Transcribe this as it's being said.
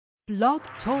Blog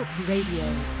Talk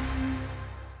Radio.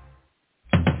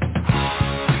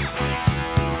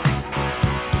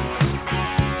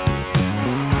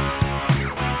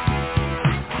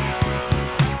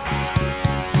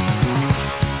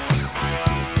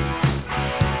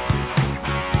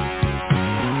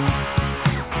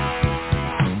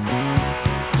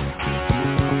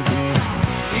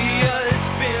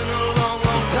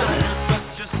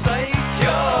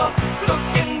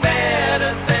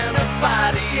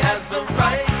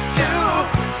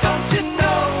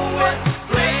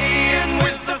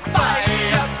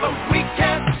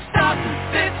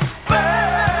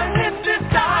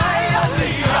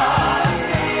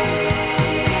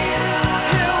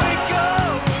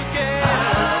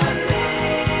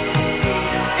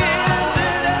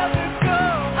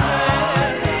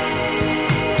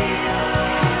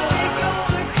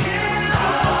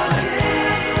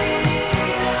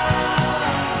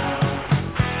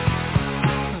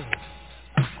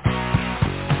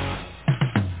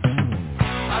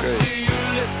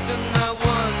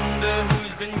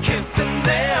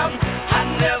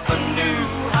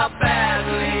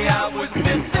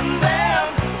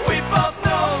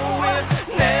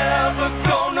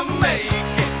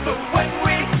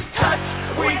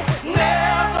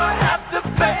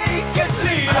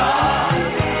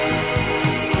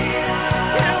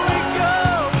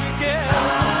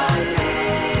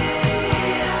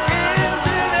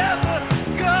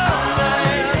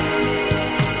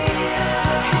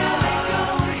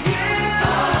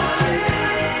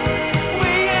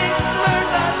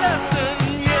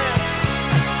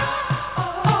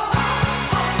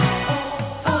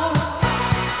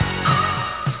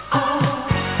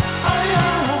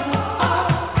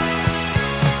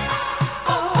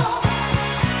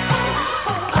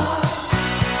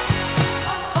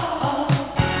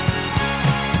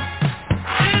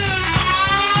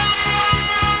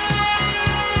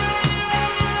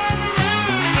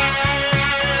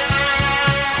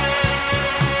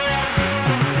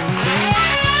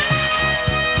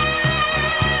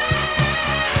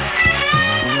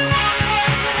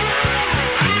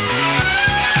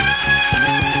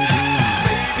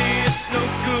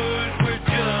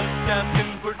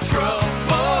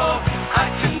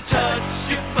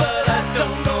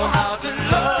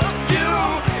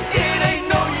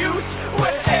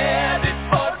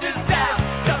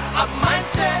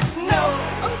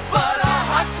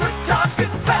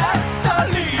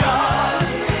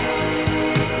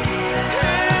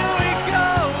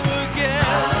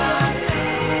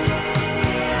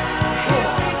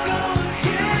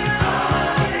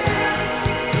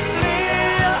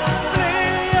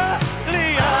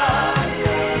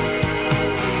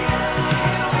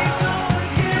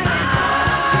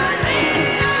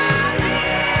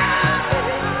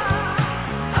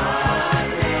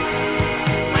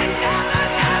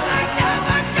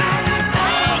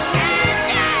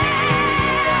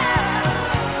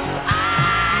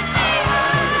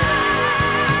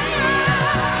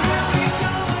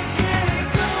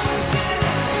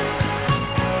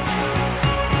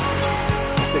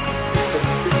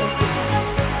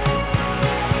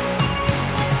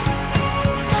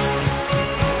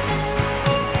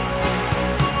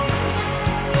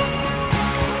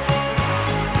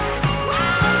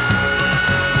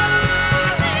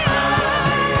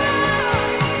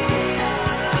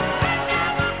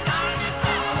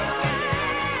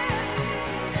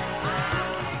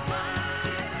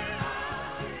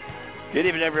 Good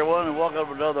evening, everyone, and welcome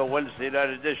to another Wednesday night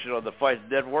edition of the Fight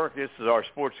Network. This is our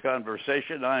sports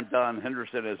conversation. I'm Don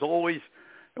Henderson, as always,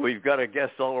 and we've got a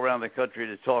guest all around the country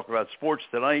to talk about sports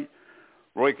tonight.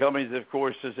 Roy Cummings, of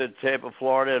course, is in Tampa,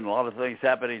 Florida, and a lot of things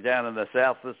happening down in the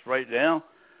South right now.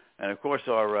 And, of course,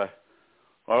 our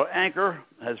anchor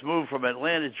has moved from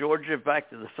Atlanta, Georgia,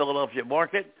 back to the Philadelphia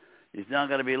market. He's now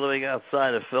going to be living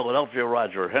outside of Philadelphia,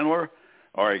 Roger Hendler.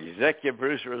 Our executive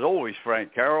producer is always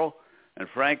Frank Carroll. And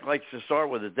Frank likes to start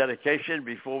with a dedication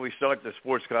before we start the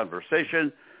sports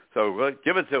conversation. So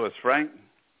give it to us, Frank.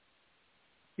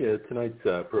 Yeah, tonight's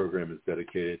program is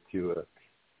dedicated to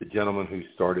the gentleman who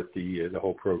started the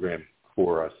whole program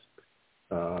for us.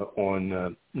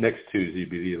 On next Tuesday,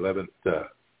 be the 11th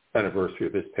anniversary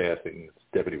of his passing. It's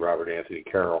Deputy Robert Anthony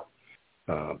Carroll.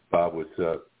 Bob was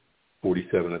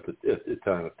 47 at the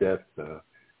time of death.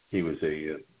 He was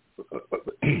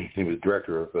he was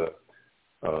director of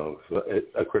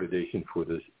accreditation for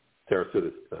the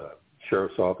Sarasota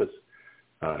Sheriff's Office.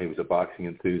 He was a boxing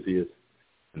enthusiast,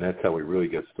 and that's how we really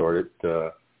got started.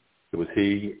 It was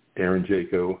he, Aaron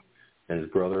Jaco, and his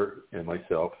brother, and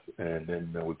myself, and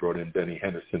then we brought in Benny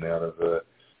Henderson out of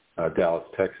Dallas,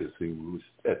 Texas, who was,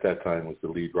 at that time was the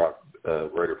lead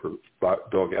writer for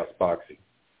Doghouse Boxing.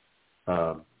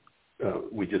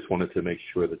 We just wanted to make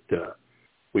sure that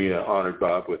we honored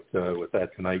Bob with that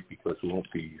tonight, because we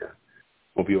won't be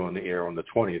on the air on the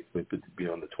 20th. We'll be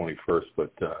on the 21st,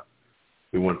 but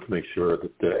we wanted to make sure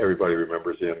that everybody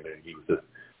remembers him. And he was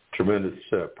a tremendous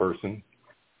person,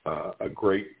 a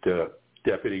great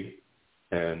deputy,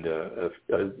 and a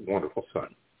wonderful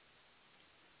son.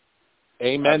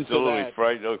 Amen. Absolutely, to that.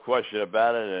 Frank, no question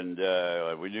about it. And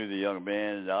we knew the young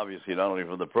man, and obviously not only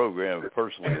from the program, but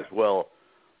personally as well.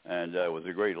 And it was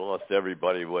a great loss to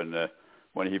everybody when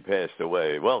he passed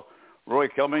away. Well, Roy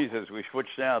Cummings, as we switch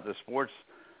now to sports,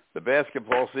 the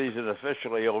basketball season is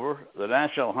officially over. The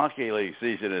National Hockey League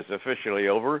season is officially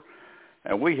over.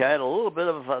 And we had a little bit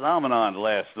of a phenomenon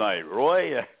last night.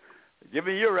 Roy, give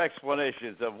me your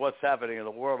explanations of what's happening in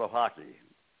the world of hockey.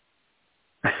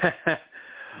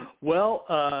 Well,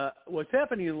 what's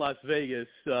happening in Las Vegas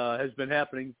has been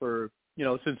happening for,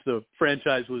 since the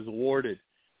franchise was awarded.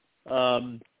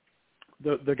 The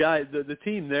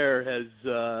team there has,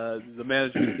 the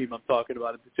management team I'm talking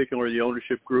about in particular, the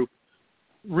ownership group,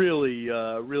 really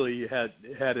had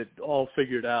it all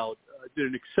figured out. Did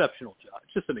an exceptional job,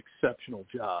 just an exceptional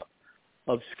job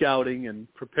of scouting and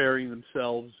preparing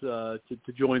themselves to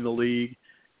join the league.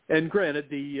 And granted,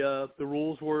 the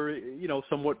rules were,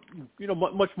 somewhat,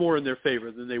 much more in their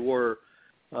favor than they were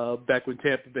back when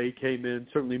Tampa Bay came in.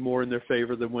 Certainly more in their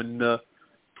favor than when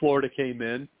Florida came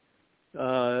in,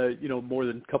 more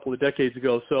than a couple of decades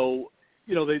ago. So,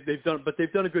 they've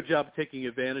done a good job of taking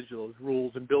advantage of those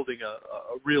rules and building a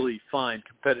really fine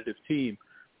competitive team.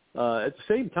 At the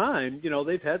same time,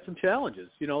 they've had some challenges.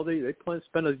 They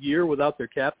spent a year without their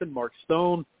captain, Mark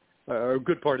Stone, or a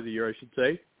good part of the year, I should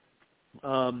say.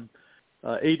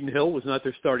 Aiden Hill was not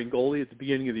their starting goalie at the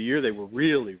beginning of the year. They were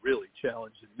really, really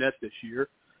challenged in net this year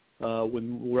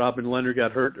when Robin Leonard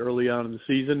got hurt early on in the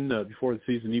season, before the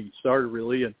season even started,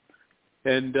 really.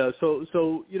 And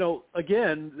so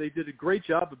again, they did a great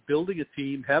job of building a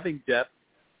team, having depth,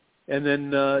 and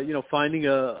then, finding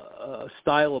a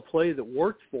style of play that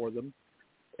worked for them.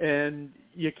 And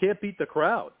you can't beat the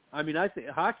crowd. I mean, I think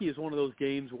hockey is one of those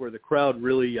games where the crowd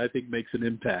really, I think, makes an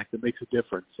impact. It makes a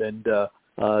difference. And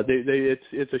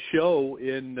it's a show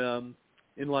in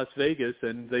Las Vegas,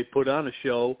 and they put on a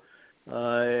show,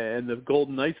 and the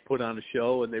Golden Knights put on a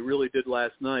show, and they really did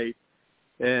last night.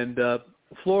 And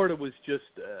Florida was just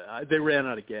they ran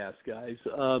out of gas, guys.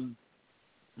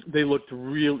 They looked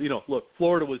real.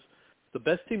 Florida was the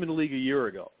best team in the league a year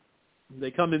ago.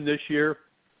 They come in this year.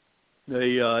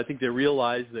 I think they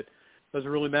realize that it doesn't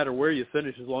really matter where you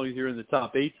finish as long as you're in the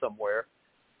top 8 somewhere.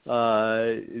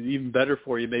 Even better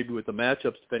for you maybe with the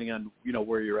matchups depending on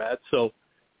where you're at. So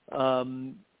I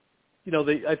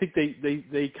think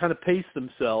they kind of paced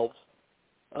themselves,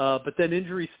 but then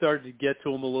injuries started to get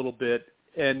to them a little bit.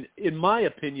 And in my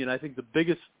opinion, I think the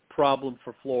biggest problem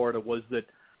for Florida was that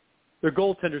their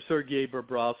goaltender Sergei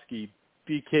Bobrovsky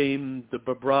became the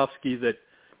Bobrovsky that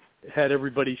had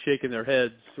everybody shaking their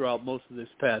heads throughout most of this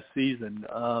past season.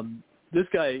 This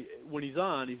guy, when he's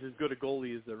on, he's as good a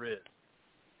goalie as there is.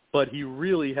 But he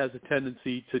really has a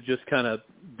tendency to just kind of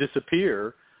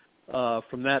disappear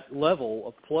from that level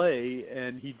of play,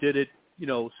 and he did it,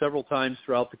 several times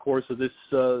throughout the course of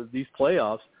these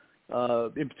playoffs,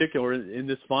 in particular in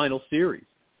this final series.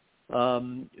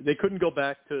 They couldn't go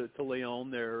back to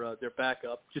Leon, their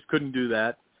backup, just couldn't do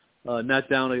that. Not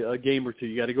down a game or two.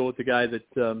 You got to go with the guy that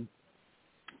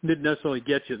didn't necessarily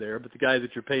get you there, but the guy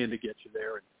that you're paying to get you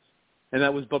there. And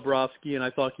that was Bobrovsky, and I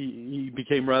thought he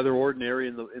became rather ordinary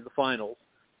in the finals.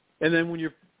 And then when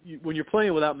you're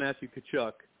playing without Matthew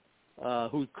Tkachuk,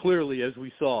 who clearly, as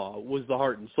we saw, was the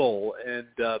heart and soul, and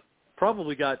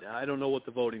probably got, I don't know what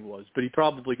the voting was, but he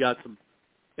probably got some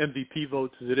MVP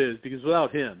votes as it is, because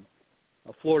without him,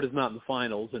 Florida's not in the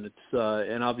finals, and it's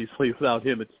and obviously without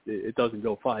him, it doesn't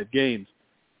go 5 games.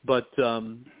 But they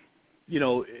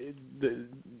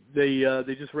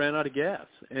just ran out of gas,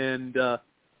 and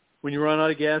when you run out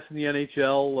of gas in the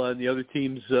NHL and the other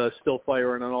teams still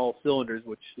firing on all cylinders,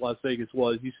 which Las Vegas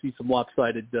was, you see some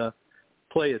lopsided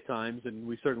play at times, and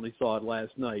we certainly saw it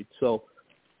last night. So,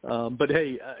 but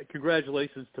hey,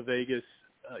 congratulations to Vegas.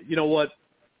 You know what?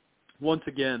 Once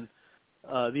again,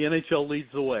 the NHL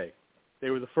leads the way. They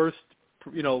were the first,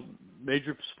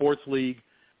 major sports league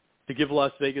to give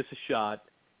Las Vegas a shot.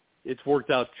 It's worked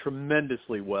out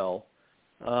tremendously well.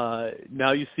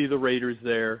 Now you see the Raiders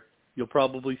there. You'll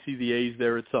probably see the A's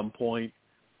there at some point.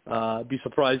 Be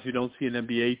surprised if you don't see an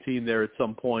NBA team there at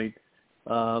some point.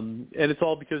 And it's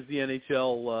all because the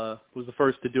NHL was the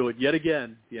first to do it. Yet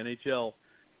again, the NHL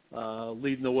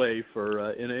leading the way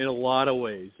for in a lot of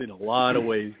ways,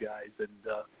 guys. And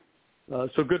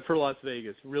so good for Las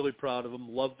Vegas. Really proud of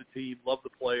them. Love the team. Love the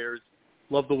players.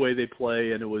 Love the way they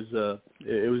play. And it was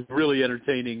really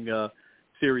entertaining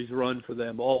series run for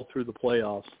them all through the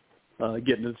playoffs,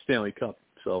 getting to the Stanley Cup.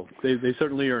 So they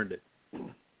certainly earned it.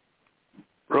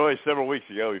 Roy, several weeks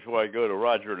ago, before I go to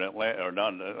Roger in Atlanta, or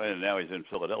not in Atlanta, now he's in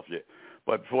Philadelphia,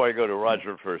 but before I go to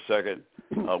Roger for a second,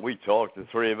 we talked, the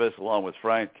three of us, along with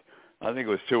Frank, I think it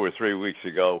was 2 or 3 weeks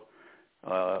ago,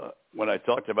 when I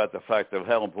talked about the fact of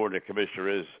how important a commissioner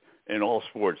is in all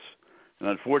sports. And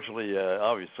unfortunately,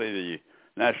 obviously, the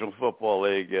National Football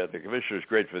League, the commissioner is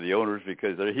great for the owners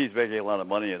because he's making a lot of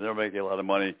money and they're making a lot of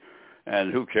money,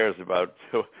 and who cares about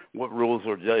what rules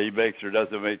or he makes or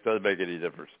doesn't make any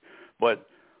difference. But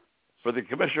for the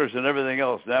commissioners and everything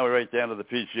else, now we're right down to the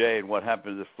PGA and what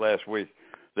happened this last week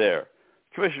there.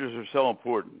 Commissioners are so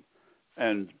important.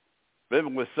 And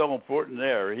Bibbin was so important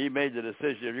there. He made the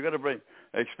decision, if you're going to bring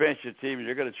an expansion team and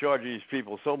you're going to charge these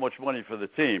people so much money for the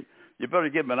team, you better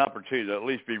give them an opportunity to at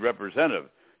least be representative.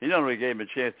 He not only gave him a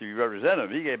chance to be representative,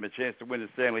 he gave him a chance to win the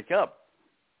Stanley Cup.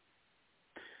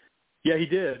 Yeah, he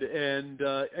did, and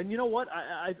you know what?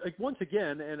 I once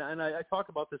again, and I talk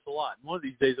about this a lot. One of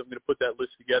these days, I'm going to put that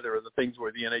list together of the things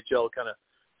where the NHL kind of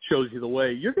shows you the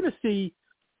way. You're going to see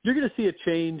a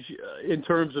change in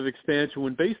terms of expansion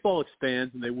when baseball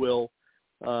expands, and they will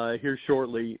here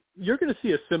shortly. You're going to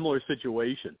see a similar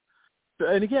situation,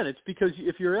 and again, it's because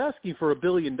if you're asking for $1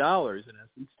 billion in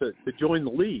essence to join the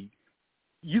league,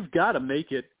 you've got to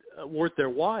make it worth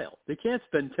their while. They can't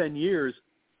spend 10 years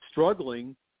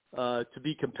struggling to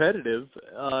be competitive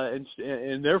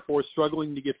and therefore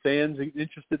struggling to get fans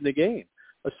interested in the game,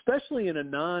 especially in a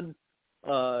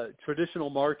non-traditional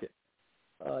market.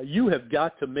 You have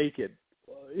got to make it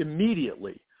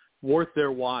immediately worth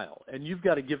their while, and you've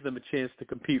got to give them a chance to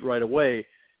compete right away.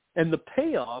 And the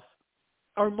payoff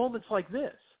are moments like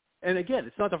this. And again,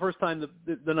 it's not the first time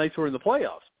the Knights were in the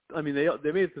playoffs. I mean, they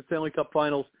made it to the Stanley Cup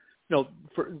Finals,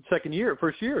 for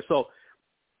first year. So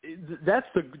that's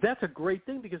a great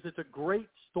thing because it's a great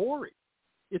story.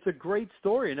 It's a great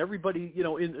story, and everybody,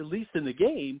 at least in the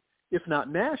game, if not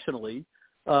nationally,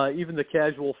 even the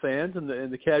casual fans and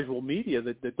the casual media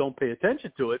that don't pay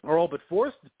attention to it are all but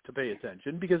forced to pay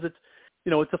attention because it's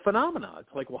a phenomenon.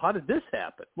 It's like, well, how did this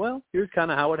happen? Well, here's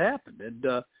kind of how it happened, and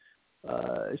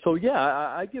so yeah,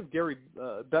 I give Gary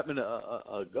Bettman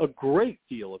a great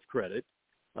deal of credit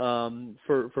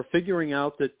for figuring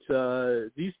out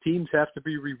that these teams have to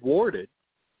be rewarded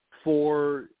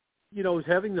for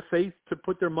having the faith to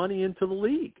put their money into the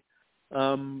league.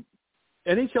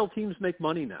 NHL teams make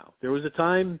money now. There was a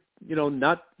time,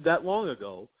 not that long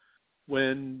ago,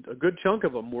 when a good chunk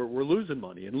of them were losing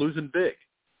money and losing big.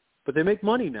 But they make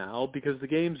money now because the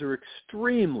games are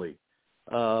extremely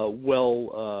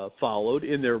well followed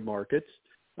in their markets.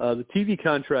 The TV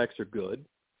contracts are good,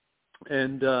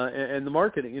 and the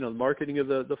marketing, the marketing of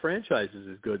the franchises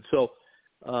is good. So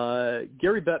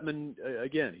Gary Bettman,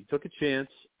 again, he took a chance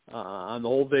on the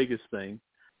whole Vegas thing.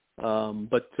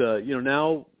 But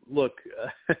now look,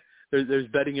 there's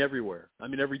betting everywhere. I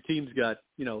mean, every team's got,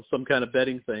 some kind of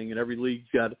betting thing, and every league's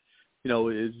got,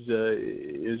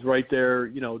 is right there,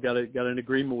 got an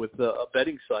agreement with a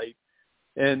betting site.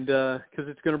 And because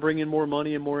it's going to bring in more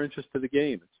money and more interest to the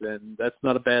game, and that's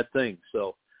not a bad thing.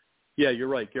 So, yeah, you're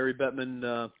right. Gary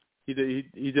Bettman, he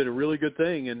did a really good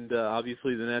thing, and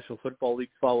obviously the National Football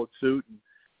League followed suit. And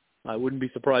I wouldn't be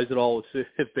surprised at all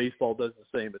if baseball does the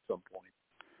same at some point.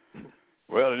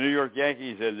 Well, the New York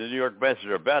Yankees and the New York Mets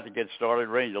are about to get started.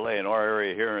 Rain delay in our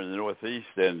area here in the Northeast,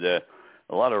 and a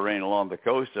lot of rain along the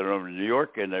coast and over New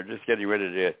York, and they're just getting ready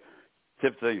to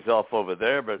tip things off over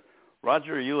there. But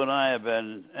Roger, you and I have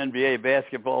been NBA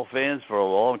basketball fans for a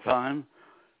long time.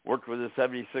 Worked with the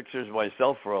 76ers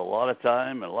myself for a lot of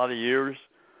time and a lot of years.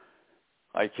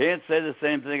 I can't say the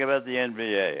same thing about the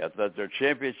NBA. I thought their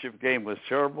championship game was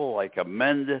terrible. I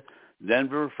commend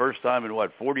Denver, first time in,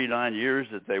 49 years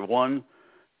that they won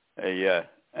a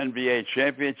NBA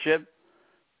championship.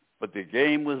 But the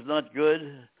game was not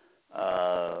good.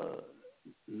 Other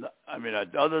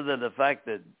than the fact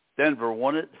that Denver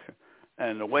won it,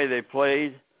 and the way they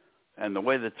played and the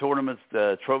way the tournaments,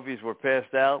 the trophies were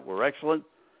passed out were excellent.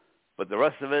 But the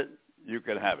rest of it, you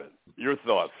can have it. Your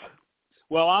thoughts?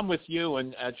 Well, I'm with you.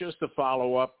 And just to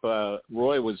follow up,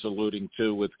 Roy was alluding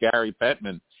to with Gary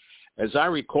Bettman. As I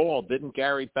recall, didn't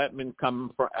Gary Bettman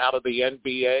come out of the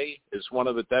NBA as one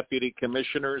of the deputy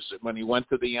commissioners when he went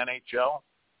to the NHL?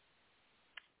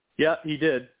 Yeah, he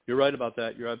did. You're right about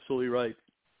that. You're absolutely right.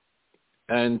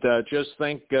 And just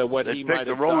think what he might have done. They picked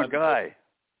the wrong guy.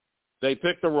 They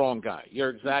picked the wrong guy. You're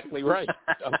exactly right.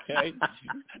 Okay,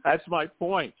 that's my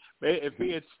point. If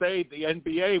he had stayed, the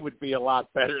NBA would be a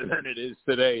lot better than it is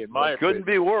today. In my opinion, couldn't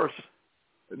be worse.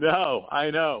 No, I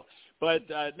know, but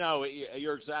no,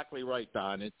 you're exactly right,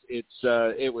 Don. I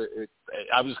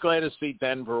was glad to see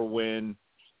Denver win,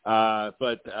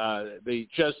 but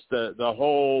the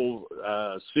whole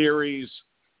series.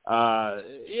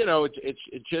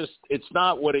 It's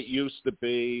not what it used to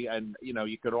be, and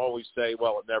you could always say,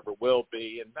 well, it never will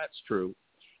be, and that's true.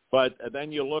 But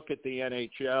then you look at the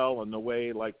NHL and the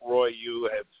way, like Roy, you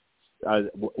have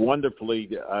wonderfully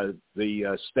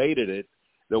stated it,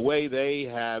 the way they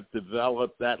have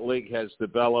developed, that league has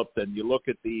developed, and you look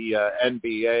at the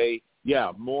NBA,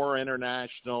 more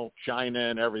international, China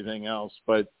and everything else,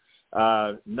 but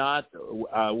not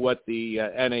what the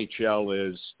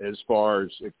NHL is as far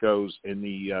as it goes in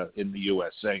the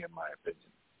USA, in my opinion.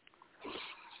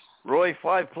 Roy,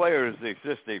 5 players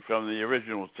existing from the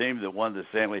original team that won the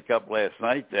Stanley Cup last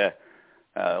night.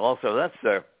 Also,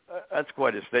 that's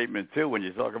quite a statement too. When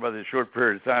you talk about the short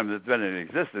period of time that's been in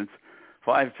existence,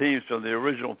 5 teams from the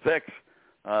original picks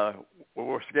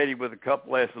were skating with the Cup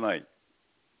last night.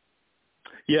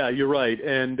 Yeah, you're right,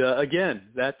 and again,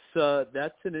 that's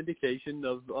an indication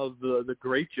of the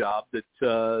great job that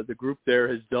the group there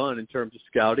has done in terms of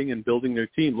scouting and building their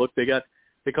team. Look, they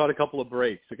caught a couple of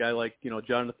breaks. A guy like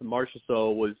Jonathan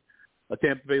Marchessault was a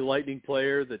Tampa Bay Lightning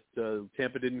player that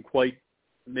Tampa didn't quite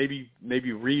maybe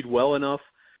read well enough.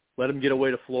 Let him get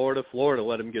away to Florida. Florida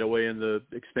let him get away in the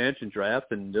expansion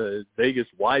draft, and Vegas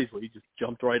wisely just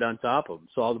jumped right on top of him.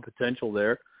 Saw the potential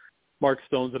there. Mark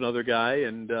Stone's another guy,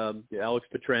 and Alex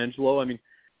Pietrangelo. I mean,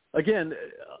 again,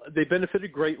 they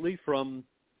benefited greatly from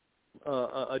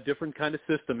a different kind of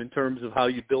system in terms of how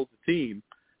you build the team.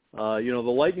 The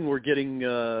Lightning were getting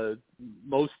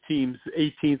most teams'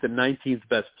 18th and 19th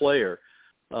best player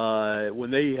when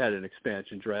they had an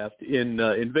expansion draft.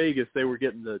 In Vegas, they were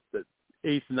getting the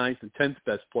 8th, 9th, and 10th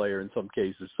best player in some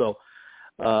cases. So,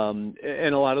 and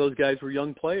a lot of those guys were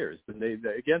young players, and they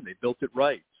built it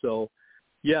right. So.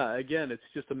 Yeah, again, it's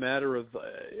just a matter of,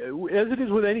 as it is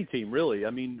with any team, really.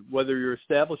 I mean, whether you're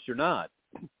established or not,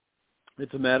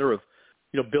 it's a matter of,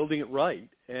 building it right.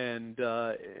 And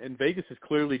Vegas has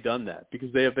clearly done that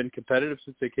because they have been competitive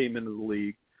since they came into the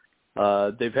league.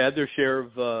 They've had their share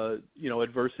of,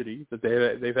 adversity that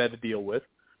they've had to deal with.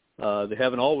 They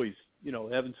haven't always,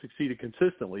 haven't succeeded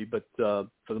consistently, but for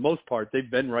the most part,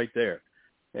 they've been right there.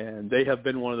 And they have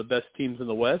been one of the best teams in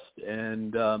the West,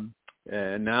 and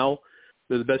now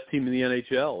they're the best team in the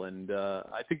NHL, and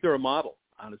I think they're a model,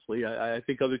 honestly. I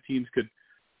think other teams could,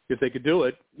 if they could do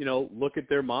it, look at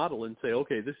their model and say,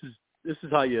 okay, this is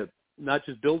how you not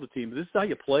just build a team, but this is how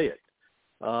you play it.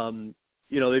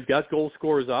 They've got goal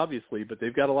scorers, obviously, but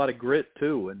they've got a lot of grit,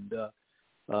 too, and,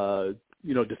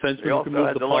 defensemen they also can move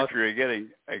had the the puck. luxury of getting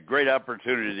a great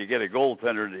opportunity to get a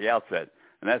goaltender at the outset,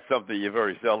 and that's something you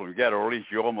very seldom get, or at least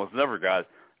you almost never got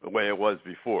the way it was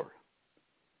before.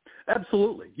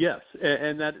 Absolutely, yes,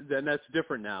 and that's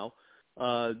different now.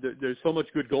 There's so much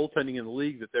good goaltending in the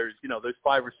league that there's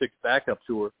 5 or 6 backups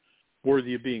who are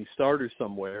worthy of being starters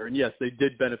somewhere. And yes, they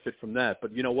did benefit from that.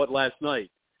 But you know what? Last night,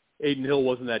 Adin Hill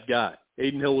wasn't that guy.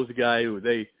 Adin Hill was a guy who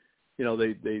they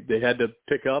had to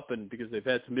pick up, and because they've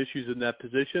had some issues in that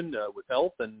position with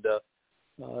health, and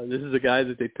this is a guy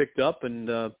that they picked up and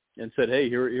said, hey,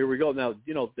 here we go. Now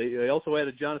they also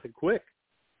added Jonathan Quick,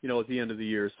 at the end of the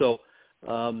year. So.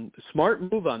 Smart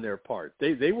move on their part.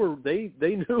 They knew that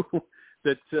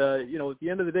at the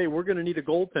end of the day we're going to need a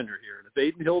goaltender here, and if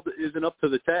Adin Hill isn't up to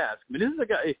the task, I mean, this is a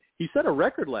guy. He set a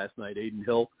record last night. Adin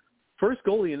Hill, first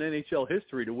goalie in NHL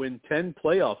history to win 10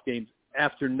 playoff games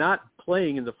after not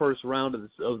playing in the first round of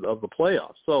the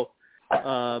playoffs. So,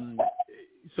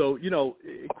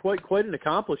 quite an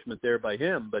accomplishment there by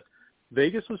him. But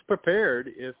Vegas was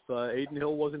prepared if Adin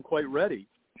Hill wasn't quite ready.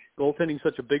 Goaltending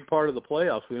such a big part of the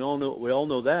playoffs. We all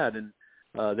know that, and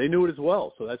they knew it as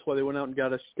well. So that's why they went out and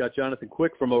got Jonathan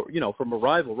Quick from a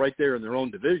rival right there in their own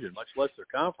division, much less their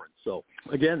conference. So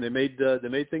again, they made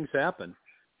things happen,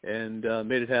 and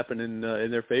made it happen in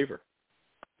their favor.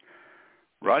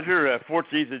 Roger,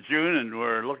 14th of June, and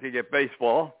we're looking at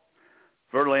baseball.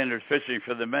 Verlander's pitching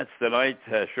for the Mets tonight.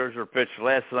 Scherzer pitched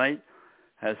last night.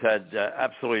 Has had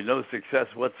absolutely no success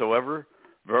whatsoever.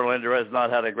 Verlander has not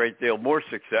had a great deal more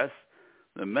success.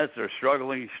 The Mets are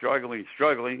struggling.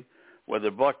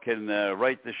 Whether Buck can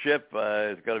right the ship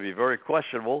is going to be very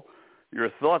questionable. Your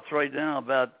thoughts right now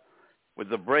about, with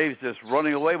the Braves just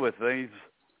running away with things,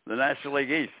 the National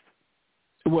League East?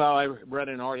 Well, I read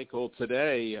an article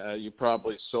today. You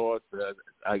probably saw it.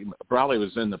 I probably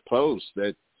was in the Post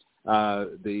that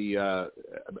the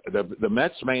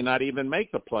Mets may not even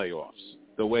make the playoffs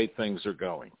the way things are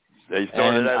going. They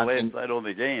started that last night on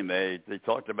the game. They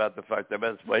talked about the fact that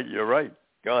Mets might. You're right.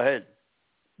 Go ahead.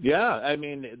 Yeah, I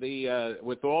mean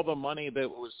with all the money that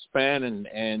was spent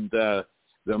and the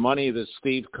money that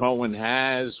Steve Cohen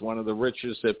has, one of the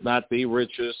richest, if not the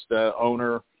richest,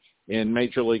 owner in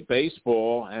Major League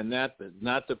Baseball, and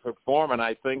not to perform. And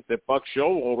I think that Buck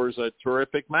Showalter's a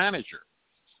terrific manager.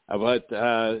 But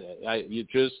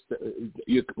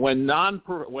when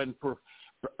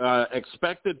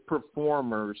expected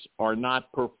performers are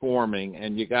not performing,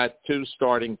 and you got two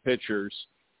starting pitchers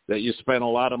that you spent a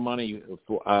lot of money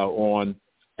on,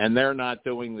 and they're not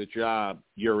doing the job,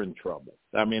 you're in trouble.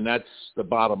 I mean, that's the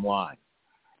bottom line.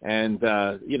 And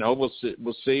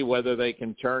we'll see whether they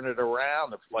can turn it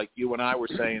around. If, like you and I were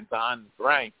saying, Don,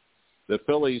 Frank, the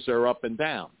Phillies are up and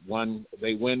down.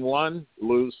 They win one,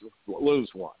 lose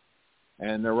one.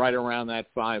 And they're right around that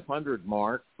 500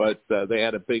 mark, but they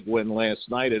had a big win last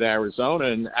night at Arizona,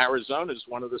 and Arizona is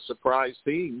one of the surprise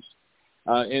teams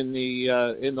in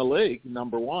the league,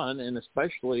 number one, and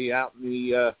especially out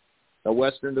in the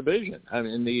Western Division,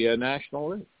 in the National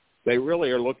League. They really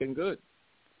are looking good.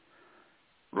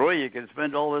 Roy, you can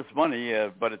spend all this money,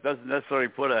 but it doesn't necessarily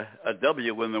put a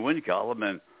W in the win column.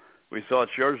 And we saw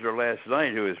Scherzer last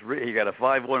night, he got a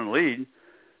 5-1 lead.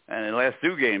 And in the last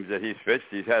two games that he's pitched,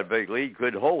 he's had a big lead,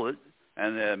 couldn't hold it,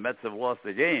 and the Mets have lost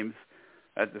the games.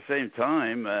 At the same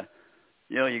time,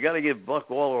 you got to give Buck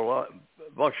Showalter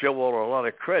a lot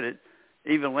of credit.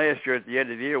 Even last year at the end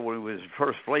of the year when he was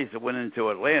first place and went into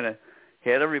Atlanta, he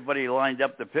had everybody lined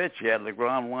up to pitch. He had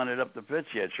LeGrom lined up to pitch.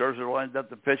 He had Scherzer lined up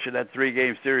to pitch in that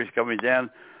 3-game series coming down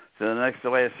to the next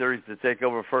to last series to take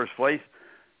over first place,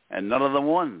 and none of them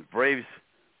won. Braves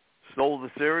stole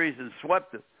the series and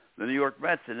swept it. The New York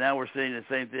Mets, and now we're seeing the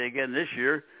same thing again this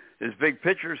year. His big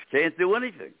pitchers can't do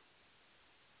anything.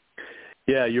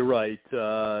 Yeah, you're right.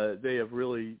 They have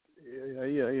really,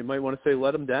 you might want to say,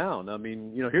 let them down. I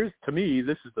mean, to me,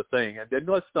 this is the thing. And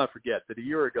let's not forget that a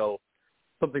year ago,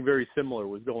 something very similar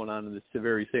was going on in this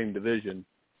very same division.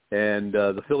 And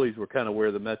the Phillies were kind of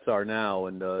where the Mets are now,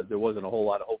 and there wasn't a whole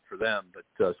lot of hope for them.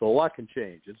 But so a lot can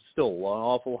change. It's still an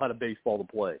awful lot of baseball to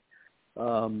play.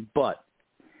 But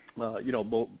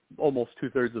almost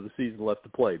 2/3 of the season left to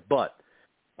play. But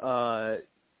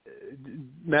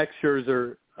Max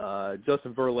Scherzer,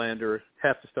 Justin Verlander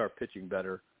have to start pitching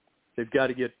better. They've got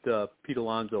to get Pete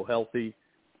Alonso healthy.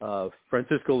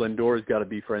 Francisco Lindor's got to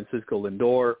be Francisco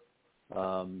Lindor.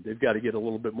 They've got to get a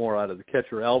little bit more out of the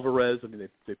catcher Alvarez. I mean,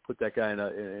 they put that guy in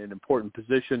an important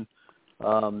position.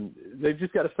 They've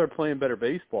just got to start playing better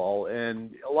baseball,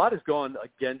 and a lot has gone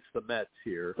against the Mets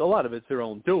here. A lot of it's their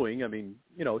own doing. I mean,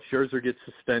 Scherzer gets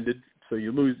suspended, so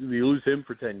you lose him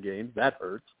for 10 games. That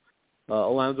hurts.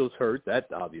 Alonso's hurt.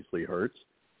 That obviously hurts.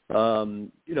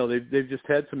 They've just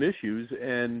had some issues,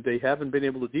 and they haven't been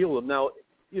able to deal with them. Now,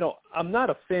 I'm not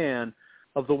a fan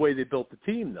of the way they built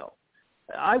the team, though.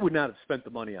 I would not have spent the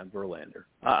money on Verlander.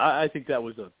 I think that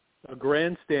was a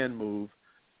grandstand move.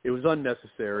 It was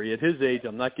unnecessary. At his age,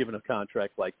 I'm not giving a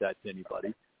contract like that to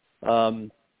anybody.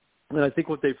 And I think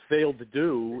what they've failed to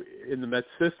do in the Mets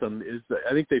system is that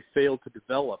I think they've failed to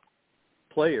develop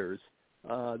players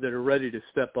that are ready to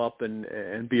step up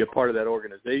and be a part of that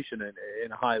organization in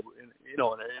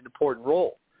an important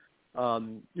role.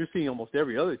 You're seeing almost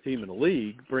every other team in the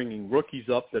league bringing rookies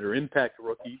up that are impact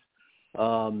rookies.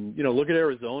 Look at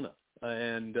Arizona,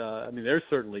 and they're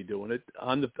certainly doing it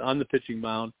on the pitching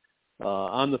mound.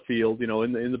 On the field,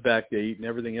 in the back gate and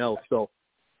everything else. So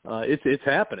it's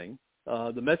happening.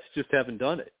 The Mets just haven't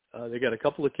done it. They got a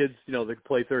couple of kids, that can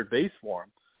play third base for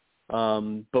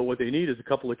them. But what they need is a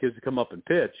couple of kids to come up and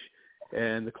pitch.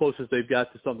 And the closest they've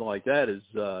got to something like that is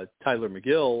Tyler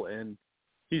McGill, and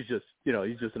he's just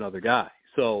another guy.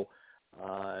 So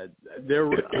I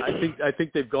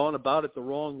think they've gone about it the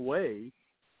wrong way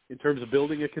in terms of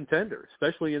building a contender,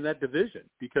 especially in that division,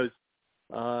 because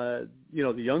the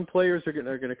young players are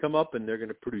going to come up and they're going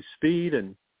to produce speed,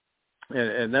 and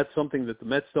that's something that the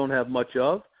Mets don't have much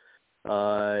of.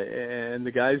 And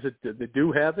the guys that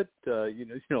do have it,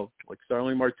 like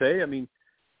Starling Marte, I mean,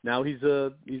 now he's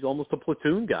almost a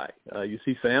platoon guy. You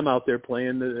see Sam out there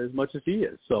playing as much as he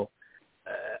is. So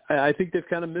I think they've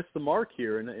kind of missed the mark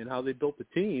here in how they built the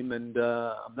team, and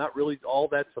I'm not really all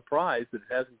that surprised that it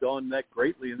hasn't gone that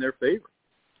greatly in their favor.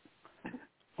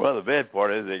 Well, the bad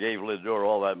part is they gave Lindor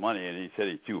all that money, and he's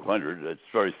hitting 200. It's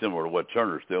very similar to what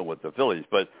Turner's doing with the Phillies.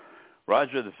 But,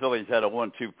 Roger, the Phillies had a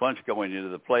 1-2 punch going into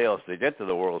the playoffs to get to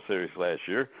the World Series last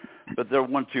year. But their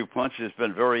 1-2 punch has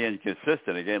been very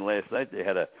inconsistent. Again, last night they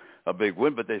had a big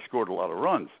win, but they scored a lot of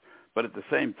runs. But at the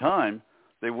same time,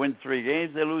 they win 3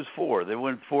 games, they lose 4. They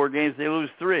win 4 games, they lose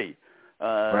 3.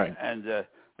 Right. And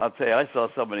I'll tell you, I saw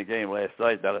something in the game last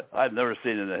night that I've never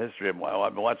seen in the history of my life.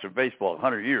 I've been watching baseball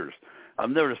 100 years. I've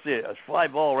never seen it. A fly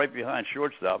ball right behind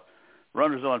shortstop,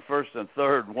 runners on first and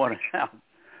third, 1 out.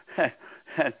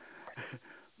 And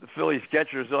the Phillies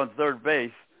catcher's on third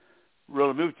base,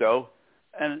 Realmuto,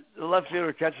 and the left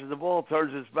fielder catches the ball,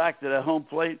 turns his back to the home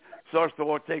plate, starts to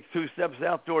walk, takes 2 steps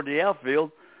out toward the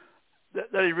outfield.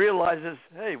 Then he realizes,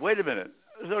 hey, wait a minute,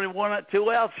 there's only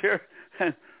 2 outs here,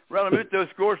 and Realmuto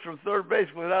scores from third base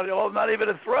without not even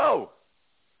a throw.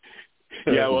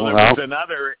 Yeah, well, there was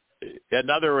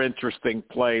another interesting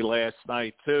play last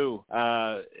night too.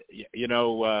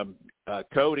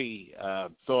 Cody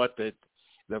thought that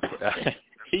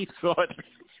he thought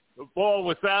the ball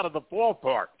was out of the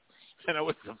ballpark, and it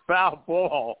was a foul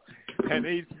ball, and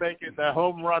he's making the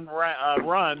home run,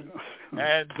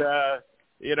 and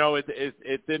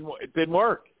it didn't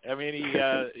work. I mean, he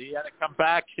had to come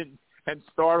back and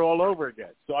start all over again.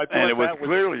 So I thought and it was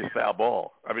clearly a foul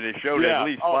ball. I mean, they showed it at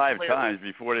least 5 clearly. times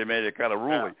before they made a kind of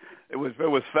ruling. Yeah. It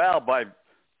was fouled by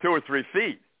 2 or 3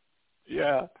 feet.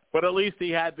 Yeah, but at least he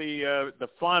had the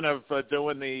fun of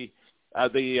doing the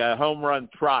home run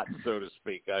trot, so to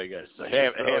speak. I guess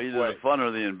halfway. Either the fun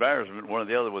or the embarrassment. One or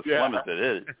the other was Clement. It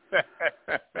is.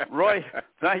 Roy,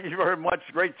 thank you very much.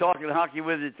 Great talking hockey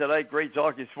with you tonight. Great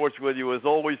talking sports with you as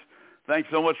always. Thanks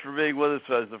so much for being with us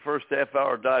as the first half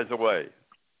hour dies away.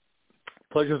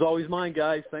 Pleasure's always mine,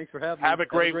 guys. Thanks for having me. Have a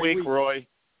great week, Roy.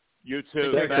 You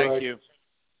too. Thank you.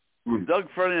 Doug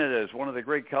Fernandez, one of the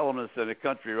great columnists in the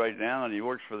country right now, and he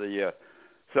works for the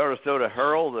Sarasota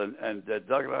Hearld, and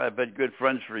Doug and I have been good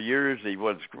friends for years. He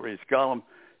was his column.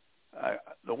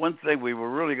 The one thing we were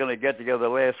really going to get together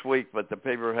last week, but the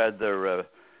paper had their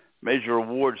major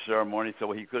awards ceremony,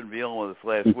 so he couldn't be on with us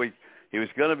last week. He was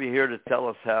going to be here to tell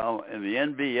us how in the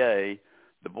NBA,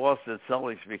 the Boston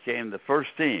Celtics became the first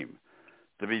team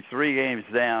to be 3 games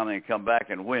down and come back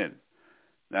and win.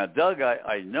 Now, Doug,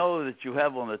 I know that you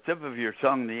have on the tip of your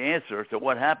tongue the answer to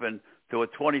what happened to a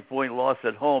 20-point loss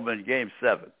at home in Game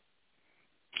 7.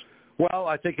 Well,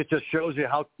 I think it just shows you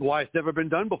why it's never been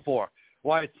done before,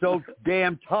 why it's so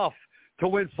damn tough to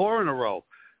win 4 in a row.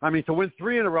 I mean, to win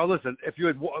 3 in a row, listen, if you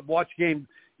had watched Game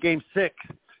 6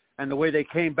 and the way they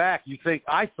came back,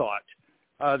 I thought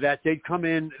that they'd come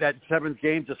in that 7th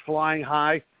game just flying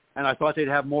high, and I thought they'd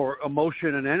have more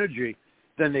emotion and energy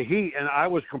than the Heat, and I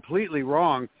was completely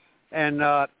wrong. And,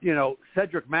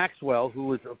 Cedric Maxwell,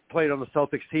 who played on the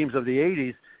Celtics teams of the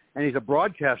 80s, and he's a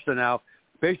broadcaster now,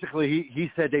 basically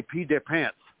he said they peed their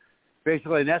pants.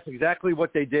 Basically, and that's exactly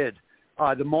what they did.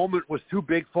 The moment was too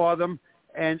big for them.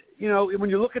 And, when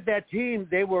you look at that team,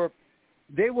 they were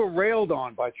railed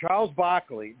on by Charles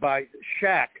Barkley, by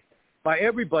Shaq, by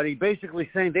everybody, basically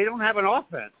saying they don't have an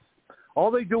offense.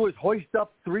 All they do is hoist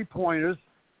up 3-pointers,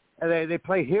 and they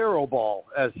play hero ball,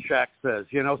 as Shaq says.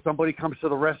 Somebody comes to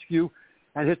the rescue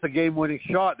and hits a game-winning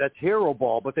shot. That's hero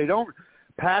ball. But they don't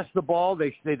pass the ball.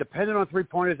 They depended on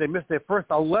 3-pointers. They missed their first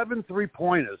 11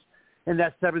 3-pointers in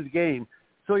that 7th game.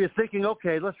 So you're thinking,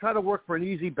 okay, let's try to work for an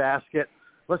easy basket.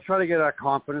 Let's try to get our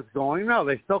confidence going. No,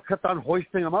 they still kept on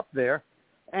hoisting them up there.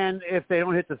 And if they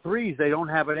don't hit the threes, they don't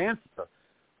have an answer.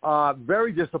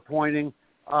 Very disappointing.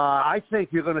 I think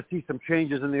you're going to see some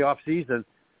changes in the offseason.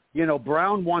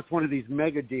 Brown wants one of these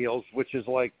mega deals, which is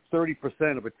like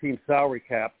 30% of a team's salary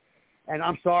cap. And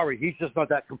I'm sorry, he's just not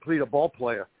that complete a ball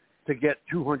player to get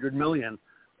 $200 million,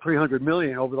 $300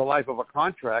 million over the life of a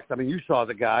contract. I mean, you saw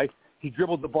the guy. He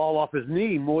dribbled the ball off his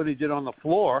knee more than he did on the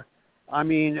floor. I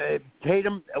mean,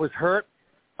 Tatum was hurt.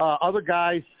 Other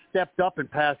guys stepped up in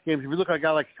past games. If you look at a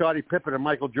guy like Scottie Pippen and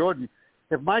Michael Jordan,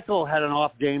 if Michael had an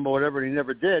off game or whatever, and he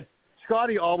never did,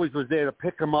 Scottie always was there to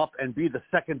pick him up and be the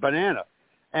second banana.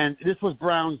 And this was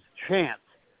Brown's chance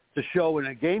to show in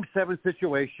a Game 7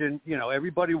 situation,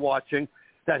 everybody watching,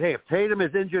 that, hey, if Tatum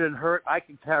is injured and hurt, I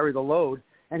can carry the load.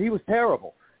 And he was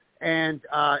terrible. And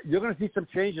you're going to see some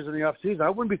changes in the offseason. I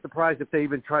wouldn't be surprised if they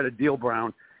even try to deal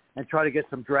Brown and try to get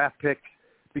some draft picks,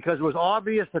 because it was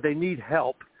obvious that they need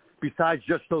help besides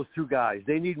just those 2 guys.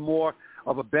 They need more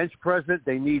of a bench presence.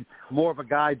 They need more of a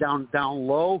guy down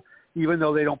low. Even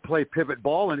though they don't play pivot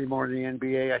ball anymore in the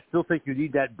NBA, I still think you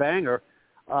need that banger.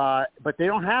 But they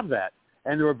don't have that.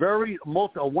 And they're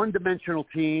a one-dimensional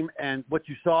team, and what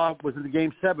you saw was in the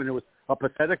Game 7. It was a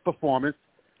pathetic performance.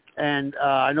 And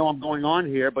I know I'm going on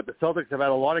here, but the Celtics have had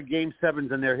a lot of Game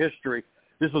 7s in their history.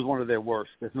 This was one of their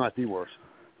worst, if not the worst.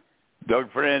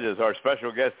 Doug Fernandez, our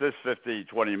special guest this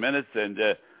 20 minutes. And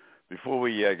before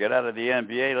we get out of the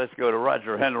NBA, let's go to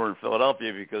Roger Hendler in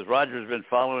Philadelphia, because Roger's been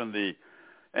following the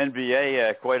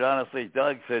NBA, quite honestly,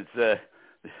 Doug, since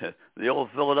the old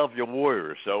Philadelphia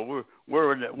Warriors. So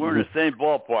we're in the same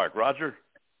ballpark, Roger.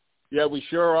 Yeah, we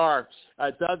sure are.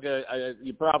 Doug,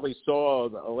 you probably saw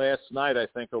last night, I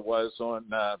think it was, on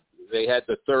they had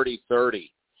the 30-30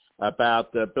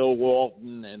 about Bill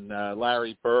Walton and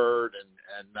Larry Bird,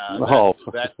 and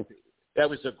that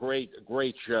was a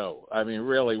great show. I mean, it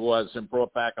really was, and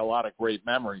brought back a lot of great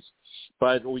memories.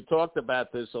 But we talked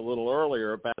about this a little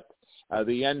earlier about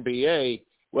the NBA.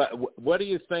 What do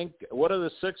you think? What do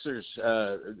the Sixers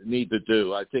need to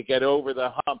do to get over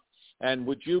the hump? And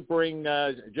would you bring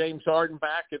James Harden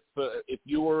back if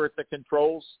you were at the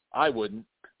controls? I wouldn't.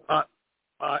 I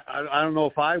don't know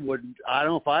if I would. I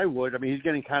don't know if I would. I mean, he's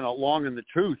getting kind of long in the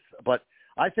tooth. But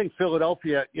I think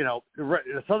Philadelphia,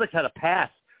 the Celtics had a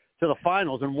pass to the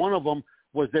finals, and one of them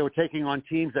was they were taking on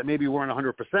teams that maybe weren't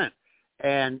 100%.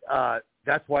 And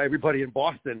that's why everybody in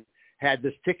Boston had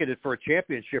this ticketed for a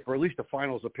championship or at least a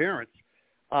finals appearance.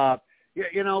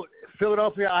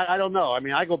 Philadelphia, I don't know. I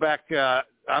mean, I go back,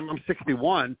 I'm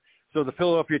 61, so the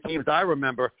Philadelphia teams I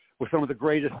remember were some of the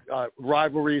greatest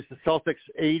rivalries, the Celtics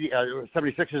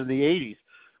 76ers in the 80s,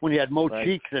 when you had Mo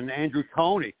Cheeks and Andrew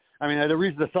Toney. I mean, the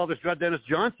reason the Celtics got Dennis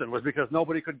Johnson was because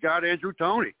nobody could guard Andrew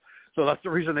Toney. So that's the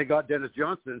reason they got Dennis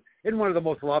Johnson in one of the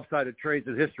most lopsided trades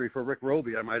in history for Rick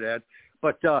Roby, I might add.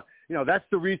 But, that's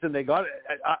the reason they got it.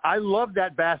 I love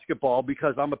that basketball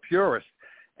because I'm a purist.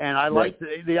 And I like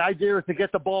the idea is to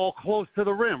get the ball close to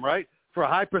the rim, right? For a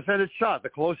high percentage shot. The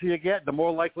closer you get, the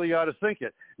more likely you are to sink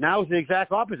it. Now it's the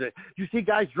exact opposite. You see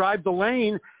guys drive the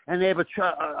lane, and they have a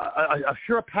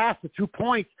sure pass to 2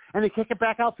 points, and they kick it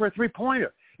back out for a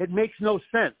three-pointer. It makes no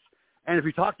sense. And if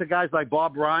you talk to guys like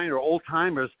Bob Ryan or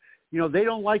old-timers, they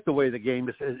don't like the way the game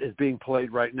is being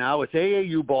played right now. It's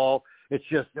AAU ball. It's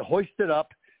just hoisted up,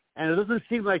 and it doesn't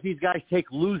seem like these guys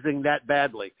take losing that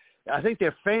badly. I think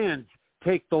their fans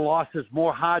take the losses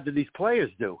more hard than these players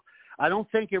do. I don't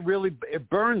think it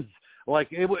burns like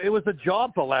it was a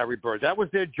job for Larry Bird. That was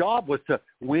their job, was to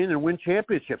win and win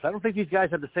championships. I don't think these guys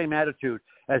have the same attitude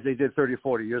as they did 30 or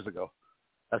 40 years ago.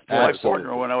 That's my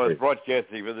partner when I was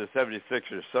broadcasting with the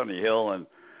 76ers, Sonny Hill, and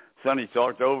Sonny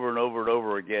talked over and over and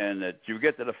over again that you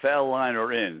get to the foul line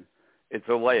or in, it's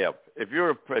a layup. If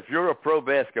you're a pro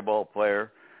basketball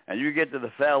player and you get to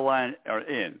the foul line or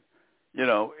in,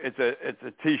 it's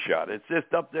a tee shot. It's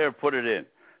just up there, put it in.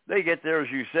 They get there, as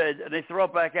you said, and they throw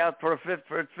it back out for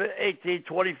an 18,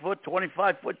 20-foot,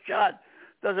 25-foot shot.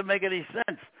 Doesn't make any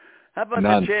sense. How about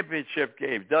the championship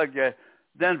game, Doug?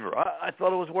 Denver. I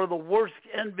thought it was one of the worst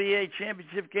NBA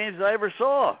championship games I ever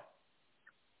saw.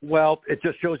 Well, it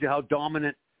just shows you how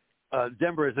dominant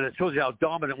Denver is, and it shows you how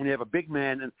dominant when you have a big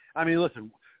man. And I mean,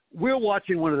 listen, we're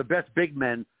watching one of the best big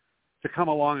men to come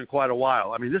along in quite a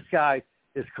while. I mean, this guy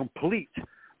is complete,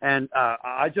 and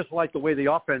I just like the way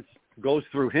the offense goes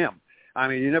through him. I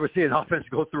mean, you never see an offense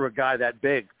go through a guy that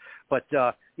big. But,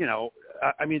 I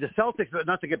mean, the Celtics,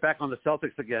 not to get back on the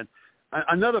Celtics again,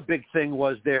 another big thing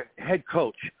was their head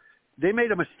coach. They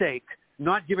made a mistake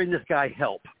not giving this guy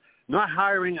help, not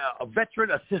hiring a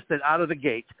veteran assistant out of the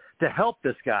gate to help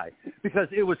this guy, because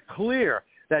it was clear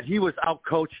that he was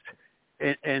outcoached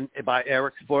by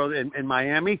Eric Spoelstra in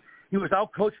Miami. He was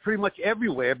outcoached pretty much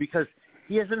everywhere because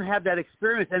he doesn't have that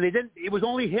experience, and it was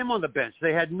only him on the bench.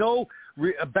 They had no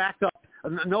backup,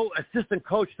 no assistant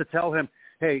coach to tell him,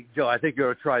 hey, Joe, I think you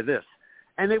ought to try this.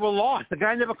 And they were lost. The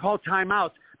guy never called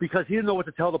timeouts because he didn't know what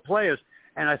to tell the players.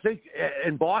 And I think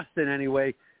in Boston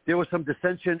anyway, there was some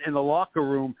dissension in the locker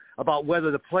room about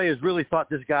whether the players really thought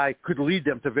this guy could lead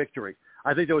them to victory.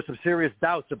 I think there was some serious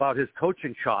doubts about his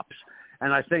coaching chops.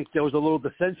 And I think there was a little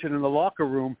dissension in the locker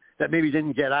room that maybe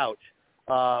didn't get out.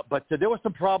 But there were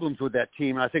some problems with that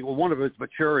team, and I think one of it is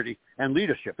maturity and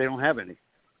leadership. They don't have any.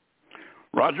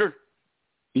 Roger?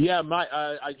 Yeah,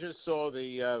 I just saw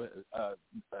the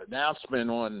announcement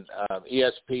on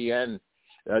ESPN,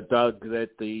 Doug, that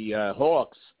the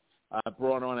Hawks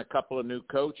brought on a couple of new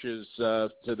coaches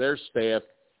to their staff,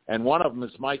 and one of them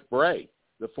is Mike Bray,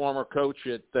 the former coach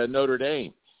at Notre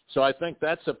Dame. So I think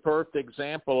that's a perfect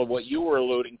example of what you were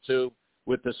alluding to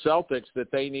with the Celtics,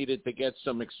 that they needed to get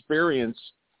some experience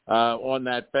on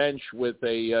that bench with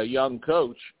a young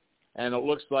coach, and it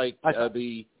looks like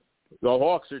the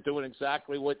Hawks are doing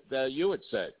exactly what you had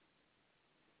said.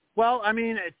 Well, I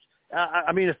mean,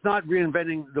 it's not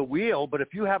reinventing the wheel, but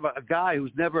if you have a guy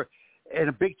who's never in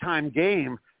a big-time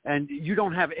game and you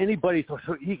don't have anybody,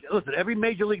 listen, every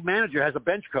major league manager has a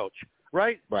bench coach,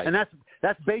 right? And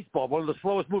that's baseball, one of the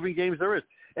slowest moving games there is.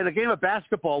 in a game of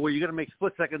basketball where you're going to make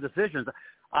split-second decisions,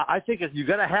 I think you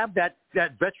got to have that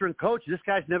veteran coach. This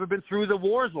guy's never been through the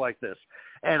wars like this.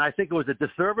 And I think it was a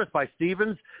disservice by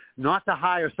Stevens not to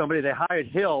hire somebody. They hired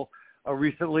Hill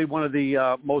recently, one of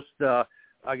the most,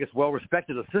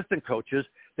 well-respected assistant coaches.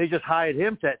 They just hired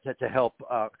him to help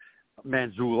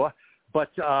Manzula.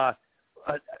 But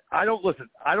I don't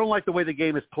like the way the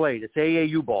game is played. It's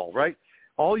AAU ball, right?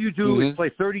 All you do is play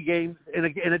 30 games in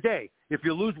a day. If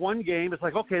you lose one game, it's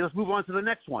like, okay, let's move on to the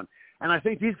next one. And I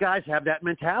think these guys have that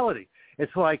mentality.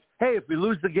 It's like, hey, if we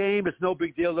lose the game, it's no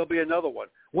big deal. There'll be another one.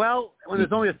 Well, when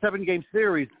there's only a 7-game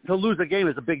series, to lose a game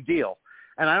is a big deal.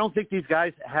 And I don't think these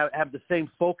guys have the same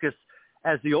focus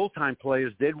as the old-time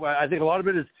players did. I think a lot of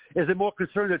it is they're more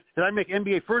concerned that, did I make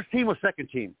NBA first team or second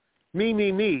team?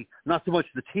 Me, not so much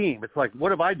the team. It's like,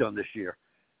 what have I done this year?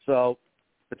 So,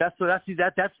 but that's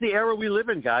the era we live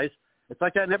in, guys. It's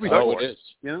like that in every sport. It is.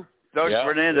 You know? Doug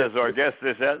Fernandez, our guest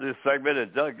this segment.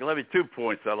 And Doug, let me 2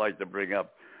 points I'd like to bring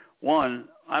up. One,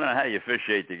 I don't know how you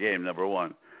officiate the game, number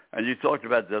one. And you talked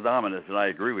about the dominance, and I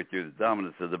agree with you. The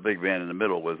dominance of the big man in the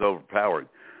middle was overpowered.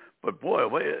 But, boy,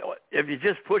 if you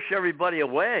just push everybody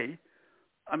away,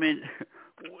 I mean,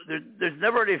 there's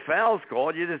never any fouls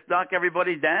called. You just knock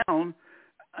everybody down.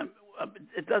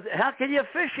 It doesn't. How can you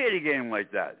officiate a game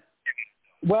like that?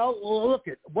 Well, look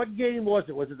at what game was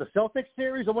it? Was it the Celtics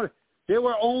series or what? There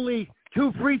were only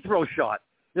 2 free throw shots.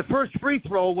 The first free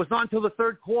throw was not until the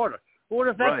third quarter. Well, what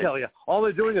does that tell you? All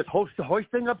they're doing is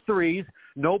hoisting up threes.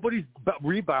 Nobody's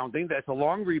rebounding. That's a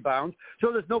long rebound.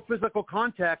 So there's no physical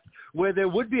contact where there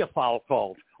would be a foul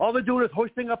called. All they're doing is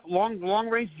hoisting up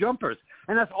long-range jumpers,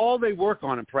 and that's all they work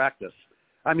on in practice.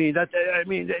 I mean,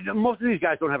 most of these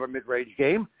guys don't have a mid-range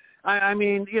game. I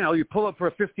mean, you pull up for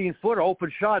a 15-footer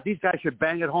open shot. These guys should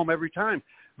bang it home every time.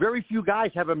 Very few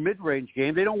guys have a mid-range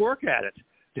game. They don't work at it.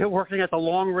 They're working at the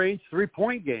long-range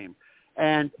three-point game.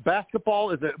 And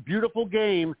basketball is a beautiful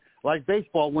game like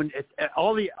baseball when it's,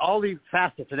 all the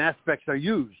facets and aspects are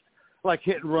used, like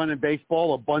hit and run in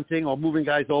baseball or bunting or moving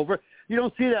guys over. You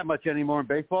don't see that much anymore in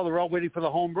baseball. They're all waiting for the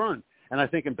home run. And I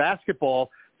think in basketball,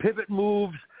 pivot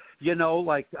moves,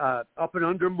 like up and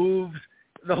under moves,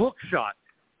 the hook shot.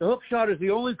 The hook shot is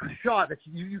the only shot that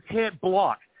you can't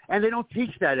block. And they don't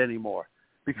teach that anymore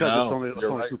because it's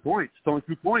only 2 points. It's only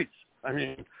 2 points. I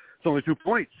mean, it's only 2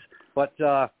 points. But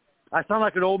I sound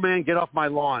like an old man, get off my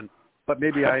lawn. But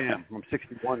maybe I am. I'm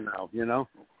 61 now,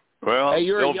 Well, hey,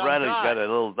 Bill Bradley's got a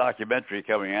little documentary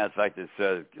coming out. In fact,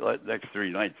 it's next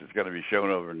 3 nights. It's going to be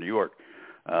shown over in New York.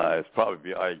 It's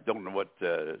probably, I don't know what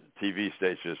TV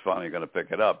station is finally going to pick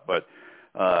it up, but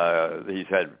he's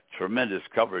had tremendous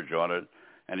coverage on it.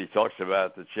 And he talks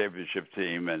about the championship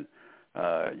team and,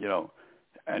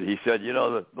 and he said,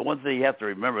 the one thing you have to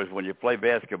remember is when you play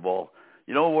basketball,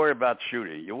 you don't worry about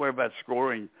shooting. You worry about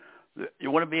scoring.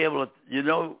 You want to be able to, you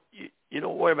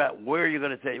don't worry about where you're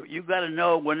going to take it. You got to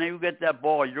know when you get that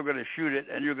ball, you're going to shoot it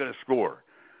and you're going to score.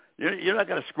 You're not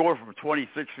going to score from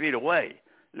 26 feet away.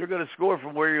 You're going to score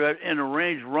from where you're in a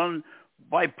range run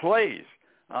by plays.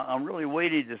 I'm really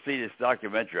waiting to see this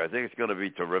documentary. I think it's going to be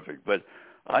terrific. But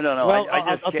I don't know. Well,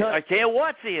 I can't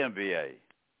watch the NBA.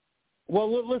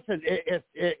 Well, listen, if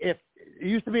it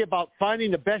used to be about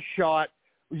finding the best shot,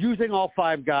 using all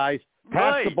 5 guys,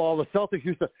 pass the ball. The Celtics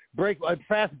used to break a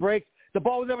fast break. The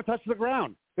ball would never touch the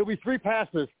ground. It would be 3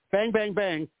 passes, bang, bang,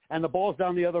 bang, and the ball's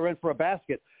down the other end for a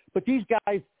basket. But these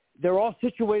guys, they're all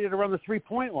situated around the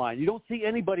 3-point line. You don't see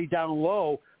anybody down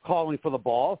low calling for the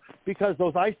ball because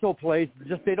those ISO plays,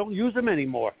 they don't use them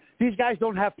anymore. These guys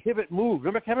don't have pivot moves.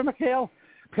 Remember Kevin McHale?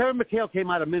 Kevin McHale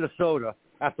came out of Minnesota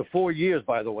after 4 years,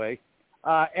 by the way,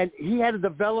 and he had a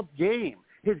developed game.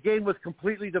 His game was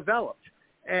completely developed.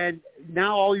 And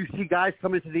now all you see guys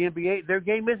come into the NBA, their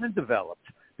game isn't developed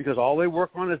because all they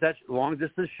work on is that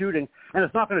long-distance shooting, and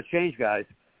it's not going to change, guys.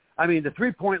 I mean, the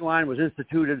 3-point line was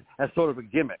instituted as sort of a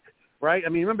gimmick, right? I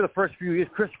mean, remember the first few years,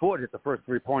 Chris Ford hit the first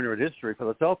 3-pointer in history for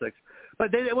the Celtics,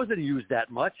 but it wasn't used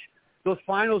that much. Those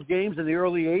finals games in the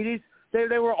early 80s,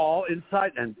 they were all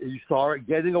inside, and you saw it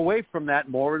getting away from that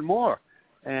more and more.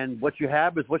 And what you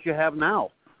have is what you have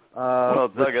now. Well,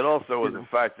 Doug, it also was a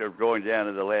factor of going down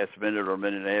to the last minute or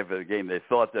minute and a half of the game. They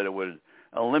thought that it would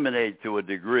eliminate to a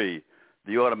degree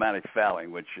the automatic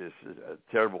fouling, which is a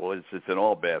terrible instance in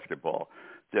all basketball.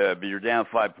 But you're down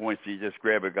 5 points, you just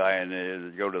grab a guy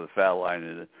and go to the foul line.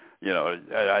 And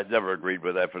I never agreed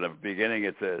with that from the beginning.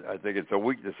 I think it's a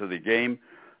weakness of the game.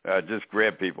 Just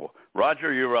grab people.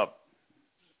 Roger, you're up.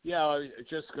 Yeah, I was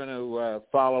just going to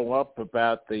follow up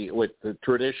about with the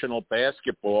traditional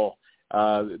basketball.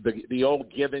 The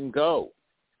old give and go,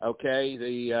 okay?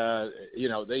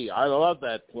 I love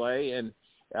that play, and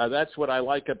That's what I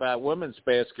like about women's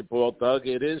basketball, Doug.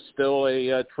 It is still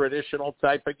a traditional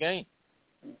type of game.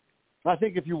 I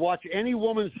think if you watch any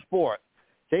women's sport,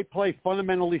 they play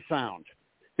fundamentally sound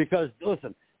because,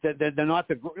 listen, they're not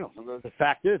the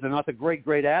fact is they're not the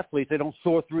great athletes. They don't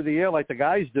soar through the air like the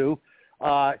guys do.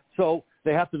 So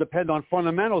they have to depend on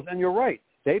fundamentals. And you're right.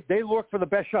 They look for the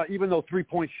best shot, even though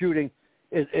three-point shooting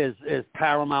is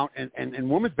paramount in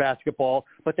women's basketball.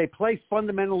 But they play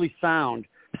fundamentally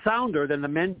sounder than the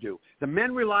men do. The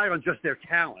men rely on just their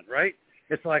talent, right?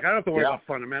 It's like, I don't have to worry about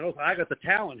fundamentals. I got the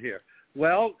talent here.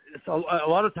 Well, so a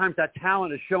lot of times that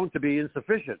talent is shown to be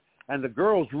insufficient. And the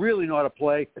girls really know how to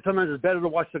play. Sometimes it's better to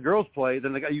watch the girls play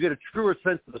than the guys. You get a truer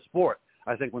sense of the sport,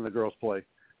 I think, when the girls play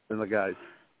than the guys.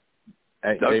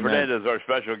 Doug Fernandez is our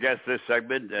special guest this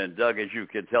segment. And Doug, as you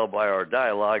can tell by our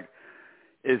dialogue,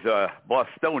 is a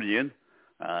Bostonian.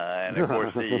 And, of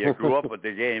course, he grew up with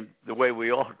the game the way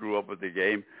we all grew up with the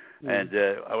game. And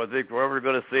I would think we're ever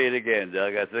going to see it again,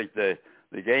 Doug. I think the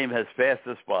game has passed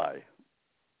us by.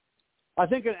 I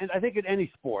think in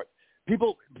any sport,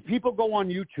 people go on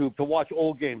YouTube to watch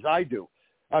old games. I do.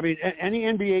 I mean, any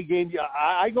NBA game,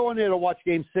 I go in there to watch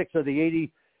Game 6 of the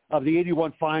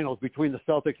 81 Finals between the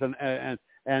Celtics and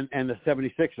the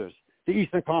 76ers, the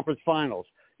Eastern Conference Finals.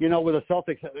 You know, where the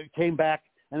Celtics came back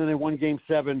and then they won Game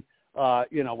 7.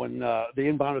 When they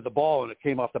inbounded the ball and it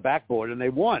came off the backboard and they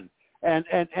won. And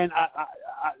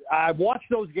I watch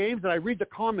those games and I read the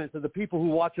comments of the people who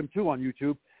watch them too on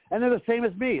YouTube, and they're the same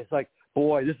as me. It's like,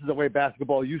 boy, this is the way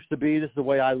basketball used to be. This is the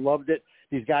way I loved it.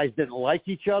 These guys didn't like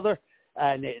each other,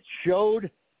 and it showed.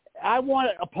 I want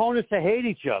opponents to hate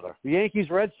each other. The Yankees,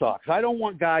 Red Sox. I don't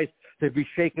want guys to be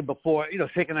shaking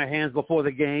their hands before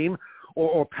the game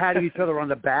or patting each other on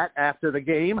the back after the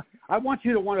game. I want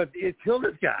you to want to kill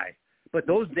this guy. But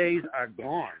those days are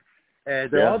gone. And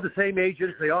they all have the same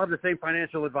agents. They all have the same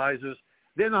financial advisors.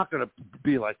 They're not going to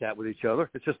be like that with each other.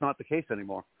 It's just not the case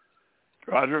anymore.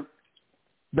 Roger?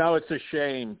 No, it's a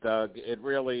shame, Doug. It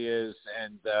really is.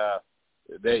 And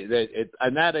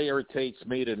and that irritates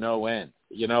me to no end.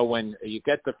 You know, when you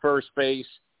get to first base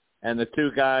and the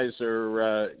two guys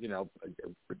are,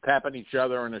 tapping each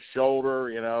other on the shoulder,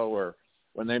 or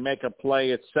when they make a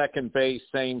play at second base,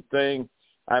 same thing.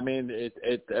 I mean,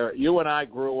 you and I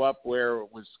grew up where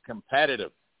it was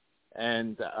competitive,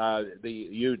 and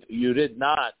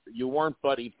you weren't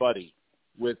buddy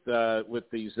with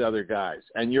these other guys,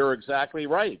 and you're exactly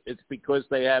right. It's because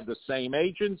they have the same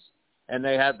agents and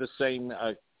they have the same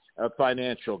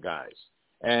financial guys,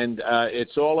 and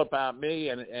it's all about me.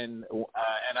 And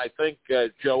I think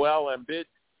Joel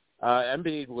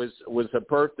Embiid was a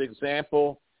perfect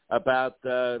example about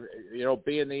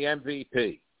being the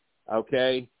MVP.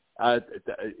 Okay.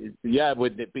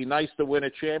 Would it be nice to win a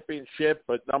championship?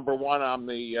 But number one, I'm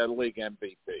the league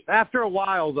MVP. After a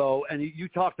while, though, and you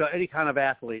talk to any kind of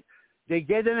athlete, they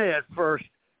get in it at first.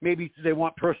 Maybe they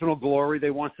want personal glory, they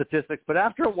want statistics, but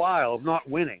after a while of not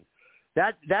winning,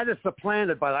 that is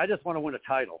supplanted by I just want to win a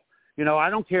title. I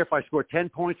don't care if I score 10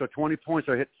 points or 20 points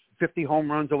or hit 50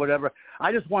 home runs or whatever.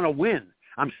 I just want to win.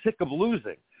 I'm sick of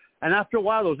losing. And after a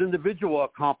while, those individual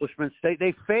accomplishments,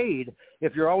 they fade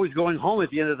if you're always going home at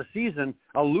the end of the season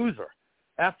a loser.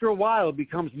 After a while, it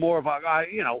becomes more of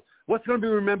what's going to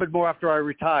be remembered more after I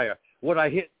retire? What I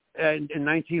hit in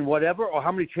 19 whatever, or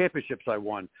how many championships I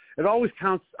won? It always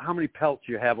counts how many pelts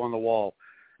you have on the wall.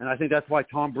 And I think that's why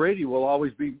Tom Brady will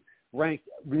always be ranked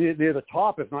near the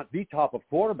top, if not the top of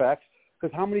quarterbacks,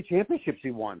 because how many championships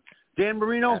he won. Dan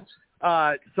Marino,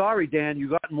 sorry, Dan, you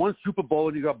got in one Super Bowl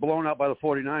and you got blown out by the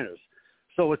 49ers.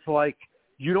 So it's like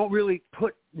you don't really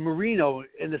put Marino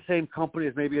in the same company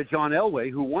as maybe a John Elway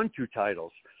who won 2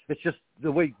 titles. It's just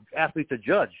the way athletes are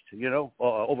judged,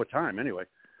 over time anyway.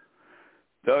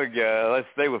 Doug, let's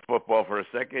stay with football for a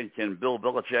second. Can Bill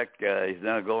Belichick, he's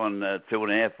now going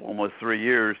 2.5, almost 3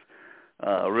 years,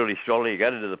 really struggling. He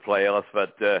got into the playoffs,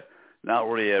 but not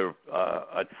really a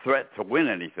threat to win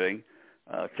anything.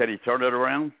 Can he turn it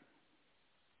around?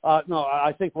 No,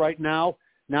 I think right now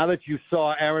that you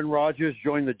saw Aaron Rodgers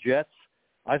join the Jets,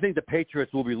 I think the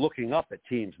Patriots will be looking up at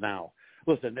teams now.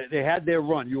 Listen, they had their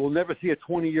run. You will never see a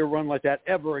 20-year run like that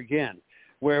ever again,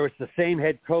 where it's the same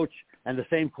head coach and the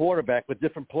same quarterback with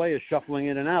different players shuffling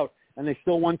in and out, and they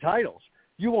still won titles.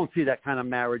 You won't see that kind of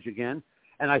marriage again.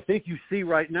 And I think you see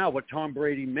right now what Tom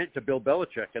Brady meant to Bill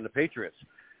Belichick and the Patriots.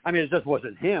 I mean, it just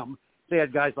wasn't him. They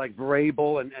had guys like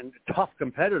Vrabel and tough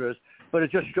competitors, but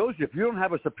it just shows you if you don't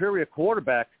have a superior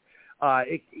quarterback,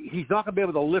 he's not going to be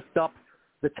able to lift up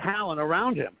the talent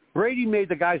around him. Brady made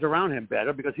the guys around him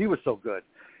better because he was so good.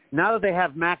 Now that they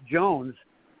have Mac Jones,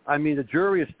 I mean, the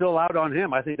jury is still out on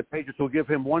him. I think the Patriots will give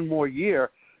him one more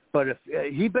year But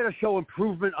if he better show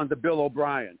improvement under Bill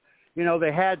O'Brien. You know,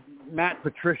 they had Matt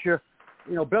Patricia.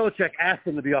 You know, Belichick asked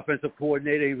him to be offensive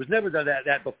coordinator. He was never done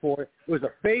that before. It was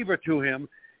a favor to him.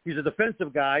 He's a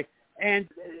defensive guy. And,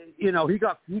 you know, he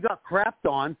got crapped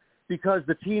on because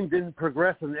the team didn't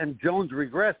progress and Jones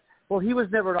regressed. Well, he was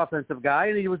never an offensive guy,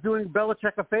 and he was doing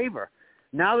Belichick a favor.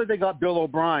 Now that they got Bill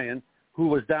O'Brien, who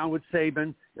was down with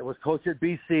Saban, was coach at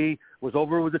BC, was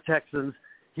over with the Texans,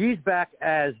 he's back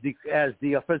as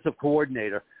the offensive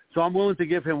coordinator. So I'm willing to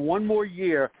give him one more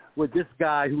year with this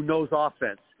guy who knows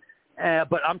offense.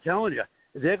 But I'm telling you,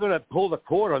 they're going to pull the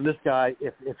cord on this guy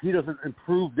if he doesn't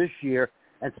improve this year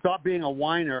and stop being a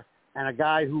whiner and a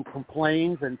guy who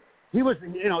complains. And he was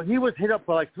hit up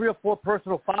by like 3 or 4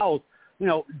 personal fouls, you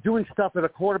know, doing stuff that a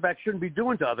quarterback shouldn't be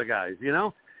doing to other guys, you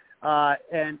know,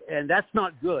 and that's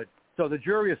not good. So the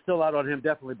jury is still out on him,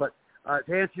 definitely. But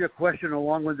to answer your question in a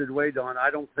long-winded way, Don, I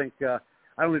don't think the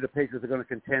Patriots are going to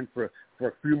contend for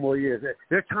a few more years.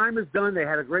 Their time is done. They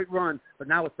had a great run, but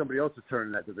now it's somebody else's turn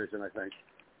in that division, I think.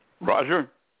 Roger?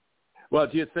 Well,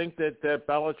 do you think that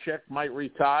Belichick might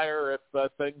retire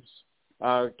if things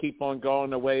keep on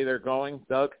going the way they're going,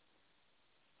 Doug?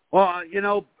 Well, you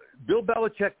know, Bill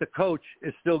Belichick, the coach,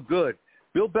 is still good.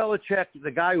 Bill Belichick,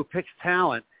 the guy who picks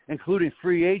talent, including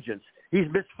free agents, he's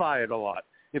misfired a lot.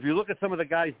 If you look at some of the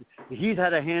guys he's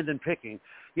had a hand in picking,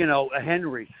 you know, a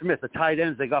Henry, Smith, the tight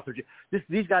ends they got for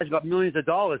these guys got millions of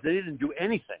dollars. They didn't do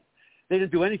anything.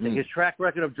 His track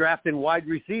record of drafting wide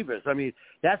receivers, I mean,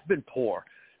 that's been poor.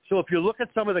 So if you look at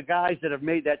some of the guys that have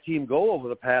made that team go over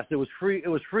the past, it was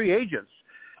free agents.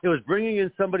 It was bringing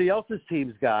in somebody else's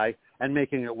team's guy and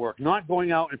making it work, not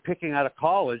going out and picking out of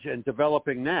college and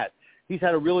developing that. He's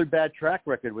had a really bad track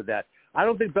record with that. I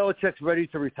don't think Belichick's ready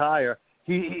to retire.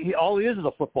 He all he is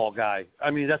a football guy.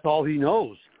 I mean, that's all he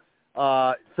knows.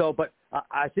 But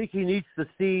I think he needs to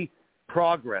see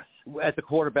progress at the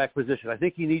quarterback position. I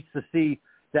think he needs to see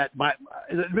that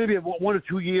maybe 1 or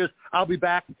 2 years I'll be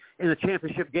back in the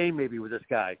championship game maybe with this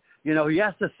guy. You know, he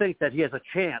has to think that he has a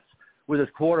chance with his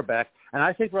quarterback, and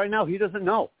I think right now he doesn't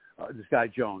know this guy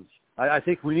Jones. I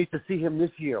think we need to see him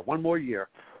this year, one more year.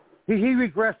 He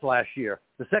regressed last year.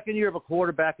 The second year of a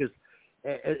quarterback is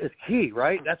key,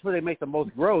 right? That's where they make the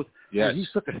most growth. Yes. And he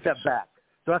took a step back.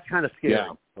 So that's kind of scary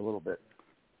a little bit.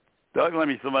 Doug, let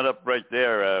me sum it up right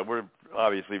there. We're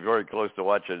obviously very close to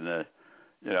watching, a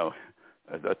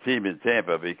team in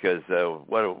Tampa because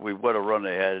what a run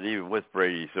they had, even with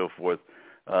Brady and so forth.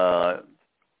 How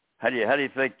do you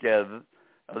think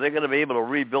are they going to be able to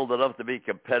rebuild enough to be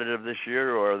competitive this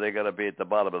year, or are they going to be at the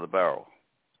bottom of the barrel?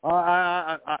 They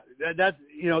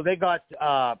got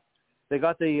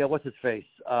the what's his face.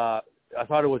 I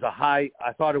thought it was a high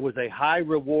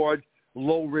reward,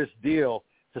 low risk deal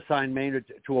to sign Maynard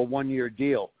to a 1-year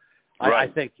deal. Right.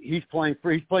 I think he's playing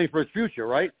for his future,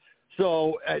 right?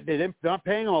 So they're not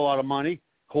paying him a lot of money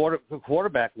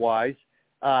quarterback wise.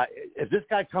 If this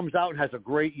guy comes out and has a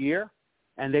great year,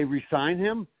 and they re-sign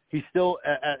him, he's still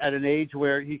at an age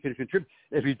where he can contribute.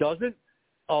 If he doesn't,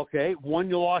 okay, won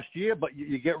your lost year, but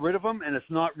you get rid of him, and it's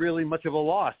not really much of a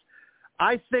loss.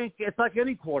 I think it's like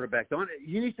any quarterback, Don.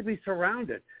 He needs to be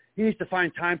surrounded. He needs to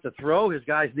find time to throw. His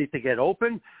guys need to get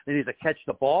open. They need to catch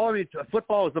the ball. I mean,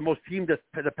 football is the most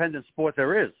team-dependent sport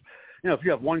there is. You know, if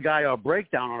you have one guy or a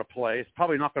breakdown on a play, it's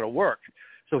probably not going to work.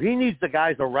 So he needs the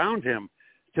guys around him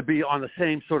to be on the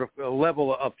same sort of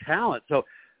level of talent. So,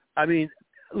 I mean,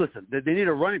 listen, they need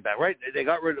a running back, right? They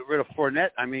got rid of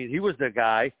Fournette. I mean, he was their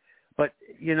guy. But,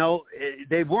 you know,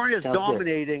 they weren't as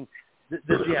dominating this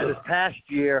past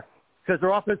year because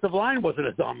their offensive line wasn't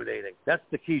as dominating. That's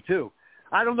the key, too.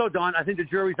 I don't know, Don. I think the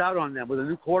jury's out on them. With a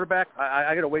new quarterback,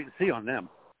 I got to wait and see on them.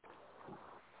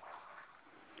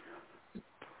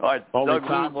 All right,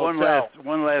 Doug, one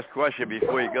last question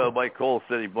before you go. Mike Cole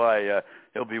sitting by.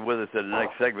 He'll be with us in the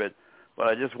next segment. But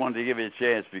I just wanted to give you a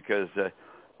chance because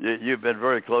you've been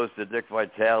very close to Dick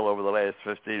Vitale over the last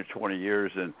 15 or 20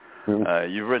 years, and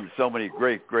you've written so many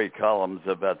great columns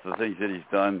about the things that he's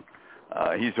done.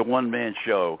 He's a one-man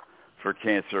show for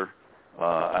cancer,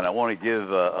 and I want to give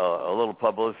a little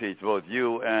publicity to both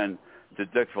you and to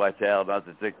Dick Vitale. Not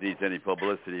that Dick needs any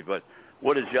publicity, but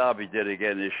what a job he did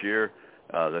again this year.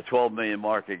 The 12 million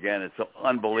mark again. It's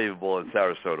unbelievable in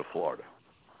Sarasota, Florida.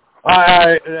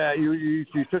 You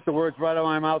took the words right out of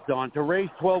my mouth, Don. To raise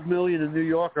 $12 million in New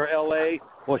York or L.A.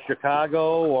 or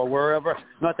Chicago or wherever,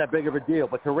 not that big of a deal.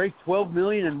 But to raise $12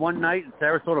 million in one night in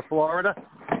Sarasota, Florida,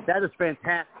 that is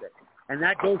fantastic. And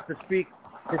that goes to speak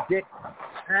to Dick's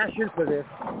passion for this.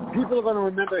 People are going to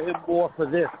remember him more for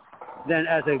this than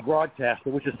as a broadcaster,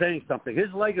 which is saying something.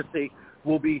 His legacy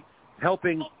will be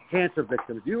helping cancer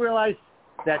victims. Do you realize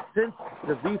that since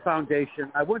the V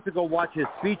Foundation, I went to go watch his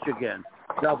speech again,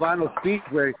 the Albano's speech,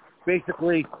 where he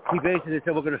basically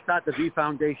said, we're going to start the V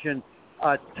Foundation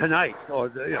tonight.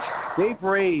 They've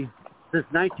raised, since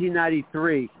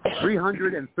 1993,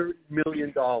 $330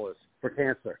 million for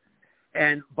cancer.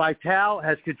 And Vital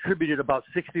has contributed about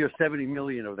 60 or 70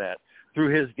 million of that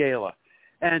through his gala.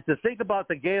 And to think about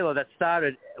the gala that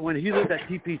started when he lived at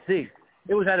TPC,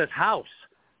 it was at his house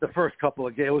the first couple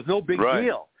of galas. It was no big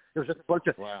deal. It was just a bunch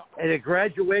of, and it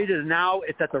graduated, and now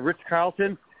it's at the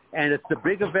Ritz-Carlton, and it's the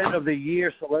big event of the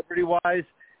year, celebrity-wise.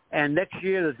 And next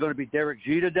year there's going to be Derek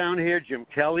Jeter down here. Jim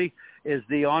Kelly is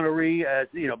the honoree,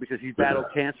 because he battled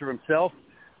cancer himself.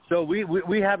 So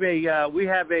we have a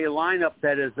lineup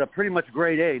that is pretty much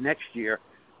grade A next year.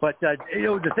 But the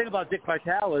thing about Dick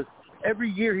Vitale is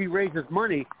every year he raises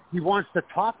money, he wants to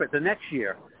top it the next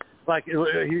year. Like he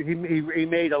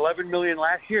made $11 million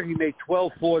last year, he made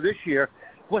 $12.4 this year.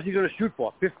 What's he going to shoot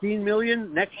for? $15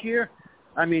 million next year?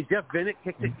 I mean, Jeff Bennett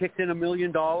kicked in $1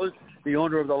 million. The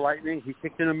owner of the Lightning, he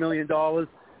kicked in $1 million.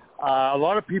 A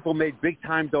lot of people made big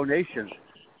time donations,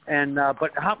 and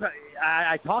but how?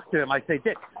 I talked to him. I say,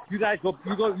 Dick, you guys go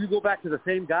back to the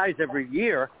same guys every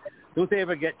year. Don't they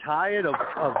ever get tired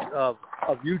of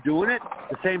you doing it?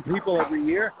 The same people every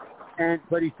year,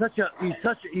 but he's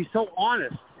so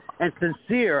honest and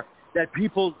sincere that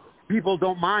people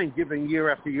don't mind giving year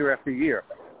after year after year.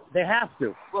 They have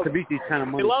to beat these kind of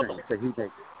money things that he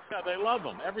makes. Yeah, they love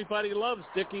him. Everybody loves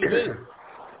Dickie V.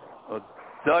 Well,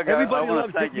 Doug, I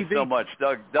want to thank you so much.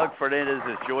 Doug Fernandez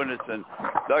has joined us, and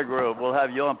Doug, we'll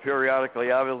have you on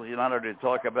periodically. Obviously, not only to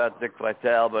talk about Dick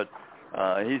Vitale, but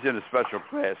he's in a special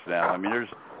class now. I mean,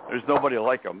 there's nobody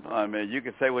like him. I mean, you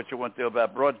can say what you want to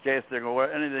about broadcasting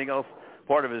or anything else,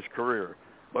 part of his career.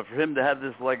 But for him to have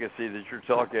this legacy that you're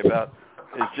talking about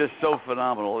is just so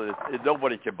phenomenal.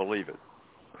 Nobody can believe it.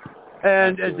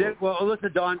 And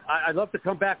listen, Don, I'd love to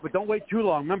come back, but don't wait too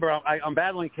long. Remember, I'm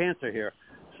battling cancer here,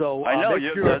 so I know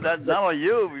sure that's not only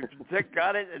you. Dick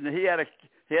got it, and he had to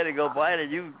go by it,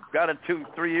 and you got it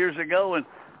 2-3 years ago, and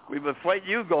we've been fighting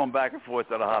you going back and forth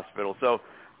to the hospital. So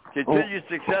continued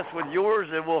success with yours,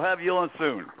 and we'll have you on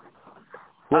soon.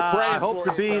 I hope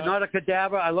to be not a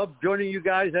cadaver. I love joining you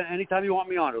guys anytime you want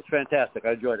me on. It was fantastic.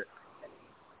 I enjoyed it.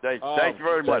 Thank you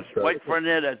very much, Mike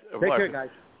Fernandez. Take care,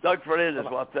 guys. Doug Fernandez,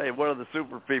 well, I'll tell you, one of the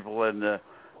super people, and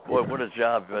boy, what a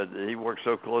job. He worked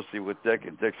so closely with Dick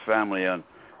and Dick's family on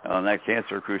that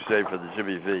cancer crusade for the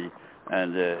Jimmy V.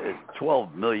 And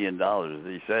 $12 million,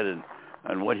 he said,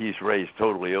 and what he's raised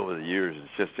totally over the years is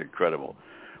just incredible.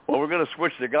 Well, we're going to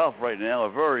switch to golf right now, a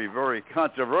very, very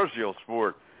controversial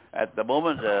sport at the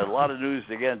moment. A lot of news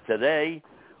again today,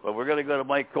 but we're going to go to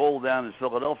Mike Cole down in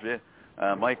Philadelphia.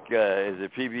 Mike is a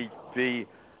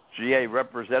PGA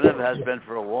representative, has been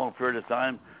for a long period of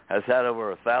time, has had over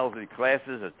 1,000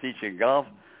 classes of teaching golf.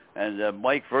 And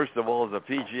Mike, first of all, is a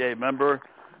PGA member.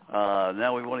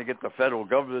 Now we want to get the federal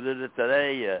government in it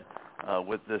today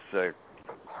with this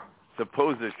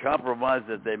supposed compromise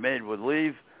that they made with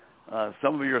leave.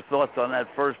 Some of your thoughts on that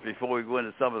first before we go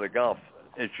into some of the golf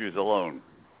issues alone.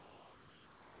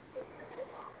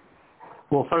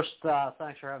 Well, first,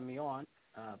 thanks for having me on.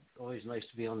 Always nice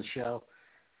to be on the show.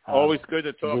 Always good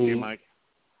to talk to you, Mike.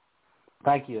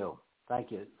 Thank you.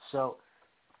 So,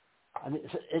 I mean,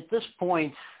 at this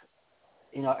point,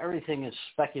 everything is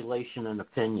speculation and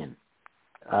opinion.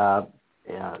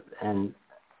 And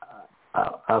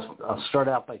I'll start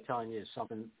out by telling you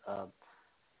something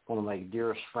one of my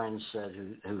dearest friends said,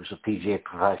 who's a PGA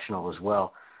professional as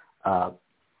well.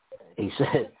 He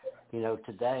said,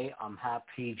 today I'm half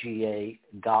PGA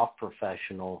golf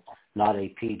professional, not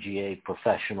a PGA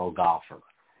professional golfer.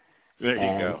 There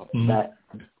you go. That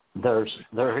there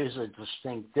is a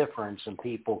distinct difference, and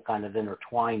people kind of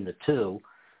intertwine the two.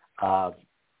 PGA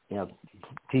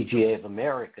of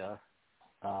America,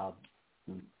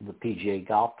 the PGA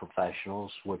golf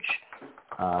professionals, which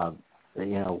I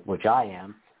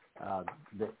am.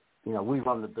 We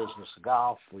run the business of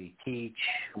golf. We teach.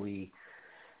 We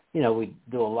do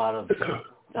a lot of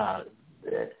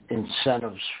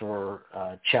incentives for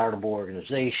charitable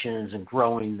organizations and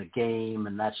growing the game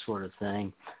and that sort of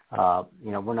thing.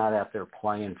 We're not out there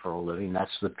playing for a living.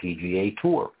 That's the PGA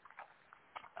Tour.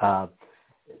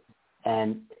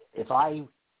 And if I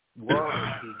were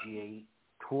a PGA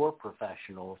Tour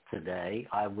professional today,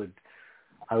 I would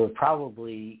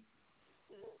probably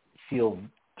feel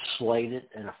slighted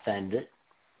and offended,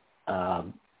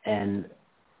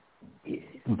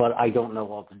 but I don't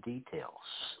know all the details.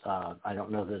 I don't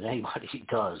know that anybody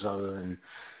does, other than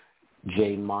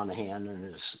Jay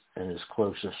Monahan and his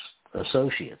closest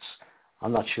associates.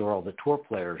 I'm not sure all the tour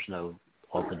players know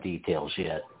all the details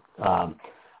yet.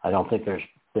 I don't think there's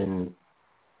been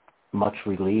much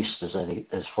released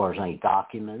as far as any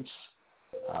documents.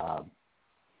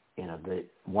 The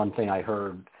one thing I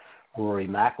heard Rory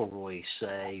McIlroy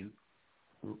say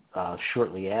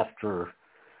shortly after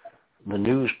the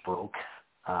news broke,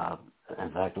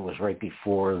 in fact, it was right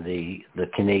before the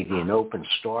Canadian Open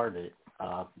started,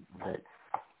 that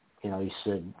he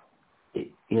said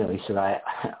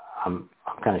I'm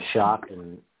kind of shocked,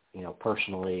 and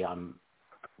personally I'm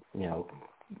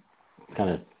kind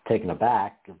of taken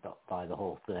aback by the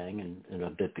whole thing and a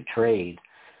bit betrayed.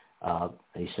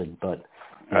 He said, but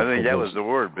I think that was the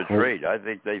word, betrayed. I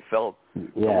think they felt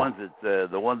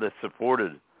the one that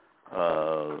supported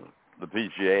the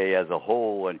PGA as a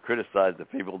whole and criticized the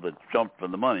people that jumped for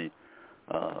the money.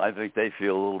 I think they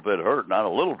feel a little bit hurt, not a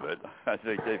little bit. I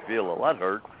think they feel a lot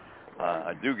hurt.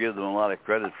 I do give them a lot of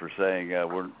credit for saying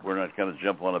we're not going to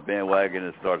jump on a bandwagon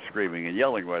and start screaming and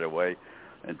yelling right away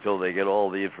until they get all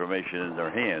the information in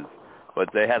their hands.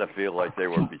 But they had to feel like they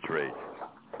were betrayed.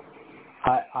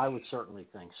 I would certainly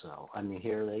think so. I mean,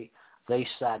 here they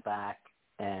sat back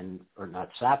or not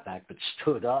sat back, but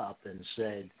stood up and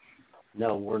said,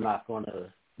 no, we're not going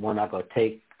to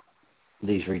take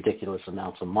these ridiculous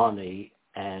amounts of money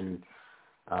and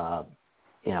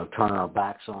turn our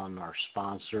backs on our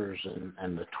sponsors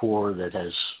and the tour that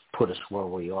has put us where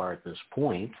we are at this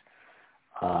point,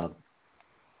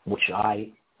 which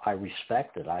I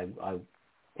respected. I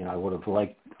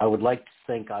would like to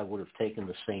think I would have taken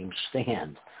the same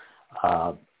stand.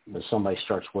 If somebody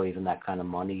starts waving that kind of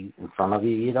money in front of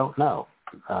you, you don't know.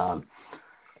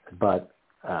 But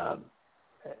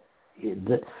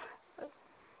the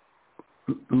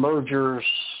mergers,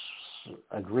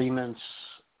 agreements,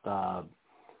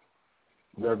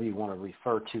 whatever you want to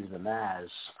refer to them as,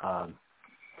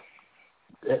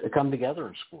 come together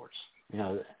in sports.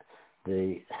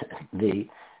 The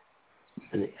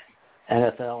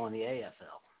NFL and the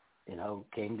AFL,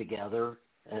 came together,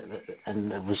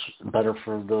 and it was better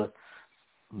for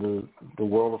the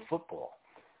world of football.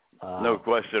 No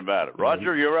question about it.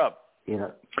 Roger, you're up.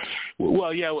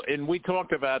 Well, yeah, and we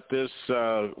talked about this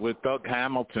with Doug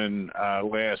Hamilton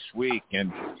last week,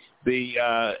 and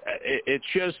it's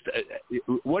just,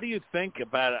 what do you think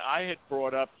about it? I had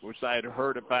brought up, which I had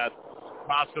heard about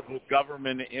possible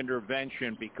government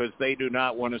intervention because they do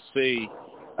not want to see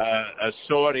a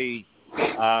Saudi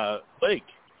league,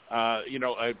 a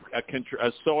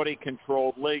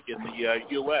Saudi-controlled league in the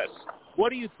U.S. What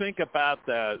do you think about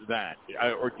that,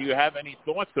 or do you have any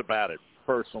thoughts about it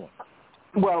personally?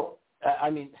 Well, I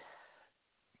mean,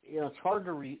 it's hard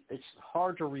to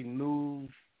remove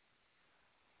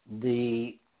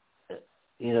the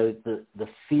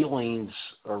feelings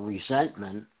or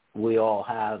resentment we all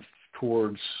have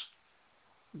towards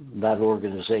that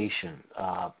organization.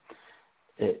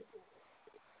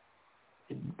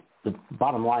 The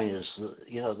bottom line is,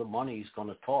 the money's going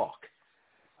to talk,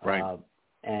 right?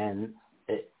 And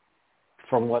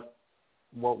from what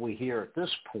we hear at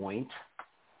this point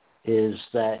is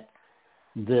that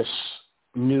this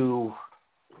new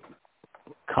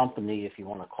company, if you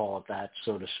want to call it that,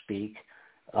 so to speak,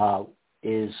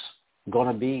 is going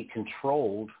to be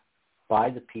controlled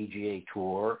by the PGA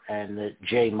Tour, and that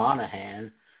Jay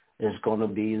Monahan is going to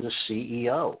be the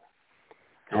CEO.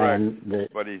 Correct.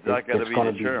 But he's not going to be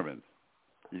the chairman.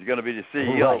 He's going to be the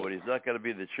CEO, right, but he's not going to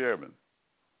be the chairman.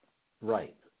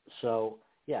 Right. So,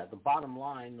 yeah, the bottom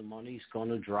line, the money's going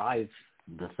to drive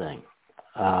the thing.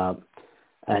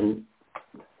 And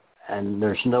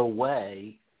there's no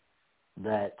way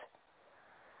that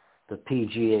the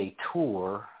PGA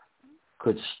Tour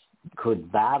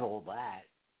could battle that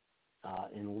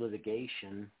in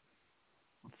litigation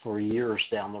for years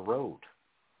down the road.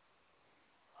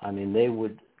 I mean, they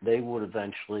would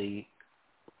eventually,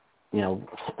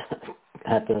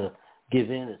 have to give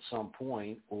in at some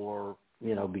point, or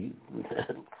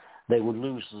they would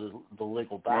lose the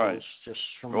legal battles, right, just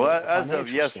from. Well, as of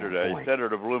yesterday, standpoint.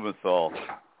 Senator Blumenthal,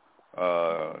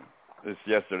 this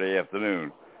yesterday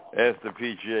afternoon, asked the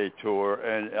PGA Tour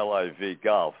and LIV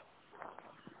Golf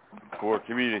for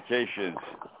communications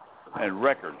and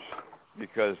records,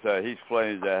 because he's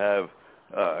planning to have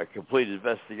a complete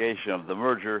investigation of the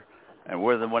merger and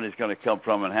where the money's going to come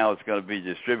from and how it's going to be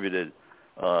distributed.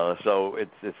 So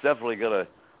it's definitely going to,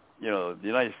 the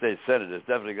United States Senate is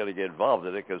definitely going to get involved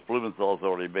in it, because Blumenthal's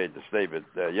already made the statement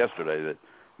yesterday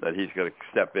that he's going to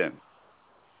step in.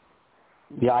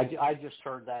 Yeah, I just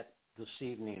heard that this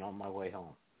evening on my way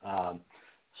home.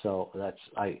 So that's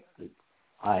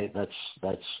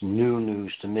new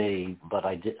news to me, but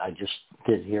I just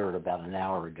did hear it about an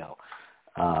hour ago.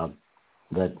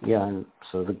 and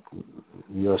so the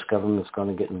U.S. government's going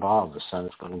to get involved. The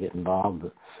Senate's going to get involved.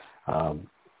 I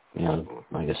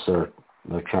guess they're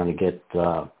trying to get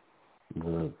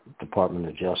the Department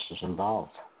of Justice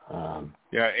involved.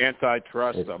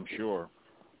 Antitrust, I'm sure.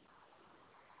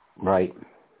 Right.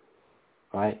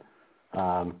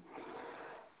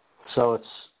 So it's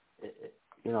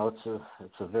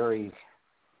a very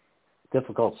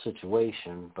difficult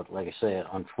situation, but like I say,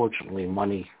 unfortunately,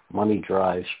 money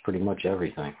drives pretty much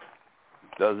everything.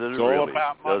 Does it really? All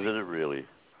about money. Doesn't it really?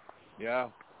 Yeah,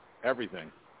 everything.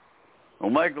 Well,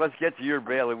 Mike, let's get to your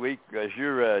Bailey Week, because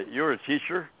you're a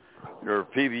teacher. You're a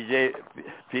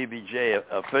PBJ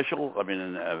official. I mean,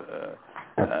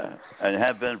 and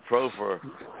have been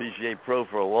PGA pro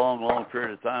for a long, long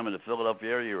period of time in the Philadelphia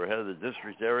area. You were head of the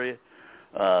district area.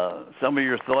 Some of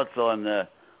your thoughts on the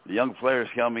young players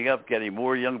coming up, getting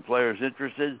more young players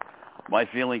interested. My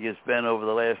feeling has been over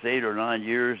the last 8 or 9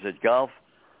 years that golf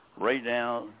right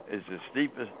now is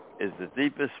the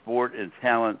deepest sport in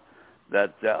talent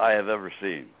that I have ever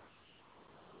seen.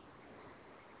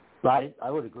 I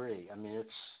would agree. I mean,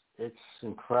 it's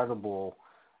incredible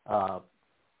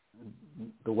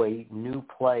the way new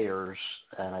players,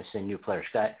 and I say new players,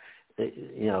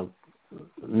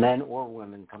 men or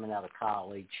women coming out of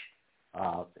college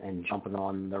and jumping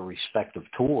on their respective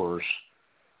tours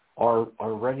are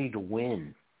ready to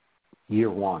win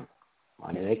year one.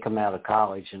 I mean, they come out of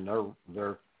college and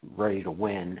they're ready to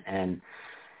win, and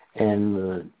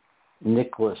the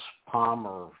Nicholas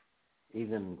Palmer,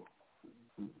 even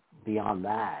beyond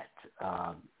that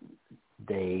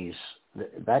days,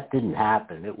 that didn't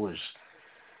happen. It was,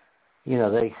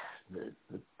 the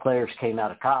players came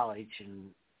out of college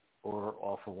or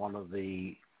off of one of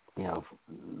the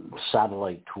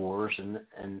satellite tours,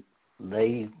 and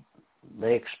they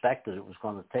expected it was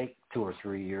going to take 2 or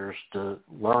 3 years to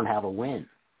learn how to win.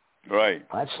 Right.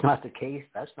 That's not the case.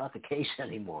 That's not the case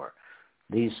anymore.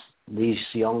 These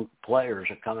young players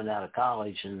are coming out of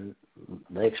college and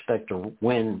they expect to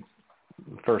win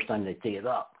the first time they tee it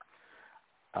up.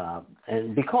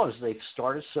 And because they've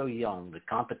started so young, the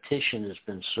competition has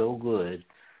been so good,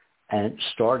 and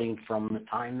starting from the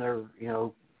time they're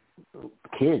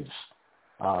kids.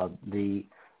 The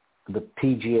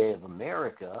PGA of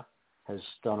America has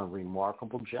done a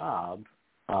remarkable job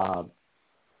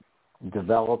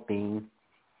developing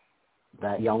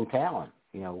that young talent.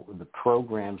 The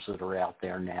programs that are out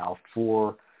there now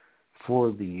for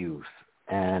the youth,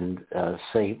 and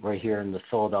say right here in the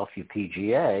Philadelphia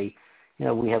PGA,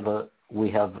 we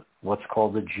have what's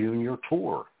called the Junior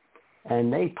Tour,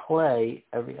 and they play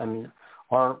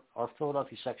our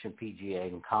Philadelphia section PGA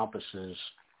encompasses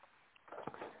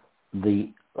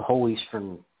the whole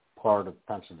eastern part of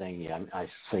Pennsylvania. I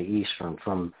say eastern,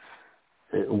 from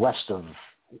west of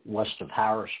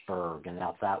Harrisburg and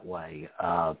out that way,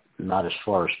 not as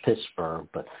far as Pittsburgh,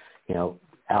 but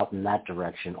out in that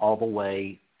direction, all the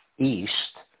way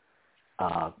east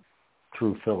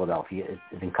through Philadelphia.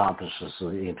 It encompasses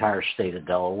the entire state of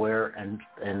Delaware and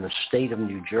the state of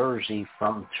New Jersey,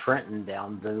 from Trenton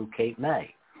down to Cape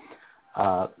May.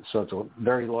 So it's a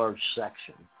very large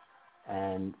section,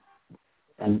 and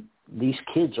these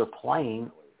kids are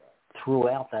playing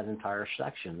throughout that entire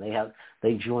section.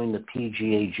 They join the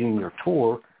PGA Junior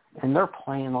Tour, and they're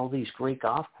playing all these great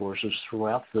golf courses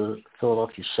throughout the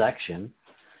Philadelphia section,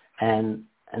 and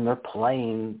they're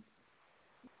playing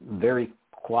very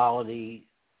quality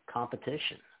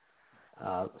competition.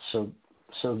 So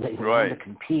they want to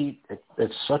compete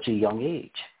at such a young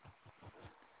age.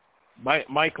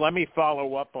 Mike, let me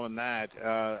follow up on that.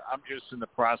 I'm just in the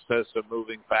process of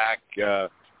moving back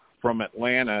from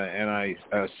Atlanta, and I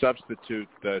substitute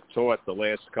taught the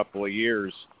last couple of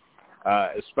years,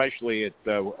 especially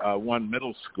at one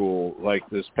middle school. Like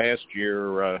this past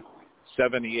year,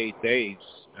 78 days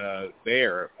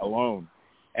there alone.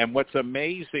 And what's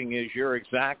amazing is you're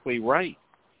exactly right.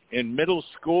 In middle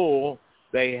school,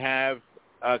 they have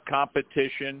a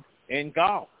competition in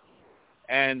golf.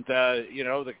 And, the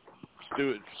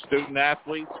student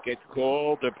athletes get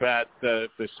called about the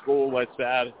school that's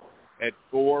out at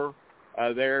 4.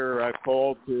 They're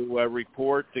called to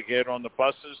report to get on the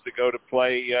buses to go to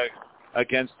play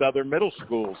against other middle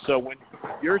schools. So when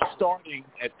you're starting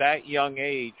at that young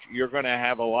age, you're going to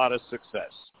have a lot of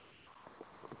success.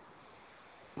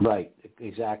 Right,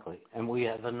 exactly. And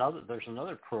there's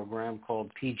another program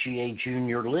called PGA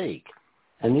Junior League.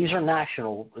 And these are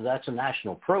that's a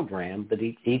national program, but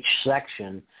each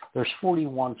section, there's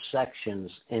 41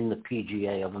 sections in the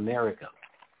PGA of America.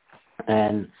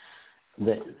 And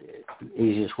the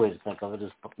easiest way to think of it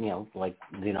is, like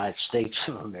the United States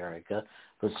of America.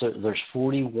 But so there's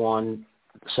 41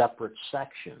 separate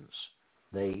sections.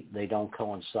 They don't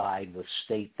coincide with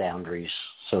state boundaries,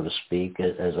 so to speak,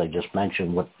 as I just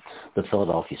mentioned, what the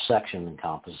Philadelphia section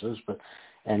encompasses. But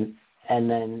and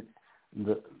then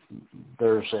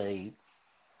there's a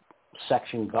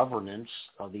section governance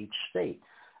of each state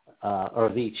or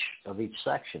of each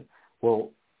section.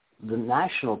 Well, the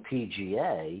National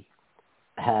PGA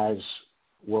has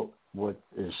what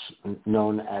is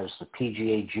known as the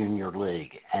PGA Junior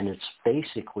League, and it's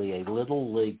basically a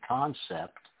little league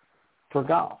concept for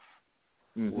golf,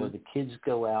 where the kids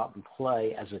go out and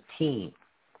play as a team.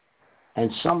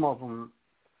 And some of them,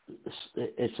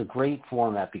 it's a great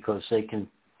format because they can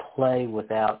play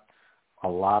without a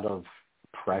lot of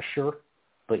pressure,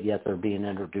 but yet they're being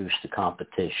introduced to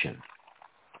competition.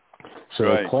 So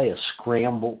right. They play a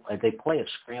scramble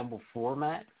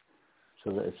format. So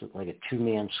that it's like a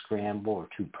two-man scramble or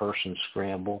two-person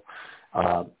scramble.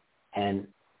 And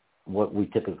what we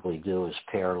typically do is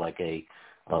pair like a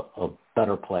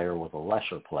better player with a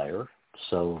lesser player,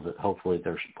 so that hopefully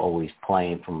they're always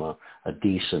playing from a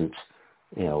decent,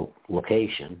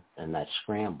 location in that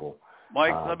scramble.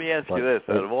 Mike, let me ask you this.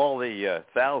 Out of all the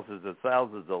thousands and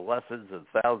thousands of lessons and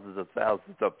thousands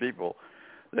of people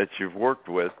that you've worked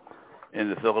with in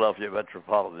the Philadelphia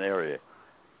metropolitan area,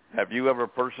 have you ever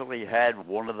personally had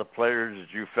one of the players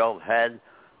that you felt had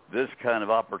this kind of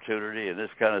opportunity and this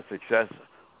kind of success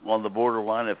on the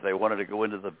borderline if they wanted to go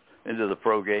into the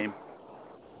pro game?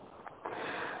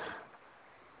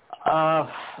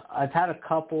 I've had a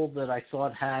couple that I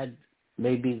thought had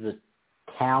maybe the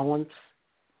talent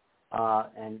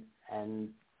and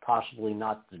possibly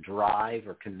not the drive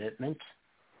or commitment.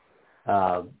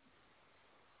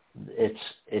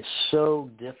 It's so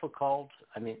difficult.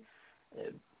 I mean,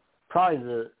 probably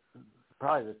the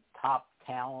top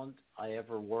talent I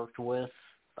ever worked with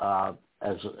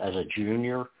as a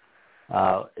junior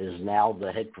is now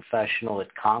the head professional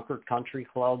at Concord Country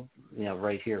Club,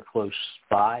 right here close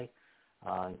by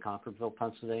in Concordville,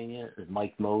 Pennsylvania, is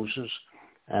Mike Moses,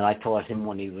 and I taught him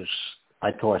when he was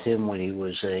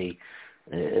in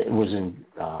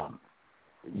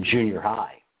junior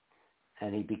high,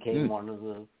 and he became one of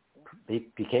the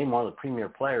premier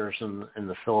players in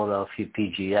the Philadelphia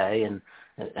PGA,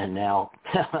 and now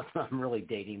I'm really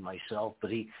dating myself, but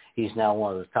he's now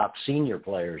one of the top senior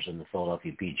players in the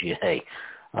Philadelphia PGA.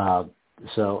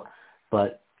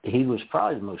 But he was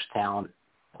probably the most talented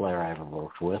player I ever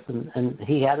worked with, and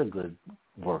he had a good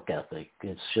work ethic.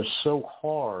 It's just so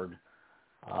hard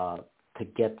to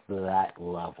get to that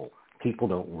level. People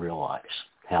don't realize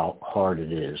how hard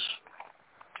it is.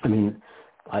 I mean,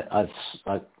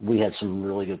 we had some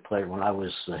really good players. When I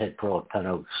was the head pro at Penn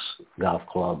Oaks Golf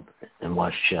Club in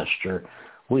Westchester,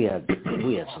 we had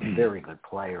some very good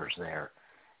players there,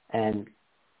 and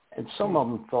some of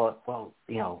them thought, well,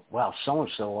 wow, so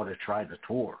and so ought to try the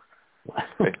tour,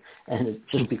 and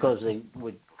just because they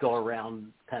would go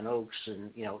around Penn Oaks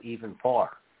and even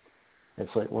par,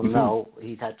 it's like, well, no,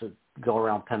 he'd had to go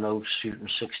around Penn Oaks shooting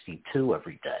 62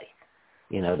 every day,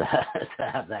 to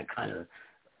have that kind of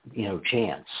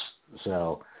chance.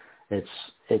 So it's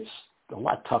a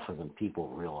lot tougher than people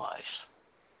realize.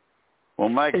 Well,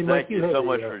 Mike, thank you so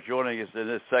much for joining us in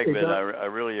this segment. I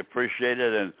really appreciate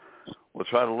it, and we'll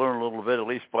try to learn a little bit, at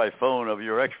least by phone, of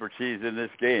your expertise in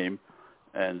this game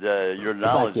and your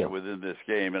knowledge within this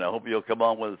game. And I hope you'll come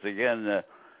on with us again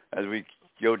as we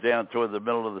go down toward the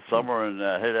middle of the summer and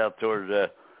head out toward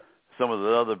some of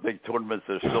the other big tournaments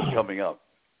that are still coming up.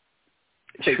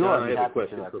 Sure, I have a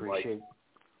question for Mike.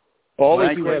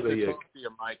 Always you great have to talk to you,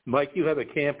 Mike. Mike, you have a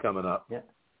camp coming up. Yeah.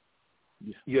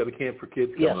 You have a camp for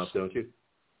kids coming up, don't you?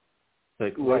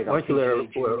 Like, why don't you let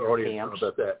our audience know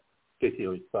about that?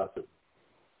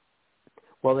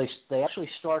 Well, they actually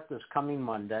start this coming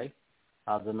Monday,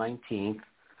 the 19th,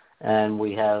 and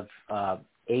we have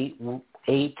 8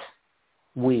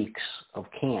 weeks of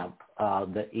camp.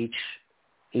 That each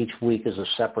week is a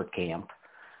separate camp,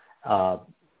 and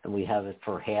we have it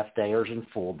for half-dayers and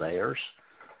full-dayers.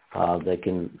 They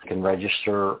can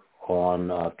register on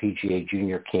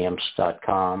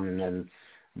PGAJuniorCamps.com, and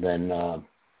then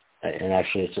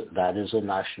actually that is a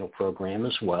national program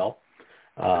as well.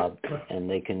 And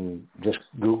they can just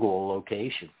Google a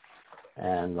location,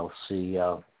 and they'll see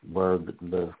where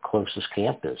the closest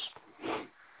camp is.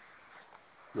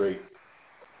 Great.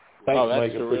 Thanks,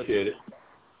 Mike. Appreciate it.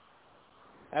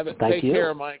 Take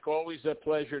care, Mike. Always a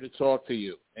pleasure to talk to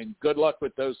you, and good luck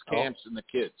with those camps and the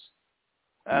kids.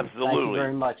 Absolutely. Thank you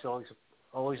very much.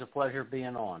 Always a pleasure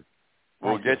being on.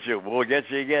 We'll get you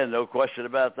again. No question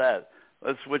about that.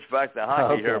 Let's switch back to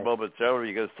hockey here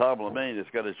momentarily because Tom Lemay is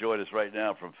going to join us right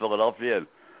now from Philadelphia. And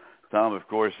Tom, of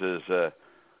course, is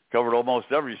covered almost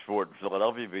every sport in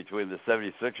Philadelphia between the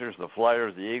 76ers, the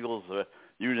Flyers, the Eagles,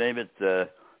 you name it.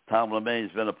 Tom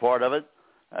LeMay's been a part of it.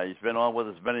 He's been on with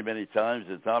us many, many times.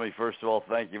 And, Tommy, first of all,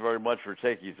 thank you very much for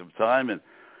taking some time. And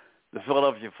the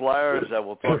Philadelphia Flyers,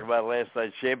 we'll talk about last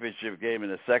night's championship game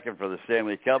in a second for the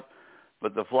Stanley Cup.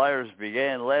 But the Flyers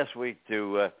began last week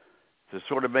to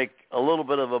sort of make a little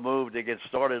bit of a move to get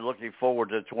started looking forward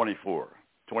to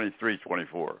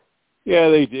 23-24. Yeah,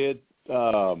 they did.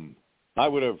 I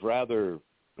would have rather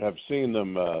have seen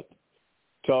them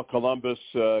tell Columbus,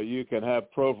 you can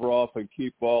have Provorov and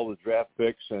keep all the draft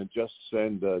picks and just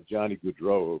send Johnny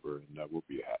Gaudreau over, and we'll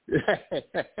be happy.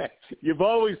 You've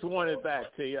always wanted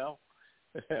that, T.O.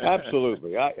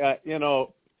 Absolutely. I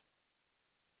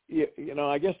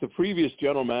guess the previous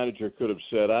general manager could have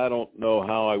said, I don't know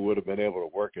how I would have been able to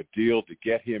work a deal to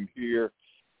get him here.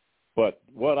 But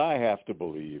what I have to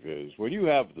believe is when you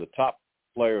have the top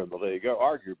player in the league, or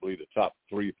arguably the top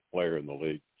 3 player in the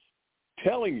league,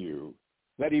 telling you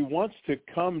that he wants to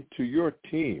come to your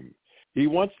team, he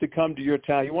wants to come to your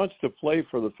town, he wants to play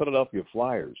for the Philadelphia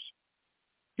Flyers.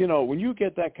 When you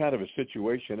get that kind of a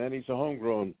situation, and he's a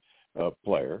homegrown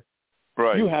player,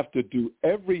 right, you have to do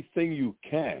everything you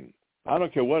can. I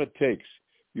don't care what it takes.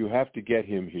 You have to get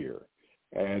him here.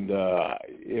 And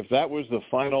if that was the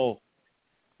final,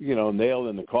 nail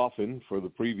in the coffin for the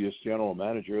previous general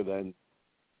manager, then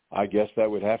I guess that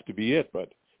would have to be it.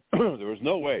 But there was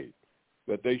no way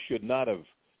that they should not have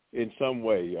in some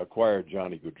way acquired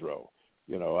Johnny Gaudreau.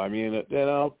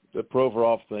 The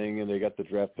Provorov thing, and they got the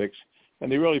draft picks,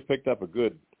 and they really picked up a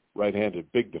good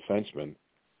right-handed big defenseman,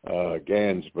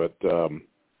 Gans. But,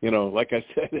 like I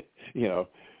said,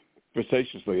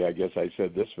 facetiously, I guess I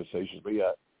said this facetiously,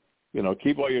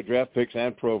 keep all your draft picks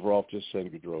and Provorov, just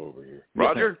send Gaudreau over here.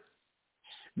 Roger?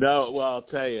 No, well, I'll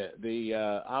tell you,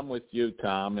 I'm with you,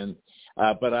 Tom, and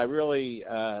but I really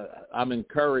I'm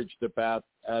encouraged about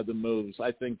the moves.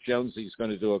 I think Jonesy's going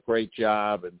to do a great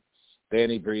job, and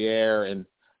Danny Briere, and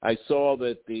I saw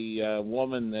that the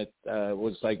woman that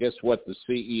was, I guess, the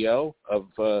CEO of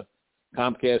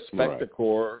Comcast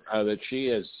Spectacor, that she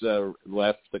has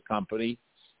left the company.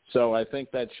 So I think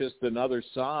that's just another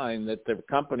sign that the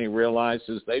company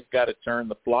realizes they've got to turn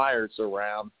the Flyers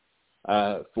around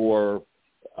for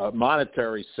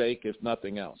monetary sake, if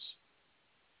nothing else.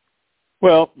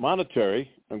 Well, monetary,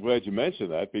 I'm glad you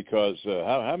mentioned that, because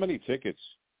how many tickets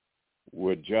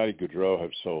would Johnny Gaudreau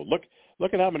have sold?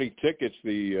 Look at how many tickets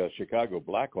the Chicago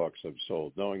Blackhawks have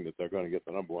sold, knowing that they're going to get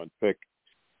the number 1 pick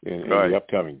in the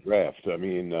upcoming draft. I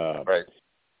mean, right.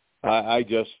 I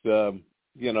just, as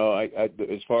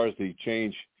far as the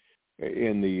change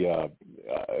in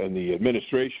the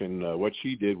administration, what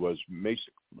she did was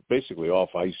basically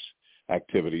off-ice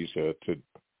activities to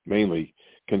mainly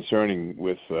concerning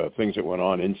with things that went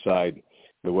on inside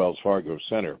the Wells Fargo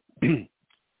Center.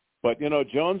 But,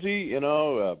 Jonesy,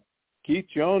 Keith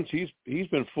Jones, he's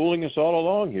been fooling us all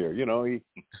along here.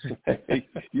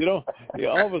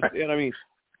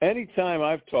 Anytime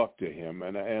I've talked to him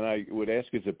and I would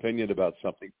ask his opinion about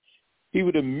something, he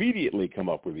would immediately come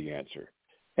up with the answer,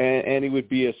 and he would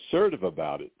be assertive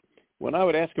about it. When I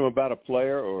would ask him about a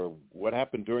player or what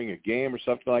happened during a game or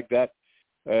something like that,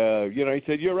 he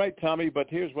said, "You're right, Tommy, but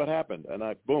here's what happened." And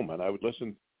I would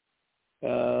listen,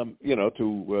 to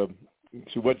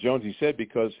what Jonesy said,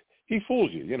 because he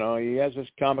fools you. He has this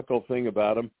comical thing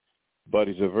about him, but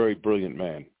he's a very brilliant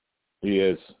man. He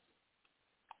is.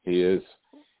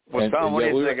 Well, Tom, what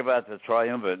do you think about the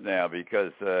triumvirate now?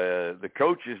 Because the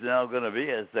coach is now going to be,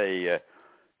 as they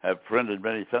have printed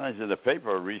many times in the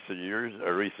paper in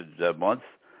recent months,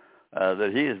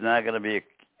 that he is now going to be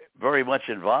very much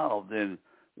involved in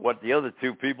what the other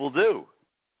 2 people do.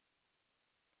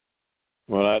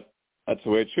 Well, that's the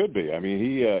way it should be. I mean,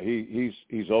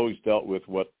 he's always dealt with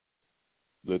what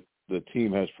the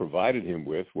team has provided him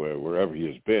with wherever he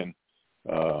has been.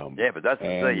 But that's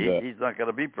the thing. He's not going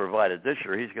to be provided this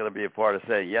year. He's going to be a part of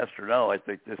saying yes or no. I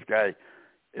think this guy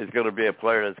is going to be a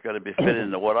player that's going to be fit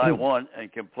into what I want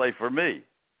and can play for me.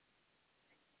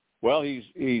 Well,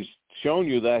 he's shown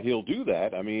you that he'll do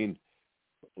that. I mean,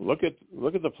 look at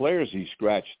the players he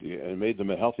scratched and made them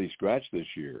a healthy scratch this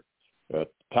year.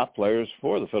 Top players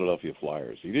for the Philadelphia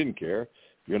Flyers. He didn't care.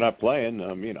 You're not playing.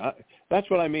 I mean, that's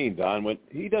what I mean, Don. When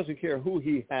he doesn't care who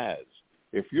he has.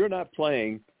 If you're not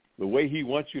playing the way he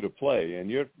wants you to play,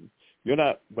 and you're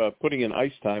not putting in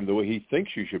ice time the way he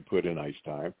thinks you should put in ice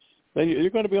time, then you're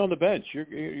going to be on the bench,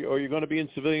 or you're going to be in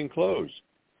civilian clothes.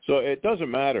 So it doesn't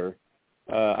matter,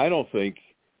 I don't think,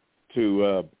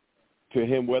 to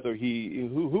him whether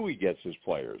who he gets as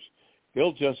players.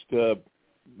 He'll just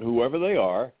whoever they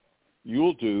are,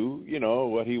 you'll do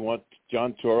what he wants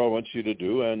John Toro wants you to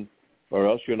do, or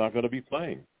else you're not going to be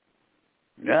playing.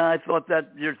 Yeah, I thought that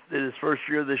his first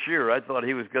year this year, I thought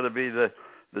he was going to be the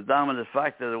dominant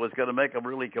factor that was going to make him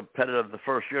really competitive the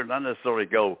first year, not necessarily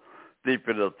go deep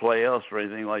into the playoffs or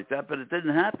anything like that, but it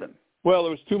didn't happen. Well,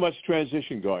 there was too much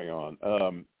transition going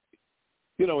on.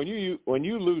 When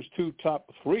you lose three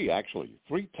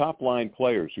top-line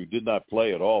players who did not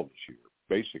play at all this year,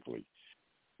 basically,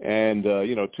 and,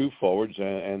 2 forwards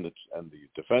and the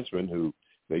defenseman who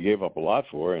they gave up a lot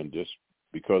for, and just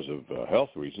because of health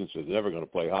reasons, is never going to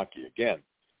play hockey again.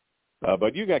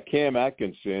 But you got Cam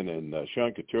Atkinson and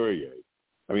Sean Couturier.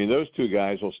 I mean, those 2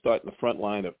 guys will start in the front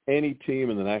line of any team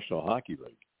in the National Hockey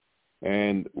League.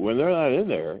 And when they're not in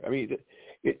there, I mean,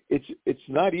 it's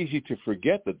not easy to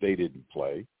forget that they didn't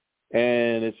play,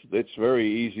 and it's very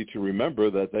easy to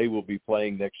remember that they will be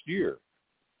playing next year.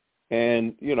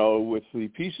 And, with the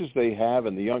pieces they have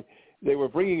and the young, they were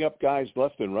bringing up guys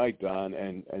left and right, Don,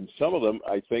 and some of them,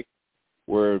 I think,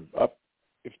 were up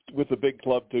with the big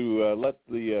club to let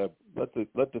the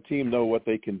team know what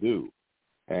they can do.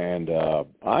 And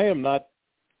I am not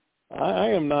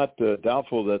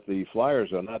doubtful that the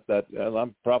Flyers are not that.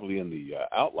 I'm probably in the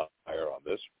outlier on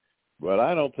this, but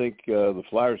I don't think the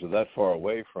Flyers are that far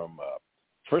away from,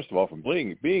 first of all, from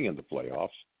being in the playoffs,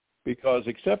 because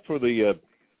except for the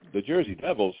Jersey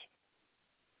Devils,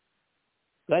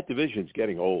 that division's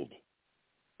getting old,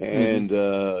 and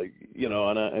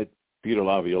and Peter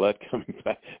Laviolette coming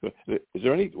back. Is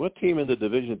there what team in the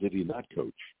division did he not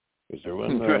coach? Is there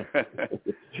one?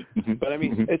 But I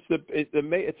mean,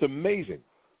 it's amazing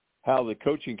how the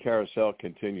coaching carousel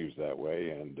continues that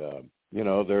way, and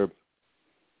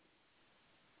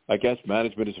I guess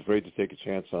management is afraid to take a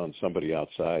chance on somebody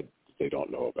outside that they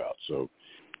don't know about. So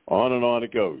on and on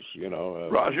it goes.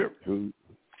 Roger.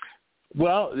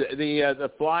 Well,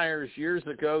 the Flyers years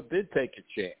ago did take a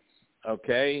chance,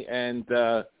 okay, and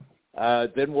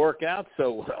didn't work out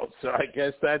so well. So I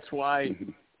guess that's why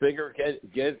figure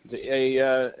get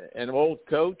an old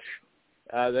coach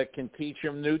that can teach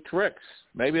him new tricks.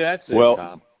 Maybe that's it,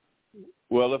 Tom.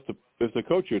 Well, if the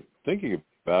coach you're thinking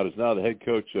about is now the head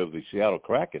coach of the Seattle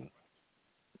Kraken,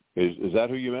 is that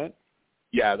who you meant?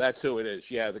 Yeah, that's who it is.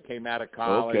 Yeah, that came out of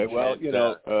college. Okay, well,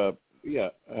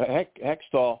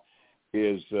 Hextall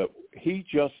is he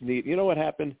just need. You know what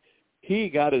happened? He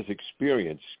got his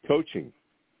experience coaching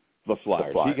the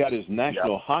Flyers. He got his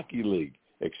National Hockey League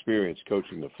experience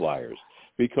coaching the Flyers,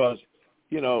 because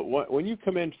when you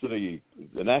come into the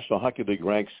National Hockey League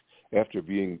ranks after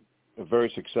being a very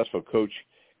successful coach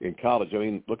in college, I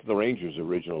mean, look at the Rangers'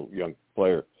 original young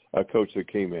player coach that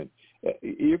came in.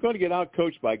 You're going to get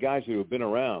out-coached by guys who have been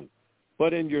around.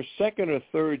 But in your second or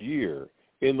third year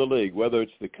in the league, whether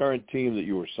it's the current team that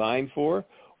you were signed for,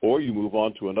 or you move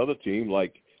on to another team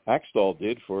like Hextall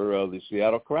did for the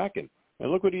Seattle Kraken, and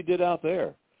look what he did out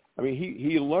there. I mean,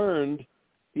 he learned.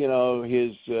 He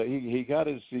got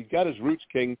his roots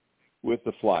king with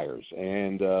the Flyers,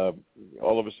 and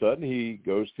all of a sudden he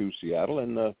goes to Seattle,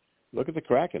 and look at the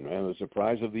Kraken, man, the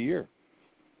surprise of the year.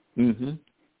 Mm-hmm.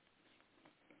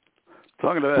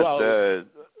 Talking about the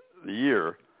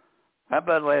year, how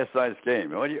about last night's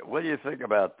game? What do you think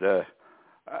about?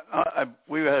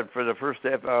 We had, for the first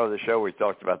half hour of the show, we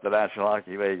talked about the National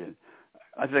Hockey League, and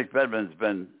I think Bedman's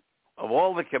been, of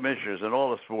all the commissioners in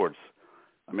all the sports,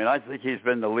 I mean, I think he's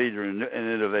been the leader in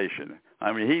innovation.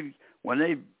 I mean, when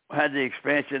they had the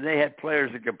expansion, they had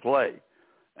players that could play.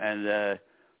 And, I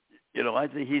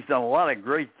think he's done a lot of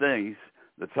great things.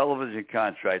 The television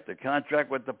contract, the contract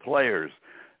with the players,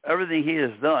 everything he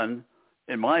has done,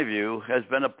 in my view, has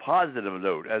been a positive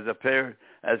note as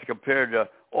compared to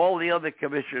all the other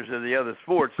commissioners of the other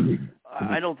sports.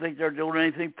 I don't think they're doing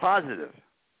anything positive.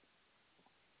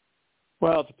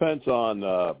 Well, it depends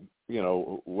on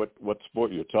what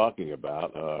sport you're talking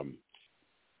about. Tell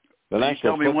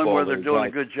me one where they're doing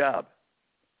a good job.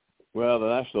 Well, the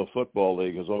National Football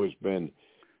League has always been.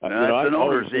 That's an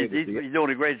owners. He's doing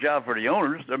a great job for the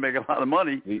owners. They're making a lot of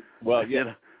money.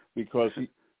 Because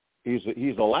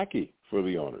he's a lackey for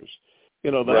the owners.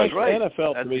 The That's right.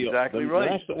 NFL That's to me, exactly the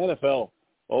right. National NFL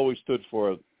always stood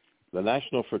for the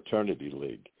National Fraternity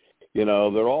League. They're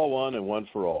all one and one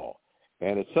for all.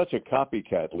 And it's such a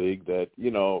copycat league that,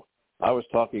 I was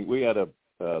talking, we had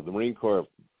the Marine Corps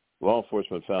Law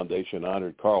Enforcement Foundation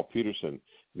honored Carl Peterson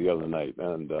the other night,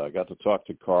 and I got to talk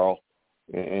to Carl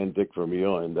and Dick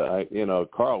Vermeil, and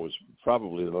Carl was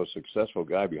probably the most successful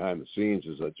guy behind the scenes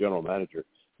as a general manager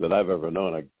that I've ever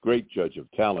known, a great judge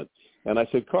of talent. And I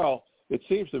said, Carl, it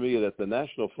seems to me that the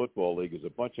National Football League is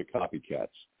a bunch of copycats.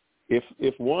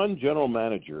 If one general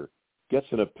manager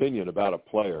gets an opinion about a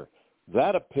player,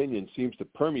 that opinion seems to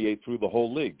permeate through the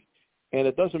whole league. And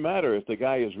it doesn't matter if the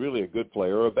guy is really a good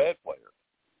player or a bad player.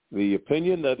 The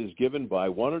opinion that is given by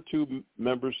one or two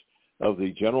members of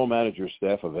the general manager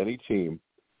staff of any team,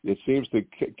 it seems to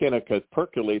kind of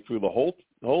percolate through the whole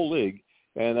league,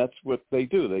 and that's what they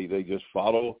do. They just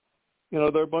follow.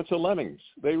 They're a bunch of lemmings.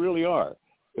 They really are.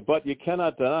 But you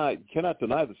cannot deny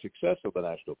the success of the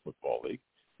National Football League,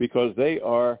 because they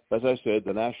are, as I said,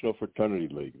 the National Fraternity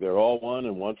League. They're all one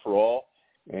and one for all.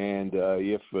 And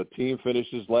if a team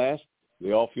finishes last,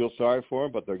 they all feel sorry for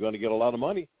them, but they're going to get a lot of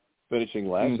money finishing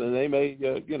last, and they may,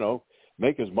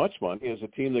 make as much money as a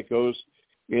team that goes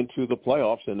into the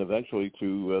playoffs and eventually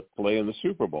to play in the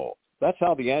Super Bowl. That's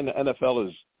how the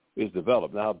NFL is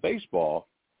developed. Now, baseball,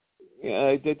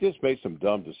 they just made some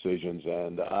dumb decisions,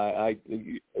 and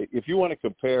if you want to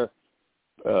compare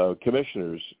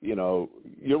commissioners,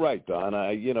 you're right, Don.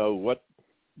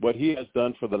 What he has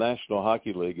done for the National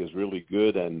Hockey League is really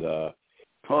good, and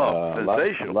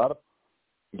sensational. A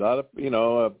lot of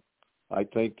I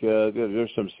think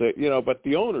there's some, but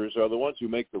the owners are the ones who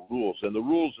make the rules, and the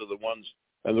rules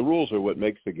are what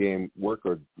makes the game work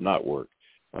or not work.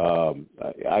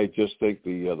 I just think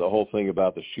the whole thing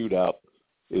about the shootout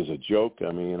is a joke.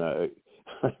 I mean, I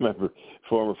remember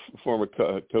former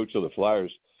coach of the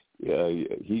Flyers.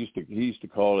 He used to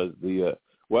call it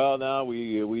now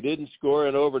we didn't score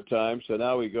in overtime, so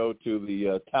now we go to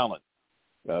the talent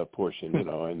portion,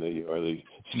 and the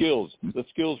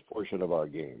skills portion of our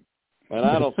game. And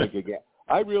I don't think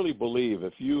I really believe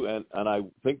if you and I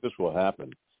think this will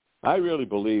happen. I really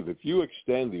believe if you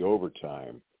extend the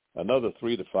overtime another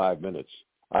 3 to 5 minutes,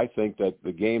 I think that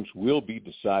the games will be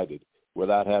decided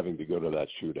without having to go to that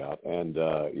shootout, and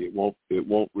it won't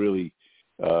really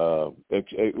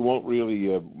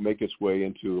make its way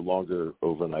into a longer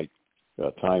overnight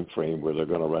time frame where they're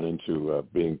going to run into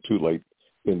being too late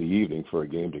in the evening for a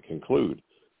game to conclude.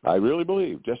 I really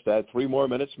believe just add 3 more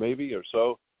minutes maybe or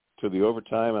so to the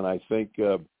overtime, and I think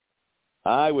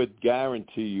I would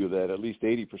guarantee you that at least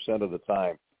 80% of the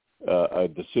time a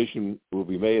decision will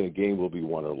be made and a game will be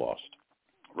won or lost.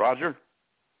 Roger?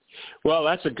 Well,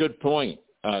 that's a good point,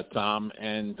 Tom.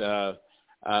 And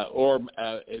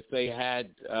if they had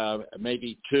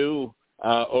maybe 2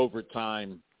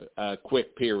 overtime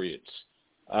quick periods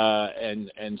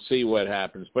and see what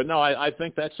happens. But no, I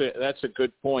think that's a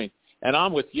good point. And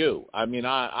I'm with you. I mean,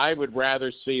 I would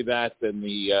rather see that than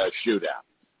the shootout.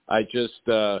 I just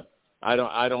I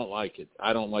don't like it.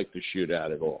 I don't like the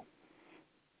shootout at all.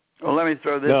 Well, let me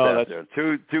throw this out there.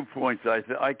 Two points.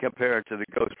 I compare it to the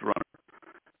ghost runner.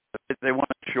 If they want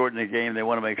to shorten the game, they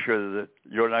want to make sure that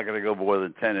you're not going to go more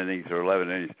than 10 innings or 11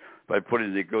 innings by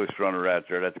putting the ghost runner out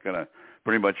there. That's going to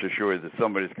pretty much assure that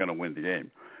somebody's going to win the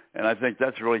game. And I think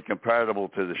that's really comparable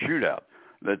to the shootout,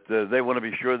 that they want to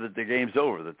be sure that the game's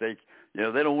over, that they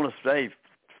don't want to stay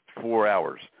 4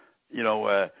 hours.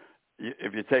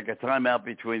 If you take a timeout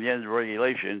between the end of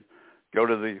regulation, go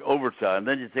to the overtime,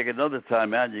 then you take another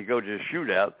timeout and you go to a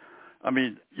shootout. I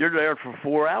mean, you're there for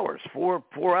 4 hours, 4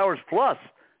 hours plus.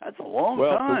 That's a long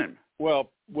time. The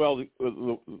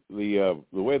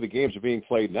way the games are being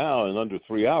played now, in under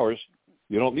 3 hours,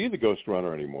 you don't need the ghost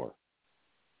runner anymore.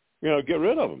 Get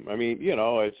rid of them. I mean,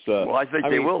 it's. Well, I think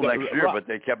they will next year, but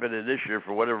they kept it in this year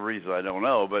for whatever reason. I don't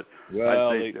know, but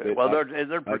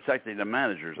they're protecting the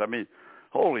managers. I mean,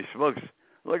 holy smokes!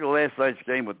 Look at last night's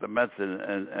game with the Mets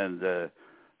and the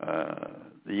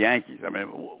Yankees. I mean,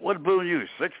 what did Boone use?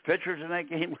 6 pitchers in that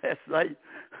game last night.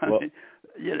 I mean,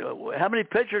 how many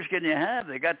pitchers can you have?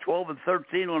 They got 12 and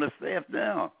 13 on the staff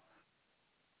now.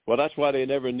 Well, that's why they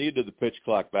never needed the pitch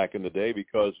clock back in the day,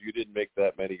 because you didn't make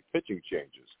that many pitching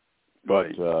changes.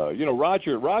 But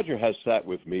right. Roger has sat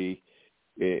with me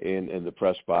in the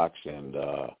press box, and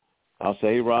I'll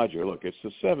say, hey, Roger, look, it's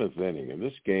the 7th inning, and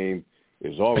this game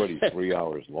is already 3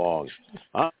 hours long.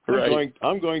 I'm invoking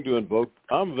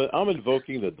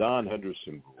the Don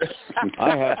Henderson rule.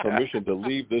 I have permission to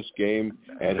leave this game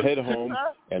and head home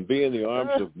and be in the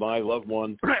arms of my loved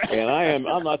one. And I'm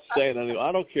not saying anything.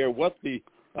 I don't care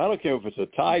if it's a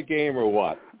tie game or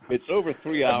what. It's over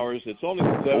 3 hours. It's only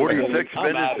 46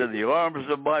 minutes in the arms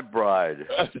of my bride.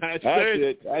 That's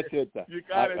it. You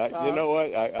got it, Tom. You know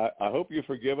what? I hope you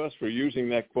forgive us for using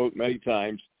that quote many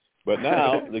times. But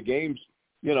now the games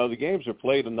are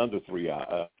played in under 3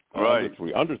 hours. Right.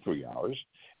 Under 3 hours.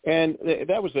 And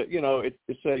that was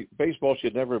baseball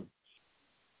should never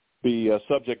be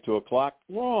subject to a clock.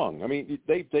 Wrong. I mean,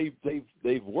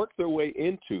 they've worked their way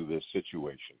into this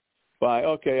situation. I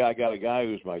got a guy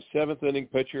who's my 7th inning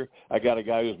pitcher. I got a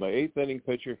guy who's my 8th inning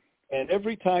pitcher. And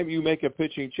every time you make a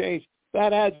pitching change,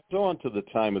 that adds on to the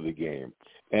time of the game.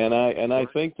 And I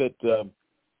think that,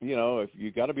 if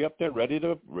you got to be up there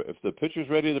if the pitcher's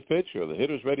ready to pitch or the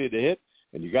hitter's ready to hit,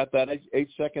 and you got that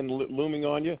 8-second looming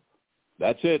on you,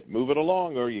 that's it. Move it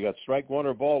along, or you got strike one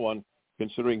or ball one,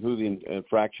 considering who the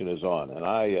infraction is on. And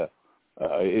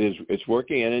it's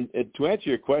working. And to answer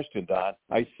your question, Don,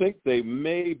 I think they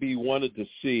maybe wanted to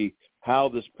see how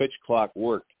this pitch clock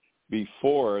worked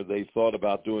before they thought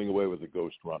about doing away with the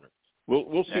ghost runner.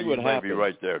 We'll see what happens. You might be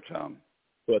right there, Tom.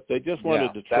 But they just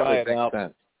wanted to try it out.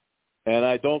 Sense. And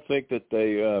I don't think that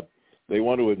they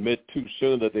want to admit too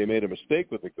soon that they made a mistake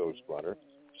with the ghost runner.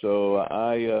 So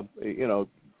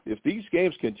if these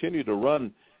games continue to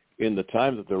run in the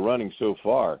time that they're running so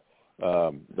far,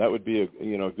 that would be a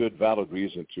good valid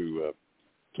reason to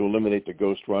eliminate the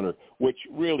ghost runner, which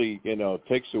really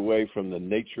takes away from the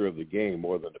nature of the game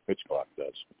more than the pitch clock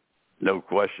does. No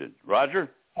question, Roger.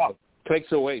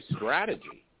 Takes away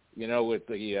strategy, with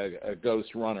the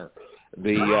ghost runner.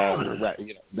 The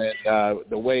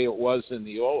way it was in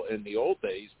the old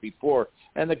days before,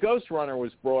 and the ghost runner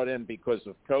was brought in because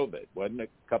of COVID, wasn't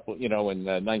it? A couple, in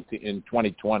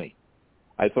 2020.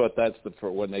 I thought that's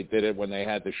when they did it, when they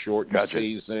had the shortened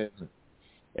season,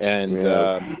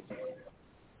 and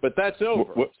but that's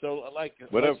over.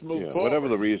 Let's move forward. Whatever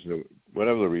the reason,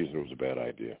 it was a bad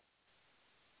idea.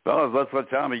 Fellas, let's let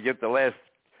Tommy get the last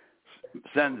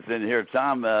sentence in here.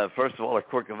 Tom, first of all, a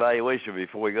quick evaluation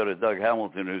before we go to Doug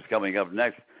Hamilton, who's coming up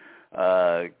next.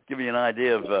 Give me an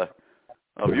idea of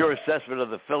your assessment of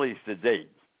the Phillies to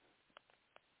date.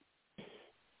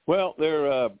 Well,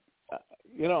 they're, I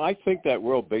think that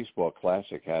World Baseball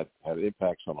Classic had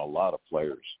impacts on a lot of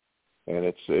players, and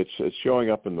it's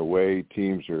showing up in the way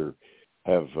teams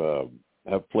have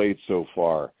played so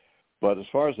far. But as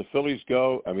far as the Phillies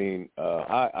go, I mean,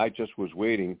 I just was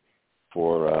waiting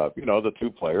for the two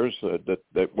players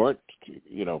that weren't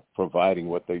providing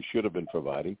what they should have been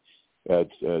providing,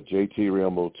 JT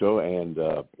Realmuto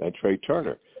and Trey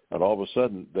Turner, and all of a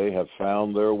sudden they have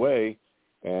found their way,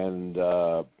 and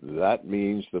that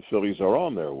means the Phillies are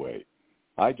on their way.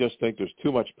 I just think there's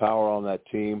too much power on that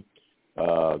team.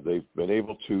 They've been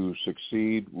able to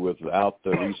succeed without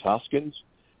Rhys Hoskins.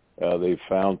 They've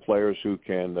found players who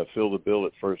can fill the bill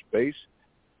at first base.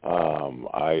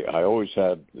 I always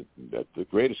had the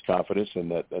greatest confidence in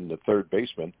the third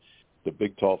baseman, the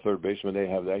big, tall third baseman they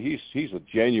have. That he's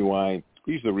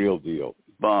the real deal.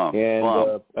 Alex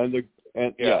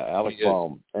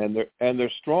Baum, and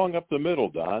they're strong up the middle,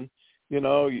 Don.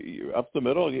 Up the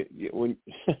middle. When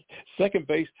second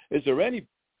base, is there any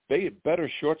better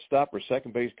shortstop or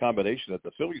second base combination that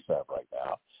the Phillies have right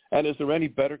now? And is there any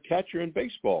better catcher in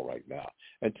baseball right now?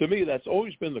 And to me, that's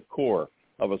always been the core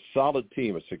of a solid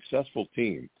team, a successful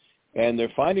team. And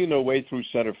they're finding their way through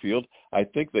center field. I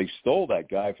think they stole that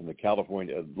guy from the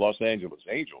Los Angeles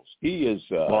Angels. He is,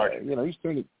 he's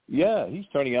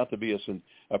turning out to be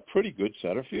a pretty good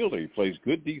center fielder. He plays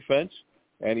good defense,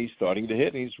 and he's starting to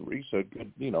hit. He's a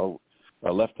good,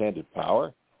 left-handed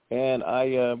power. And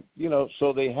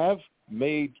so they have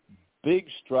made big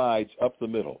strides up the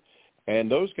middle.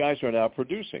 And those guys are now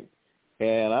producing.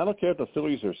 And I don't care if the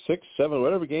Phillies are 6, 7,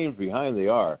 whatever games behind they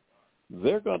are,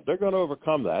 they're going to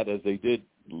overcome that as they did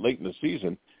late in the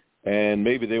season. And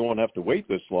maybe they won't have to wait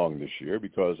this long this year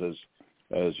because,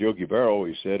 as Yogi Berra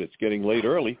always said, it's getting late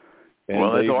early. And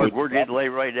we're getting late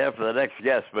right now for the next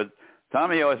guest. But,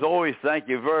 Tommy, as always, thank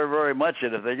you very, very much.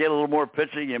 And if they get a little more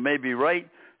pitching, you may be right.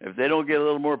 If they don't get a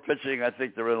little more pitching, I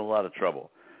think they're in a lot of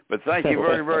trouble. But thank you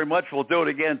very, very much. We'll do it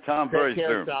again, Tom, very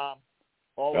soon. Tom.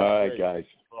 All right, guys.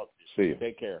 See you.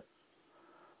 Take care.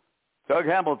 Doug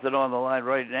Hamilton on the line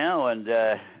right now, and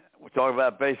we're talking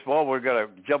about baseball. We're going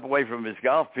to jump away from his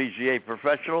golf, PGA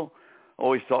professional.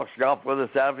 Always talks golf with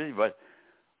us, Abby, but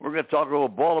we're going to talk a little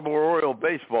Baltimore Oriole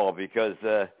baseball because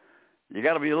you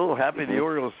got to be a little happy the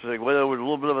Orioles went over a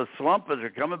little bit of a slump as they're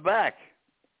coming back.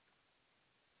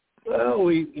 Well,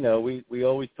 we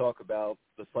always talk about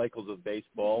the cycles of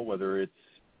baseball, whether it's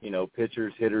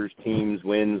pitchers, hitters, teams,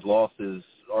 wins, losses,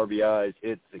 RBIs,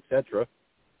 hits, etc.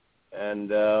 And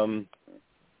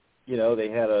they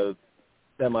had a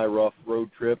semi-rough road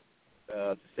trip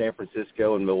to San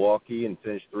Francisco and Milwaukee and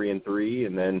finished 3-3,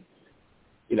 and then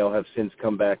have since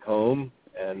come back home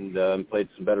and played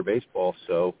some better baseball.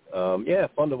 So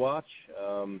fun to watch.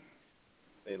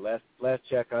 Last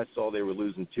check I saw, they were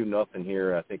losing 2-0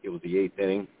 here. I think it was the 8th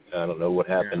inning. I don't know what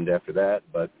happened after that,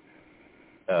 but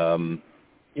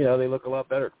they look a lot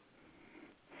better.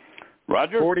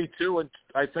 Roger? 42, and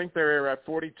I think they're at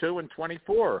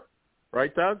 42-24,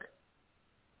 right, Doug?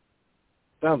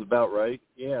 Sounds about right.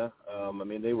 Yeah.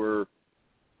 They were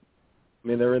I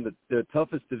mean, they're in the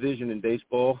toughest division in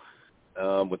baseball,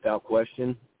 without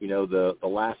question. You know, the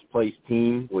last place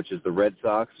team, which is the Red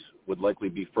Sox, would likely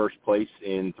be first place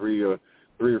in three or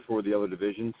four of the other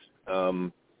divisions.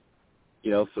 You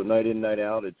know, so night in, night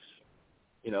out, it's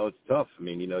tough. I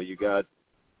mean, you know, you got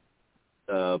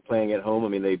playing at home. I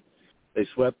mean, they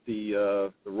swept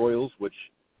the Royals, which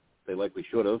they likely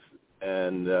should have,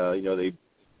 and you know, they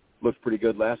looked pretty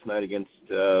good last night against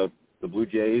the Blue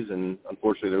Jays, and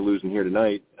unfortunately they're losing here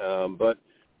tonight. But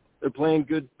they're playing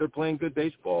good. They're playing good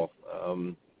baseball.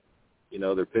 You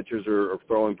know, their pitchers are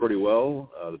throwing pretty well.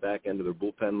 The back end of their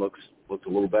bullpen looked a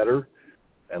little better.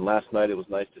 And last night it was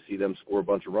nice to see them score a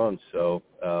bunch of runs. So,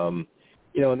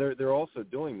 you know, and they're also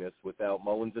doing this without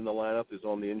Mullins in the lineup, who's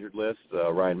on the injured list.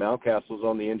 Ryan Mountcastle's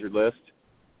on the injured list.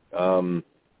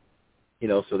 You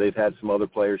know, so they've had some other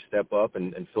players step up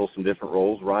and fill some different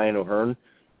roles. Ryan O'Hearn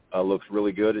looks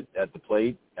really good at the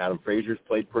plate. Adam Frazier's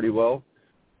played pretty well.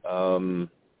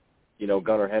 You know,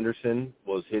 Gunnar Henderson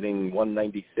was hitting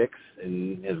 196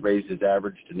 and has raised his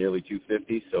average to nearly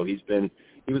 250. So he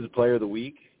was the player of the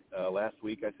week last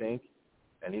week, I think,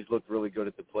 and he's looked really good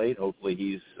at the plate. Hopefully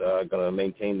he's going to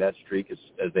maintain that streak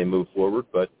as they move forward.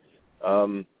 But,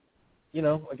 you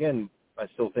know, again, I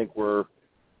still think we're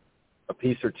a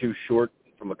piece or two short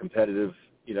from a competitive,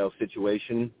 you know,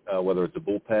 situation, whether it's a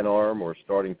bullpen arm or a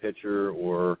starting pitcher,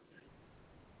 or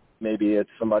maybe it's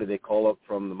somebody they call up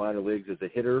from the minor leagues as a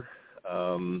hitter.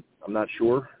 I'm not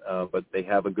sure, but they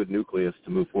have a good nucleus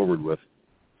to move forward with.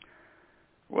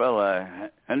 Well,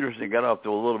 Henderson got off to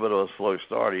a little bit of a slow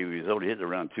start. He was only hitting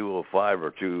around 205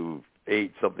 or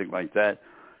 208, something like that.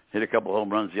 Hit a couple home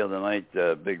runs the other night,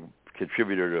 big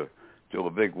contributor to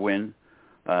a big win.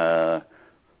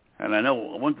 And I know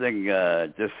one thing,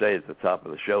 just say at the top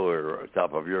of the show or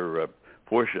top of your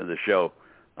portion of the show,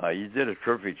 you did a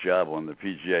terrific job on the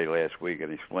PGA last week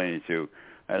and explaining to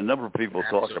a number of people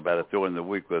talking about it during the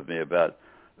week with me about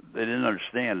they didn't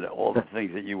understand all the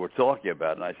things that you were talking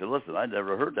about. And I said, listen, I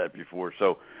never heard that before.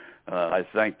 So I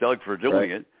thank Doug for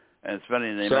doing it and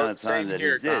spending the amount of time that he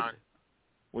did. Don.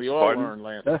 We all learned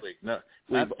last week. No,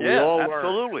 we all absolutely.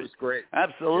 learned. It was great.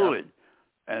 Absolutely.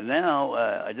 Yeah. And now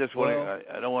I just want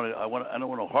to. I don't want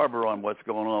to harbor on what's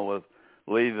going on with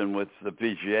leaving with the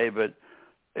PGA, but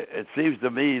it seems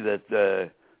to me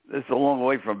that this is a long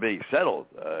way from being settled.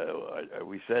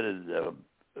 We said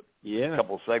in a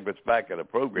couple segments back in the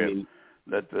program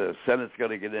that the Senate's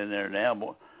going to get in there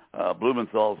now.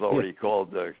 Blumenthal's already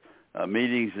called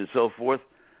meetings and so forth.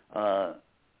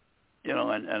 You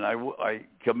know, and I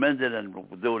commended and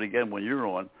will do it again when you're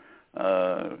on,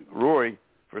 Roy,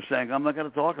 for saying I'm not going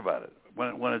to talk about it.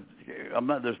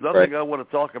 There's nothing I want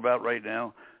to talk about right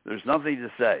now. There's nothing to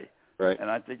say. Right. And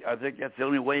I think that's the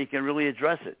only way you can really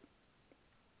address it.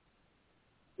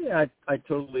 Yeah, I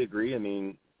totally agree. I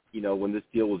mean, you know, when this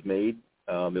deal was made,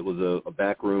 it was a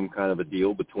backroom kind of a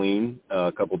deal between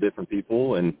a couple different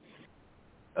people, and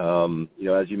you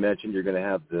know, as you mentioned, you're going to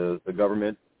have the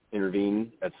government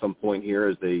intervene at some point here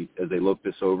as they look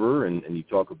this over, and you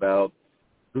talk about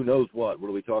who knows what. What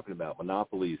are we talking about?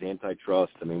 Monopolies,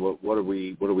 antitrust. I mean, what are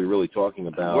we really talking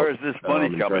about? Where is this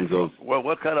money coming from? Well,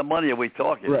 what kind of money are we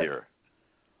talking here?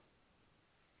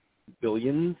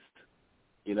 Billions.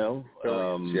 You know,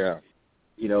 yeah.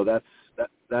 You know, that's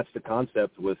the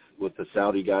concept with the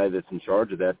Saudi guy that's in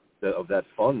charge of that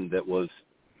fund that was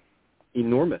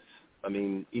enormous. I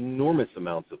mean, enormous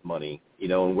amounts of money. You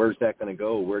know, and where's that going to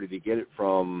go? Where did he get it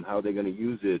from? How are they going to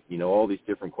use it? You know, all these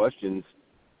different questions.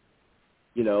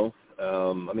 You know,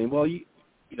 I mean, well, you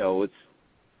know, it's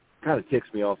kind of ticks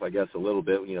me off, I guess, a little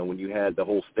bit. You know, when you had the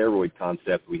whole steroid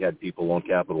concept, we had people on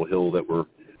Capitol Hill that were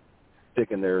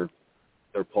sticking their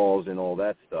paws in all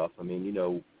that stuff. I mean, you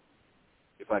know,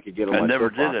 if I could get on my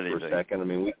soapbox for a second, I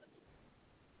mean,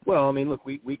 look,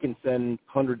 we can send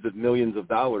hundreds of millions of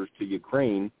dollars to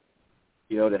Ukraine,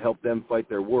 you know, to help them fight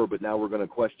their war, but now we're going to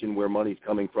question where money's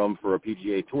coming from for a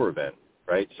PGA Tour event,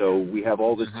 right? So we have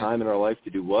all this time in our life to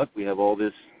do what? We have all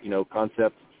this, you know,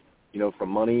 concept, you know, from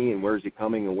money and where's it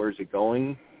coming and where's it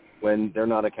going when they're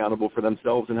not accountable for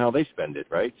themselves and how they spend it,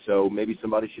 right? So maybe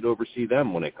somebody should oversee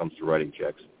them when it comes to writing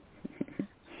checks.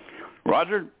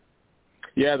 Roger?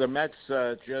 Yeah, the Mets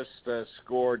just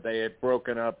scored. They had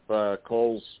broken up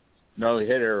Cole's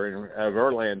no-hitter, and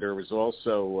Verlander was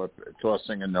also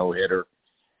tossing a no-hitter.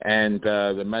 And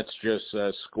the Mets just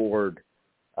scored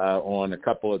on a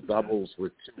couple of doubles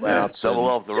with 2 outs. Double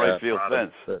off the right field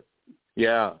fence.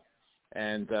 Yeah.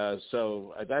 And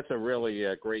so that's a really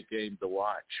great game to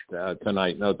watch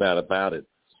tonight, no doubt about it.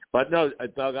 But no,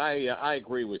 Doug, I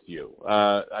agree with you.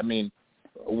 I mean,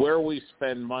 where we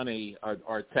spend money,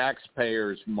 our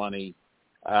taxpayers' money,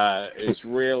 is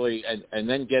really, and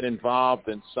then get involved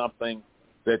in something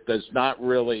that does not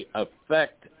really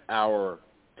affect our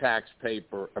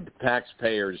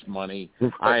taxpayers' money.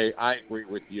 I agree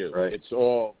with you. Right.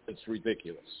 It's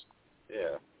ridiculous.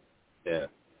 Yeah.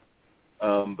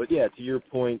 But yeah, to your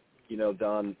point,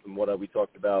 Don, from what we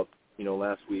talked about,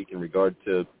 last week in regard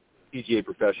to PGA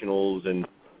professionals and,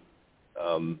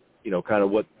 kind of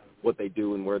what they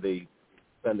do and where they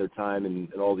spend their time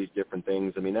and all these different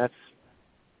things. I mean, that's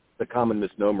the common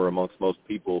misnomer amongst most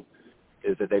people,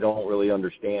 is that they don't really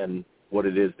understand what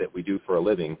it is that we do for a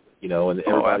living, and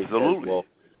everybody says, well,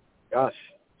 gosh,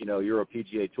 you're a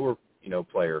PGA Tour,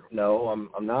 player. No,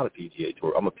 I'm not a PGA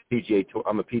Tour. I'm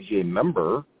a PGA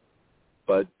member,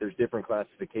 but there's different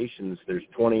classifications. There's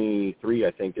 23,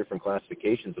 I think, different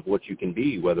classifications of what you can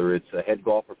be, whether it's a head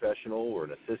golf professional or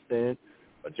an assistant,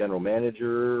 a general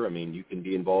manager. I mean, you can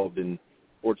be involved in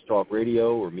sports talk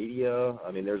radio or media.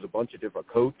 I mean, there's a bunch of different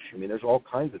coach. I mean, there's all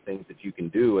kinds of things that you can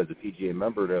do as a PGA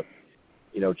member to,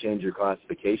 change your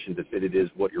classification to fit it is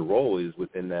what your role is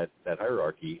within that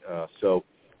hierarchy. So,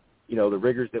 the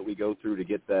rigors that we go through to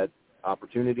get that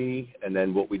opportunity, and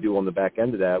then what we do on the back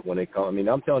end of that when it comes. I mean,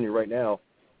 I'm telling you right now,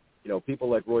 people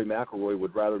like Roy McIlroy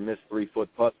would rather miss 3-foot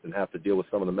putts than have to deal with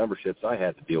some of the memberships I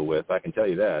had to deal with. I can tell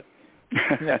you that.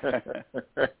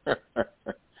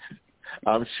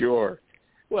 I'm sure.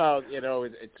 Well,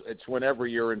 it's whenever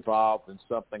you're involved in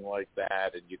something like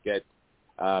that, and you get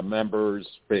members,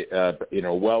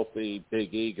 wealthy,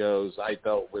 big egos. I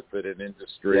dealt with it in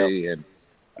industry, and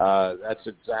that's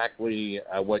exactly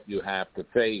what you have to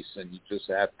face, and you just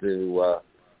have to,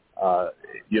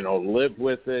 live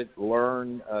with it,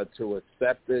 learn to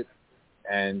accept it,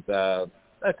 and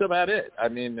that's about it. I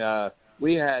mean,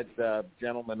 we had a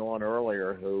gentleman on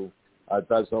earlier who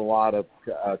does a lot of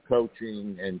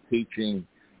coaching and teaching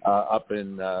up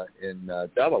in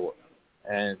Delaware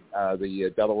and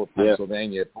the Delaware,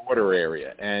 Pennsylvania border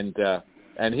area, and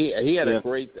he had a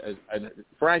great.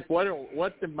 Frank,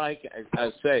 what did Mike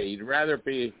say? He'd rather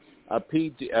be a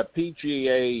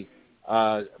PGA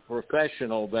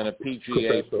professional than a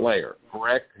PGA player.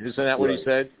 Correct? Isn't that what he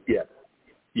said? Yeah.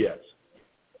 Yes.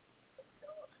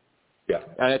 Yeah.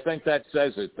 And I think that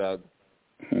says it, Doug.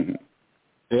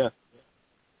 Yeah.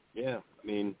 Yeah. I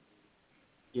mean,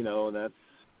 that's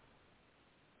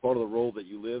part of the role that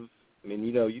you live. I mean,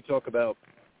 you talk about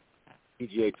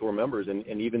PGA Tour members,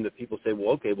 and even the people say,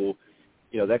 well, okay, well,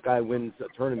 that guy wins a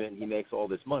tournament and he makes all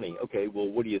this money. Okay, well,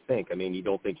 what do you think? I mean, you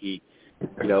don't think he,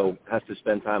 has to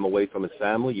spend time away from his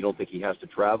family? You don't think he has to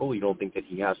travel? You don't think that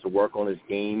he has to work on his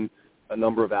game a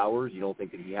number of hours? You don't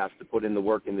think that he has to put in the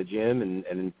work in the gym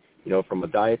and from a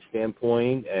diet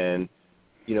standpoint and,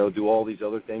 do all these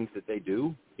other things that they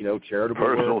do, charitable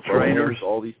personal work, trainers,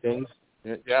 all these things.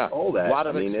 Yeah, all that. A lot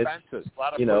of expenses. A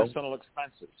lot of personal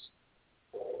expenses.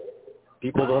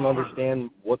 People don't understand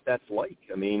what that's like.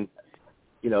 I mean,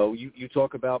 you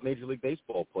talk about Major League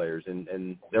Baseball players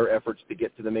and their efforts to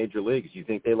get to the major leagues. You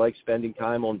think they like spending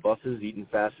time on buses, eating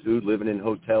fast food, living in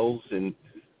hotels and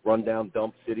rundown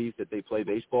dump cities that they play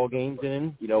baseball games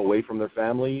in, away from their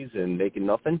families and making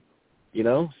nothing,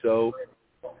 So,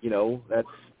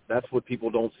 that's what people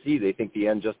don't see. They think the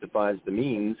end justifies the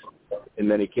means in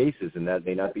many cases, and that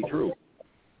may not be true.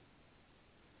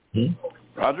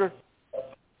 Roger?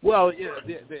 Well,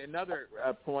 another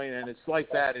point, and it's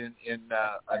like that in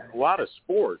a lot of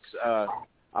sports.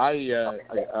 I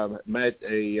met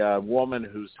a woman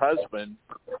whose husband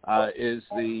is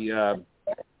the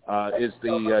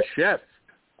chef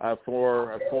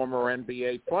for a former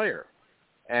NBA player.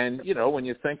 And, when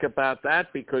you think about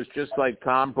that, because just like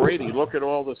Tom Brady, look at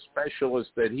all the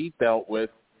specialists that he dealt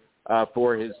with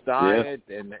for his diet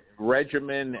and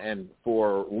regimen and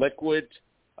for liquid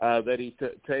that he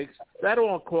takes. That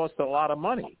all costs a lot of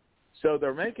money. So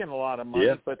they're making a lot of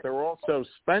money, but they're also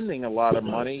spending a lot of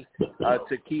money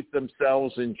to keep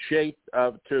themselves in shape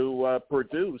to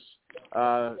produce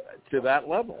to that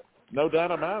level. No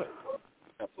doubt about it.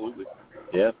 Absolutely.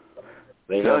 Yeah.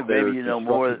 Doug, maybe you know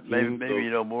more. Maybe you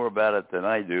know more about it than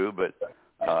I do. But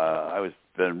I was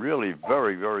been really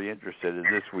very, very interested in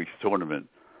this week's tournament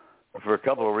for a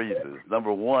couple of reasons.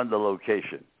 Number one, the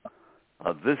location.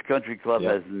 This country club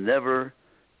has never,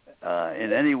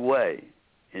 in any way,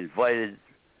 invited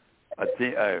a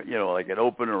team, like an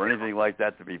opener or anything like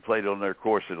that, to be played on their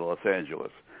course in Los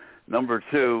Angeles. Number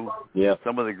two,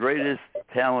 some of the greatest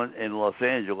talent in Los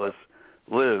Angeles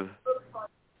live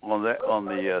on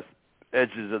the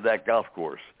edges of that golf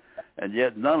course, and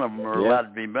yet none of them are allowed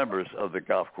to be members of the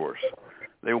golf course.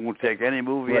 They won't take any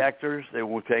movie actors. They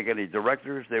won't take any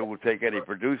directors. They won't take any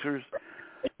producers.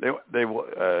 They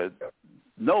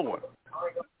no one.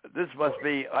 this must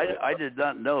be. I did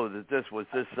not know that this was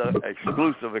this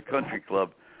exclusive a country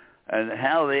club, and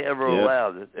how they ever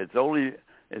allowed it. It's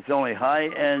only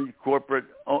high-end corporate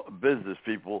business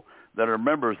people that are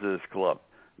members of this club.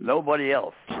 Nobody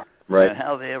else. Right. And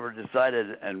how they ever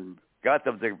decided and got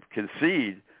them to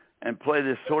concede and play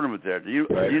this tournament there. Do you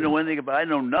know anything about it? I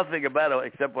know nothing about it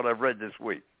except what I've read this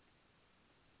week.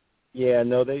 Yeah,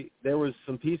 no, there was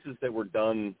some pieces that were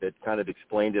done that kind of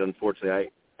explained it.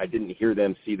 Unfortunately, I didn't hear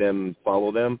them, see them,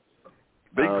 follow them.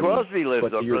 Big Crosby lives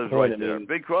up point, right there.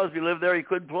 Big Crosby lived there. He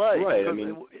couldn't play. Right.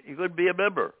 He couldn't be a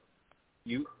member.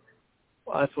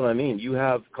 Well, that's what I mean. You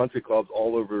have country clubs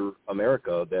all over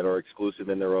America that are exclusive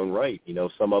in their own right. You know,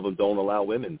 some of them don't allow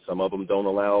women. Some of them don't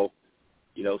allow,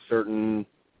 certain,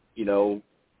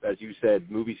 as you said,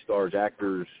 movie stars,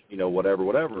 actors,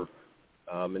 whatever.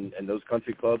 And those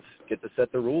country clubs get to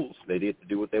set the rules. They get to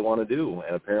do what they want to do.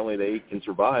 And apparently they can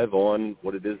survive on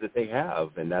what it is that they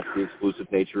have. And that's the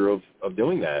exclusive nature of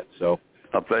doing that. So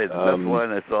I'll tell you, that's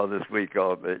one I saw this week.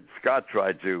 Scott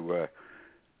tried to,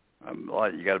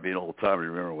 you got to be an old timer to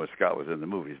remember when Scott was in the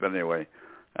movies. But anyway,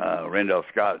 Randolph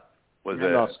Scott was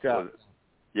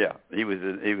yeah, he was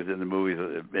in the movies.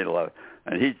 It made a lot of,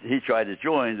 and he tried to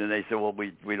join, and they said, well,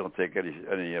 we don't take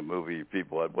any movie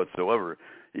people whatsoever.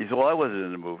 He said, well, I wasn't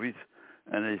in the movies,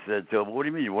 and they said, so what do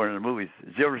you mean you weren't in the movies?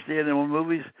 Did you ever see anyone in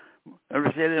movies? Ever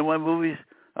see anyone in movies?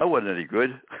 I wasn't any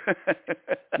good.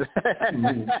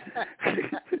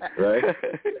 Right.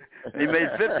 He made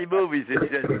 50 movies. He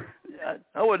said,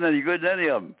 I wasn't any good in any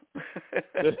of them.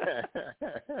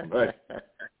 Right.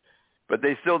 But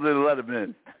they still didn't let him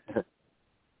in.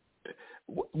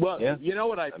 Well, you know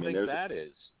what I think that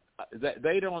is? That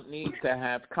they don't need to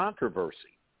have controversy.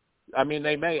 I mean,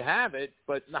 they may have it,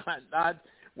 but not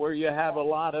where you have a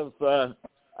lot of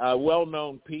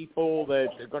well-known people that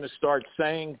are going to start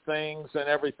saying things and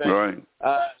everything. Right.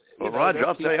 Well, Roger,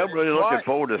 I'll tell you, I'm really looking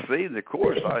forward to seeing the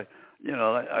course. I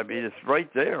mean, it's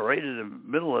right there, right in the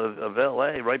middle of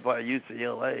L.A., right by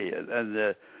UCLA,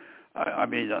 and I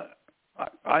mean,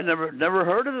 I never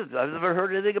heard of it. I've never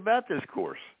heard anything about this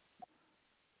course.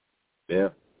 Yeah.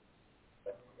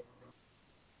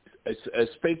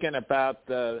 Speaking about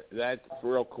that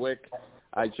real quick,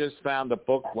 I just found a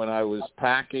book when I was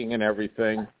packing and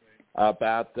everything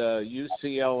about the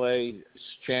UCLA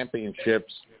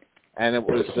championships, and it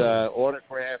was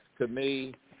autographed to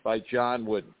me by John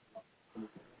Wooden.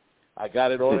 I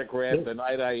got it autographed the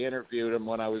night I interviewed him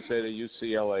when I was at a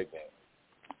UCLA game.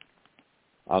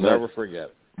 I'll never forget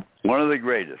it. One of the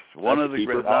greatest. One of the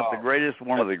greatest. Not the greatest,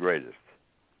 one of the greatest.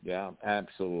 Yeah,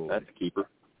 absolutely. That's a keeper.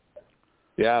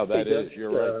 Yeah, that is. You're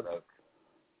right, Doug.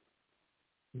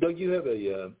 Doug, you have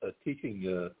a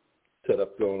teaching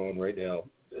setup going on right now.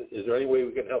 Is there any way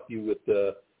we can help you with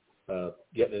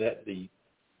getting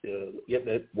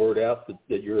that word out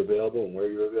that you're available and where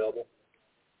you're available?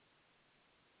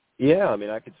 Yeah, I mean,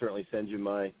 I could certainly send you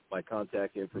my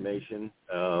contact information,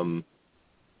 so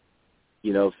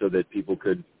that people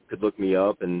could look me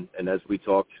up. And as we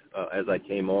talked, as I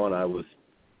came on,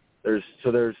 there's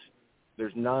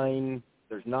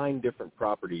 9 different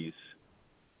properties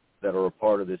that are a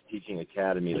part of this teaching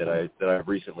academy that I've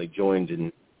recently joined.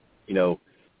 And,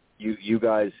 you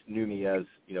guys knew me as,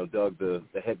 Doug, the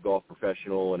head golf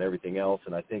professional and everything else.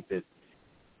 And I think that,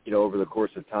 over the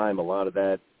course of time, a lot of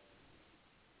that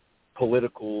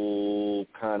political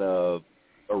kind of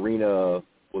arena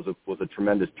was a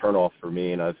tremendous turnoff for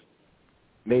me. And I've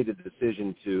made the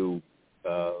decision to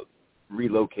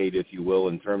relocate, if you will,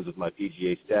 in terms of my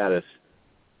PGA status.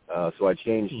 So I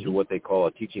changed to what they call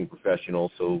a teaching professional.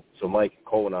 So Mike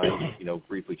Cole and I,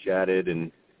 briefly chatted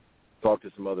and talked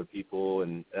to some other people,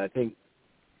 and I think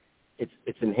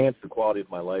it's enhanced the quality of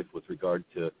my life with regard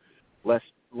to less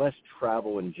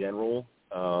travel in general,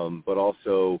 but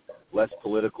also less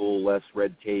political, less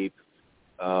red tape,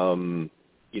 and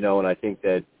I think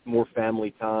that more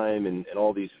family time and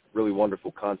all these really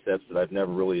wonderful concepts that I've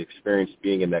never really experienced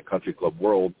being in that country club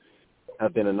world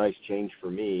have been a nice change for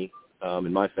me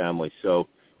and my family. So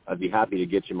I'd be happy to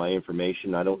get you my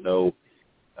information. I don't know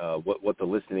what the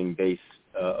listening base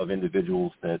of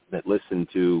individuals that listen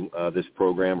to this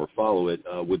program or follow it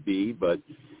would be, but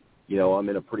I'm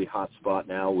in a pretty hot spot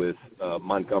now with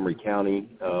Montgomery County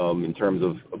in terms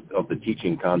of the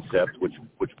teaching concept,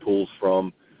 which pulls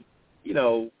from,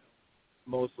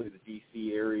 mostly the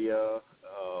D.C. area.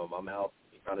 I'm out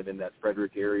kind of in that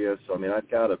Frederick area. So, I mean, I've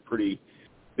got a pretty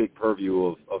big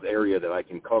purview of area that I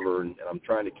can cover, and I'm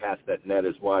trying to cast that net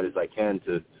as wide as I can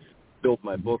to build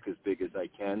my book as big as I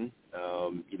can,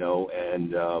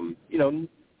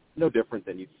 no different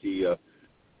than you'd see a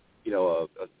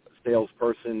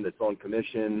salesperson that's on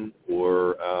commission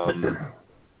or,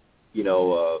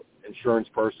 insurance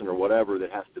person or whatever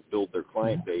that has to build their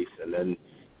client base, and then,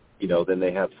 then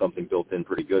they have something built in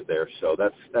pretty good there. So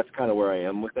that's kind of where I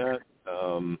am with that.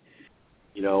 And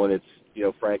it's,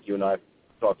 Frank, you and I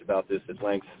talked about this at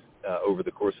length over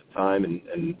the course of time,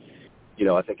 and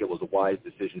I think it was a wise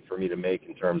decision for me to make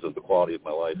in terms of the quality of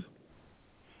my life.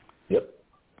 Yep.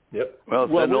 Well,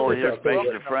 send all the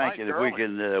information to Frank, and if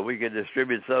we can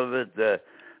distribute some of it,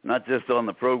 not just on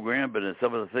the program, but in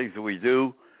some of the things that we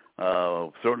do,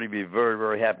 certainly be very,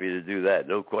 very happy to do that.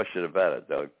 No question about it,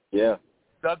 Doug. Yeah.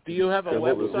 Doug, do you have a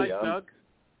website, Doug?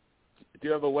 Do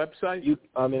you have a website?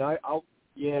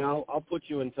 I'll put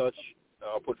you in touch.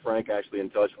 I'll put Frank actually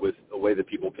in touch with a way that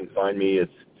people can find me.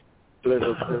 There's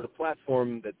a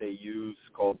platform that they use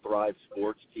called Thrive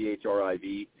Sports,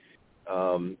 THRIV,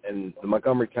 and the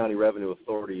Montgomery County Revenue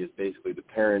Authority is basically the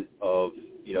parent of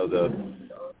the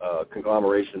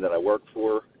conglomeration that I work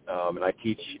for, and I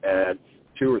teach at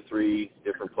 2 or 3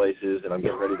 different places, and I'm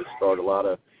getting ready to start a lot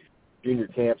of junior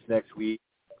camps next week.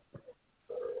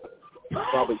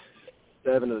 Probably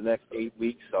 7 of the next 8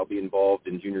 weeks I'll be involved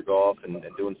in junior golf and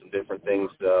doing some different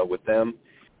things with them.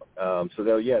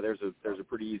 There's a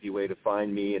pretty easy way to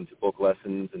find me and to book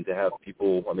lessons and to have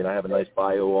people. I mean, I have a nice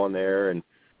bio on there, and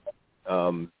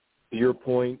to your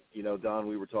point, Don,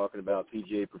 we were talking about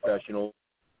PGA professional.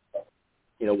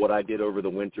 What I did over the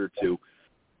winter to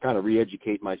kind of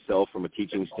re-educate myself from a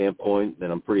teaching standpoint,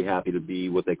 then I'm pretty happy to be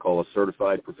what they call a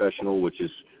certified professional, which is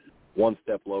one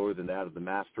step lower than that of the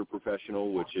master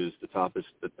professional, which is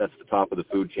that's the top of the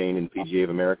food chain in PGA of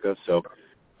America. So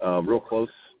real close,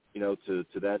 to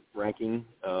that ranking.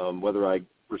 Whether I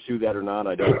pursue that or not,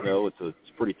 I don't know. It's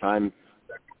pretty time,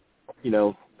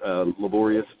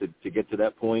 laborious to get to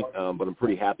that point. But I'm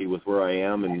pretty happy with where I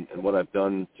am and what I've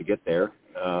done to get there.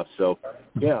 I'll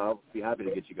be happy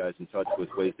to get you guys in touch with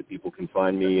ways that people can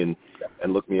find me and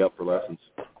look me up for lessons.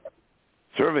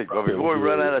 Terrific. Well, before we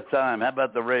run out of time, how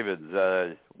about the Ravens?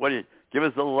 Give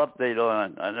us a little update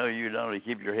on? I know you not only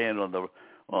keep your hand on the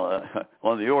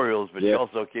Orioles, but you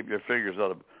also keep your fingers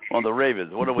on the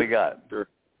Ravens. What do we got? Sure.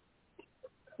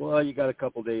 Well, you got a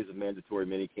couple days of mandatory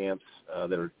mini camps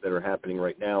that are happening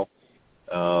right now.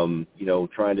 Trying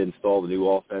to install the new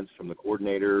offense from the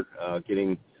coordinator,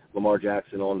 getting Lamar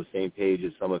Jackson on the same page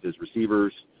as some of his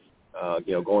receivers.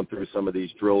 Going through some of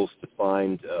these drills to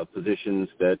find positions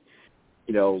that.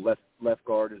 Left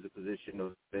guard is a position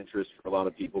of interest for a lot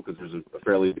of people because there's a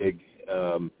fairly big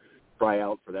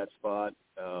tryout for that spot.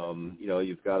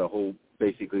 You've got a whole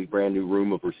basically brand new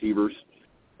room of receivers,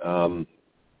 and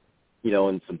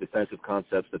some defensive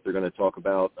concepts that they're going to talk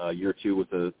about year 2 with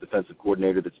the defensive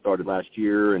coordinator that started last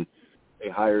year. And they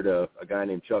hired a guy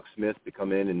named Chuck Smith to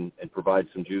come in and provide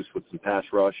some juice with some pass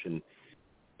rush. And,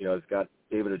 it's got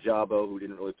David Ajabo, who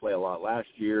didn't really play a lot last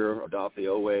year, Odafe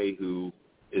Owe, who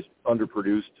is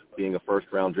underproduced, being a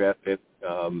first-round draft pick,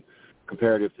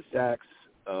 comparative to sacks.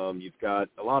 You've got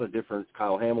a lot of different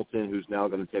Kyle Hamilton, who's now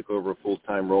going to take over a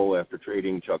full-time role after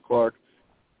trading Chuck Clark.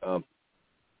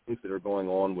 Things that are going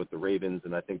on with the Ravens,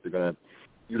 and I think they're going to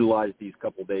utilize these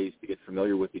couple days to get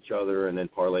familiar with each other and then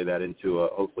parlay that into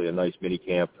hopefully a nice mini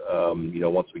camp,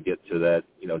 once we get to that,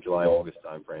 July, August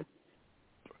time frame.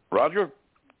 Roger?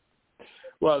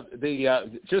 Well,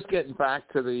 just getting back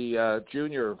to the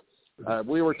junior,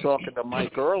 we were talking to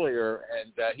Mike earlier,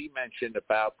 and he mentioned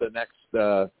about the next,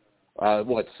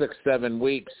 6-7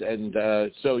 weeks.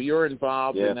 And so you're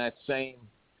involved in that same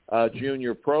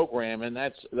junior program, and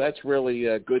that's really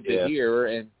good to hear.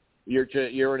 And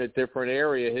you're in a different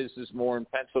area. His is more in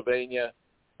Pennsylvania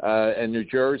and New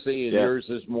Jersey, and yours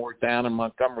is more down in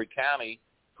Montgomery County.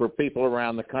 For people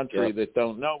around the country that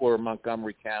don't know where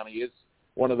Montgomery County is,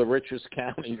 one of the richest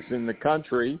counties in the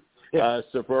country,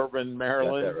 suburban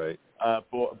Maryland,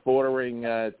 bordering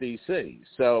D.C.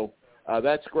 So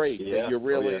that's great. Yeah. You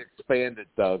really expanded,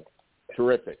 Doug.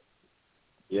 Terrific.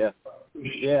 Yeah.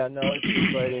 Yeah, no, it's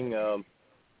exciting.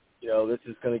 This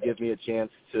is going to give me a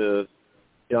chance to,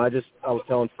 I was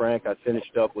telling Frank, I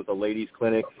finished up with a ladies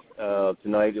clinic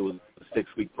tonight. It was a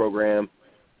 6-week program.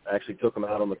 I actually took them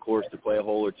out on the course to play a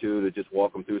hole or two to just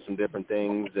walk them through some different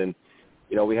things. And,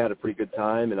 we had a pretty good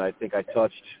time. And I think I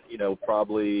touched,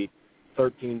 probably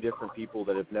 13 different people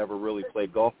that have never really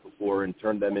played golf before and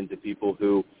turned them into people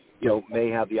who, may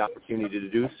have the opportunity to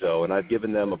do so. And I've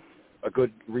given them a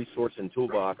good resource and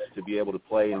toolbox to be able to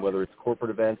play in, whether it's corporate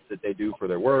events that they do for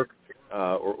their work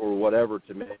or whatever,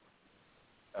 to make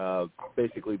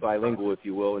basically bilingual, if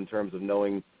you will, in terms of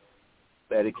knowing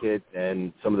etiquette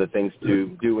and some of the things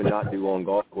to do and not do on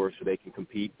golf course so they can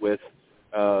compete with,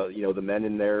 the men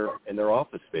in their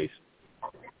office space.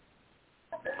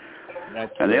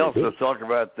 And they also talk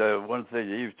about one thing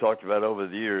that you've talked about over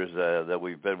the years that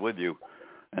we've been with you,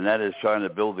 and that is trying to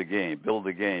build the game,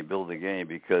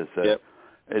 because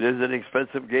it is an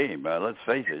expensive game. Let's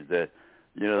face it.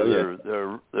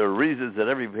 There are reasons that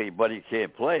everybody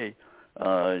can't play.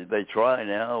 They try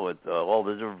now with all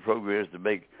the different programs to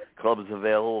make clubs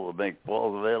available, to make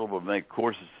balls available, to make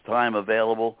courses time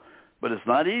available, but it's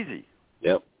not easy.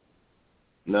 Yep.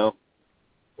 No.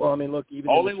 Well, I mean, look, even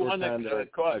only one that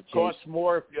costs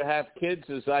more if you have kids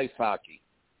is ice hockey,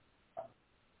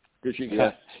 because you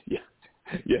got,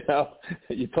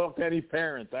 you talk to any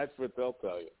parent, that's what they'll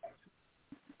tell you.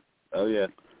 Oh yeah.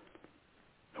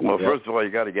 Well, first of all,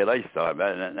 you got to get ice time,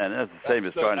 and that's the same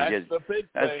as trying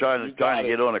to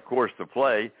get on a course to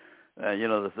play.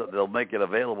 They'll make it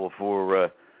available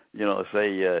for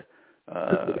say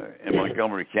in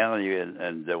Montgomery County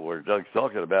and where Doug's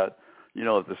talking about.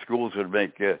 If the schools would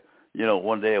make,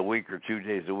 1 day a week or 2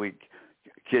 days a week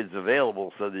kids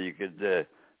available so that you could,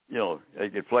 they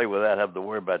could play without having to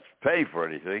worry about pay for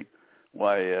anything,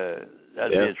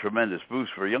 that'd be a tremendous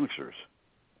boost for youngsters.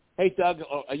 Hey, Doug,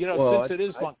 since it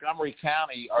is Montgomery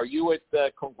County, are you at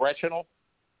Congressional?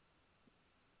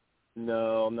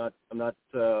 No, I'm not.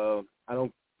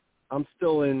 I'm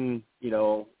still in,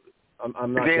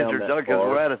 I'm not Quick down answer, that Doug, far. because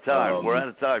we're out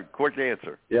of time. Quick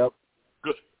answer. Yep.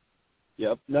 Good.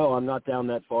 Yep. No, I'm not down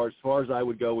that far. As far as I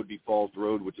would go would be Falls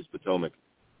Road, which is Potomac.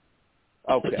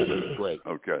 Okay, great.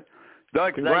 Okay.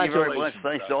 Doug, thank you very much.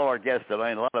 Thanks to all our guests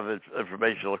tonight. A lot of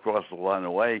information across the line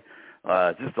away.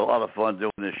 Just a lot of fun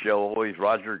doing this show. Always,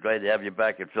 Roger, glad to have you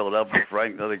back in Philadelphia.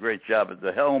 Frank, another great job at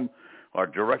the helm. Our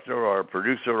director, our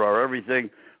producer, our everything.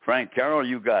 Frank Carroll,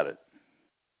 you got it.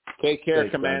 Take care,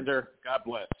 Commander. God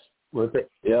bless. Well,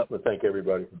 thank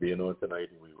everybody for being on tonight,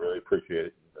 and we really appreciate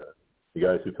it. The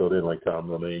guys who filled in, like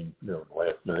Tom Lemaine,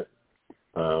 last minute,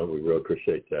 we really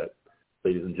appreciate that.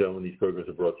 Ladies and gentlemen, these programs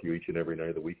are brought to you each and every night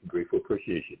of the week in grateful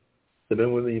appreciation. The men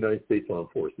and women of the United States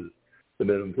Armed Forces, the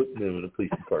men and women of the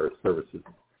police and fire services.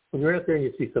 When you're out there and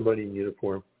you see somebody in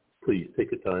uniform, please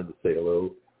take the time to say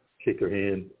hello, shake their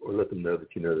hand, or let them know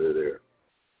that you know they're there.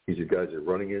 These are guys that are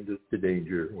running into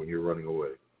danger when you're running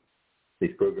away.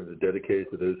 These programs are dedicated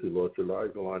to those who lost their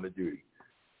lives in the line of duty.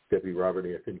 Deputy Robert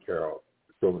Anthony Carroll,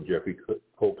 Patrolman Jeffrey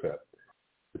Colcutt,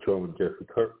 Patrolman David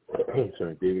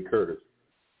Curtis,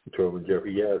 Patrolman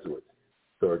Jeffrey Yazowitz,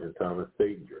 Sergeant Thomas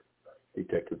Badinger,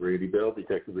 Detective Brady Bell,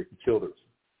 Detective Ricky Childers,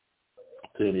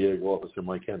 San Diego Officer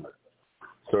Mike Hendler,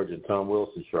 Sergeant Tom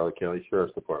Wilson, Charlotte County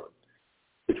Sheriff's Department,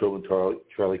 Patrolman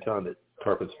Charlie Condit,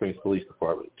 Tarpon Springs Police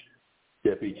Department,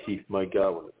 Deputy Chief Mike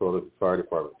Godwin, Philadelphia Fire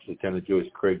Department, Lieutenant Joyce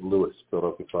Craig Lewis,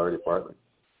 Philadelphia Fire Department,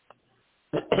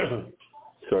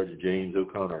 Sergeant James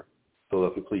O'Connor,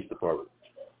 Philadelphia Police Department,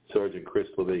 Sergeant Chris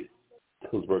LeVay,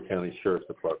 Hillsborough County Sheriff's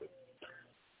Department,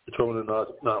 Patrolman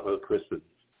Notwell Crispin,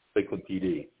 Lakeland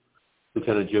PD,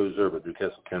 Lieutenant Joe Zerba,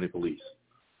 Newcastle County Police,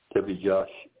 Deputy Josh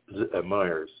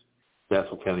Myers,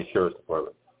 Nassau County Sheriff's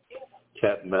Department,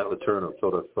 Captain Matt Letourneau,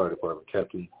 Philadelphia Fire Department,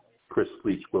 Captain Chris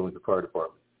Leach, Wilmington Fire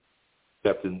Department,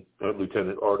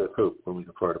 Lieutenant Ardeth Hope,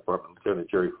 Wilmington Fire Department, Lieutenant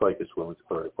Jerry Ficus, Wilmington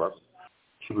Fire Department,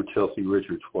 Trooper Chelsea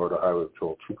Richards, Florida Highway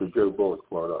Patrol, Trooper Joe Bullock,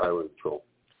 Florida Highway Patrol,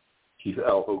 Chief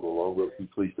Al Hogle, Long Grove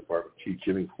Police Department, Chief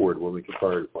Jimmy Ford, Wilmington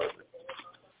Fire Department,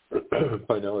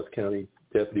 Pinellas County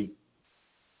Deputy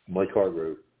Mike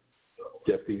Hargrove,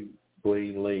 Deputy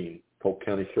Blaine Lane, Polk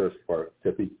County Sheriff's Department,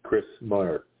 Deputy Chris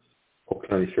Meyer, Polk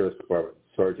County Sheriff's Department,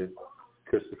 Sergeant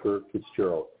Christopher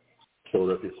Fitzgerald,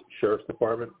 Philadelphia Sheriff's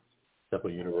Department,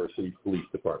 Temple University Police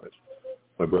Department.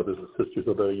 My brothers and sisters,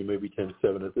 although you may be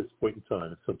 10-7 at this point in time,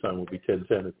 and sometime we'll be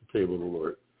 10-10 at the table of the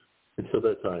Lord. Until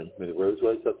that time, may the roads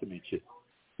rise up to meet you.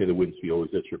 May the winds be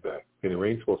always at your back. May the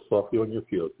rain fall softly on your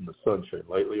fields and the sun shine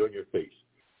lightly on your face.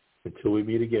 Until we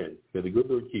meet again, may the good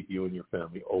Lord keep you and your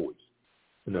family always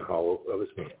in the hollow of his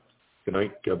hand. Good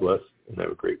night, God bless, and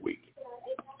have a great week.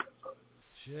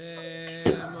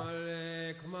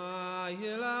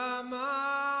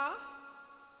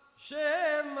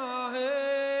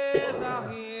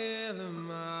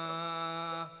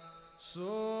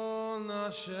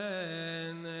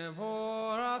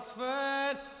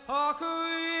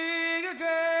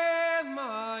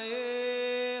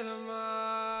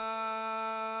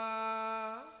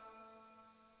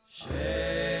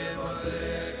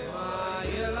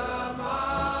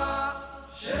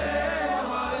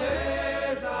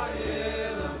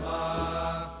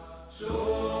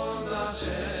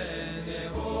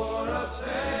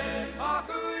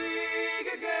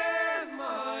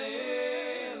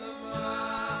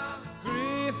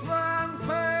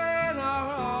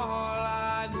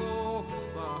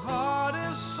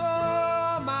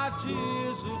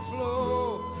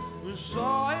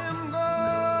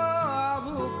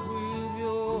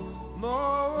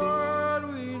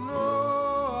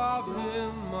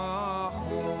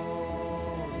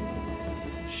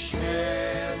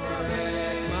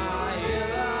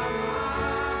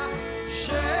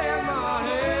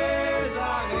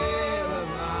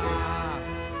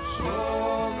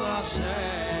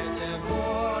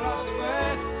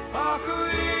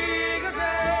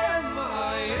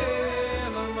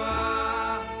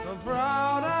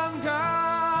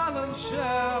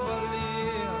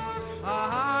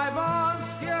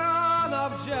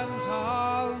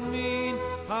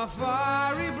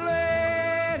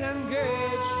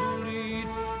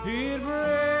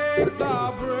 take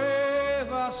the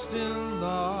bravest in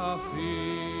the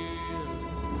field.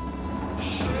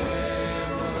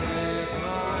 Shivering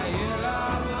my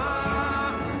Ilama,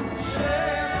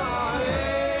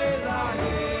 shivering the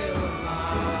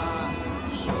Ilama,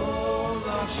 so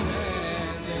the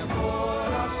shende for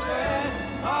a send,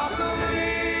 how can we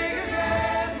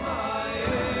get my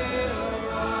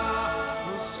Ilama,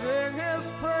 who sing his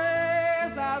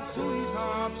praise as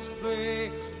sweethearts play,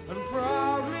 and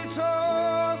proudly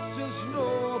toast his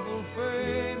noble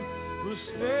fame, whose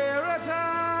spirit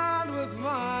and with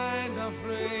mind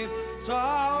afraid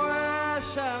saw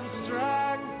wish and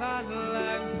strength and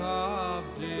length of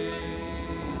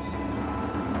days.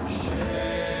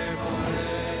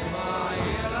 Shivering my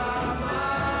Ilama,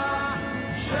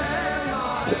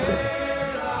 shivering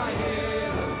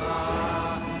Ilama,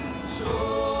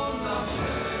 soon the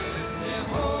shende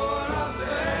for a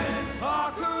send, how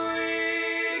can we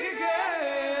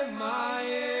get my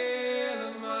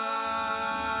Ilama?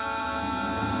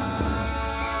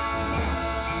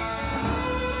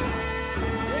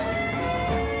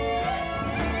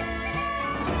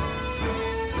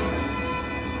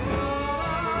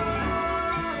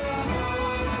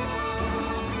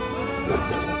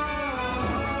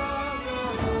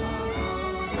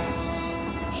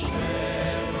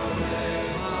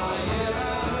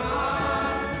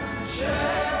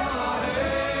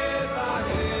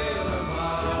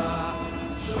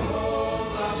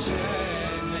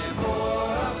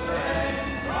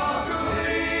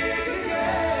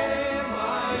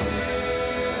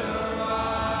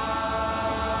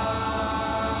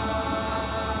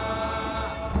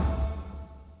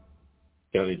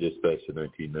 County Dispatch in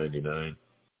 1999.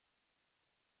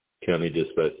 County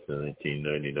Dispatch in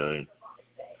 1999.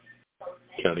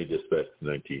 County Dispatch in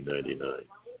 1999.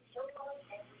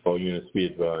 All units be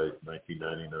advised,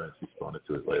 1999 responded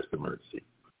to his last emergency.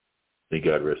 May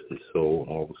God rest his soul and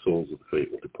all the souls of the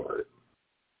faithful departed.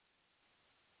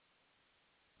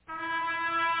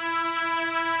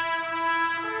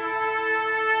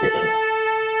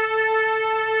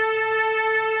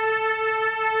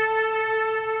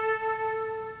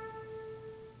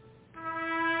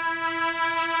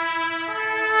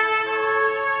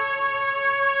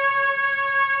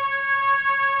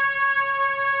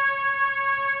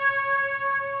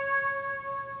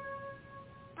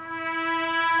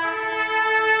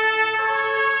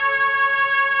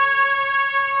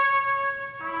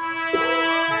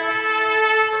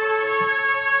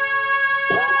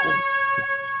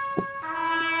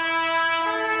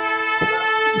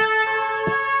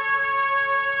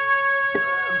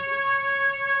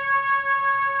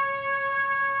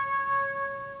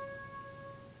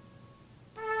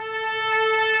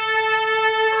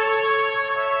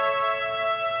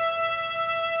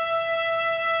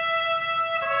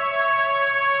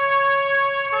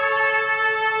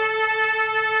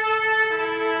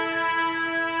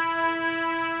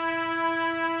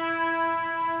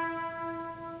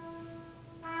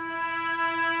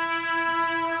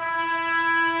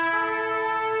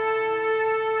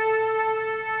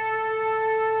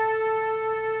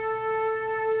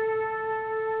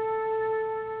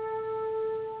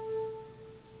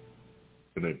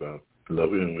 Good night, Bob.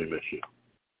 Love you and we miss you.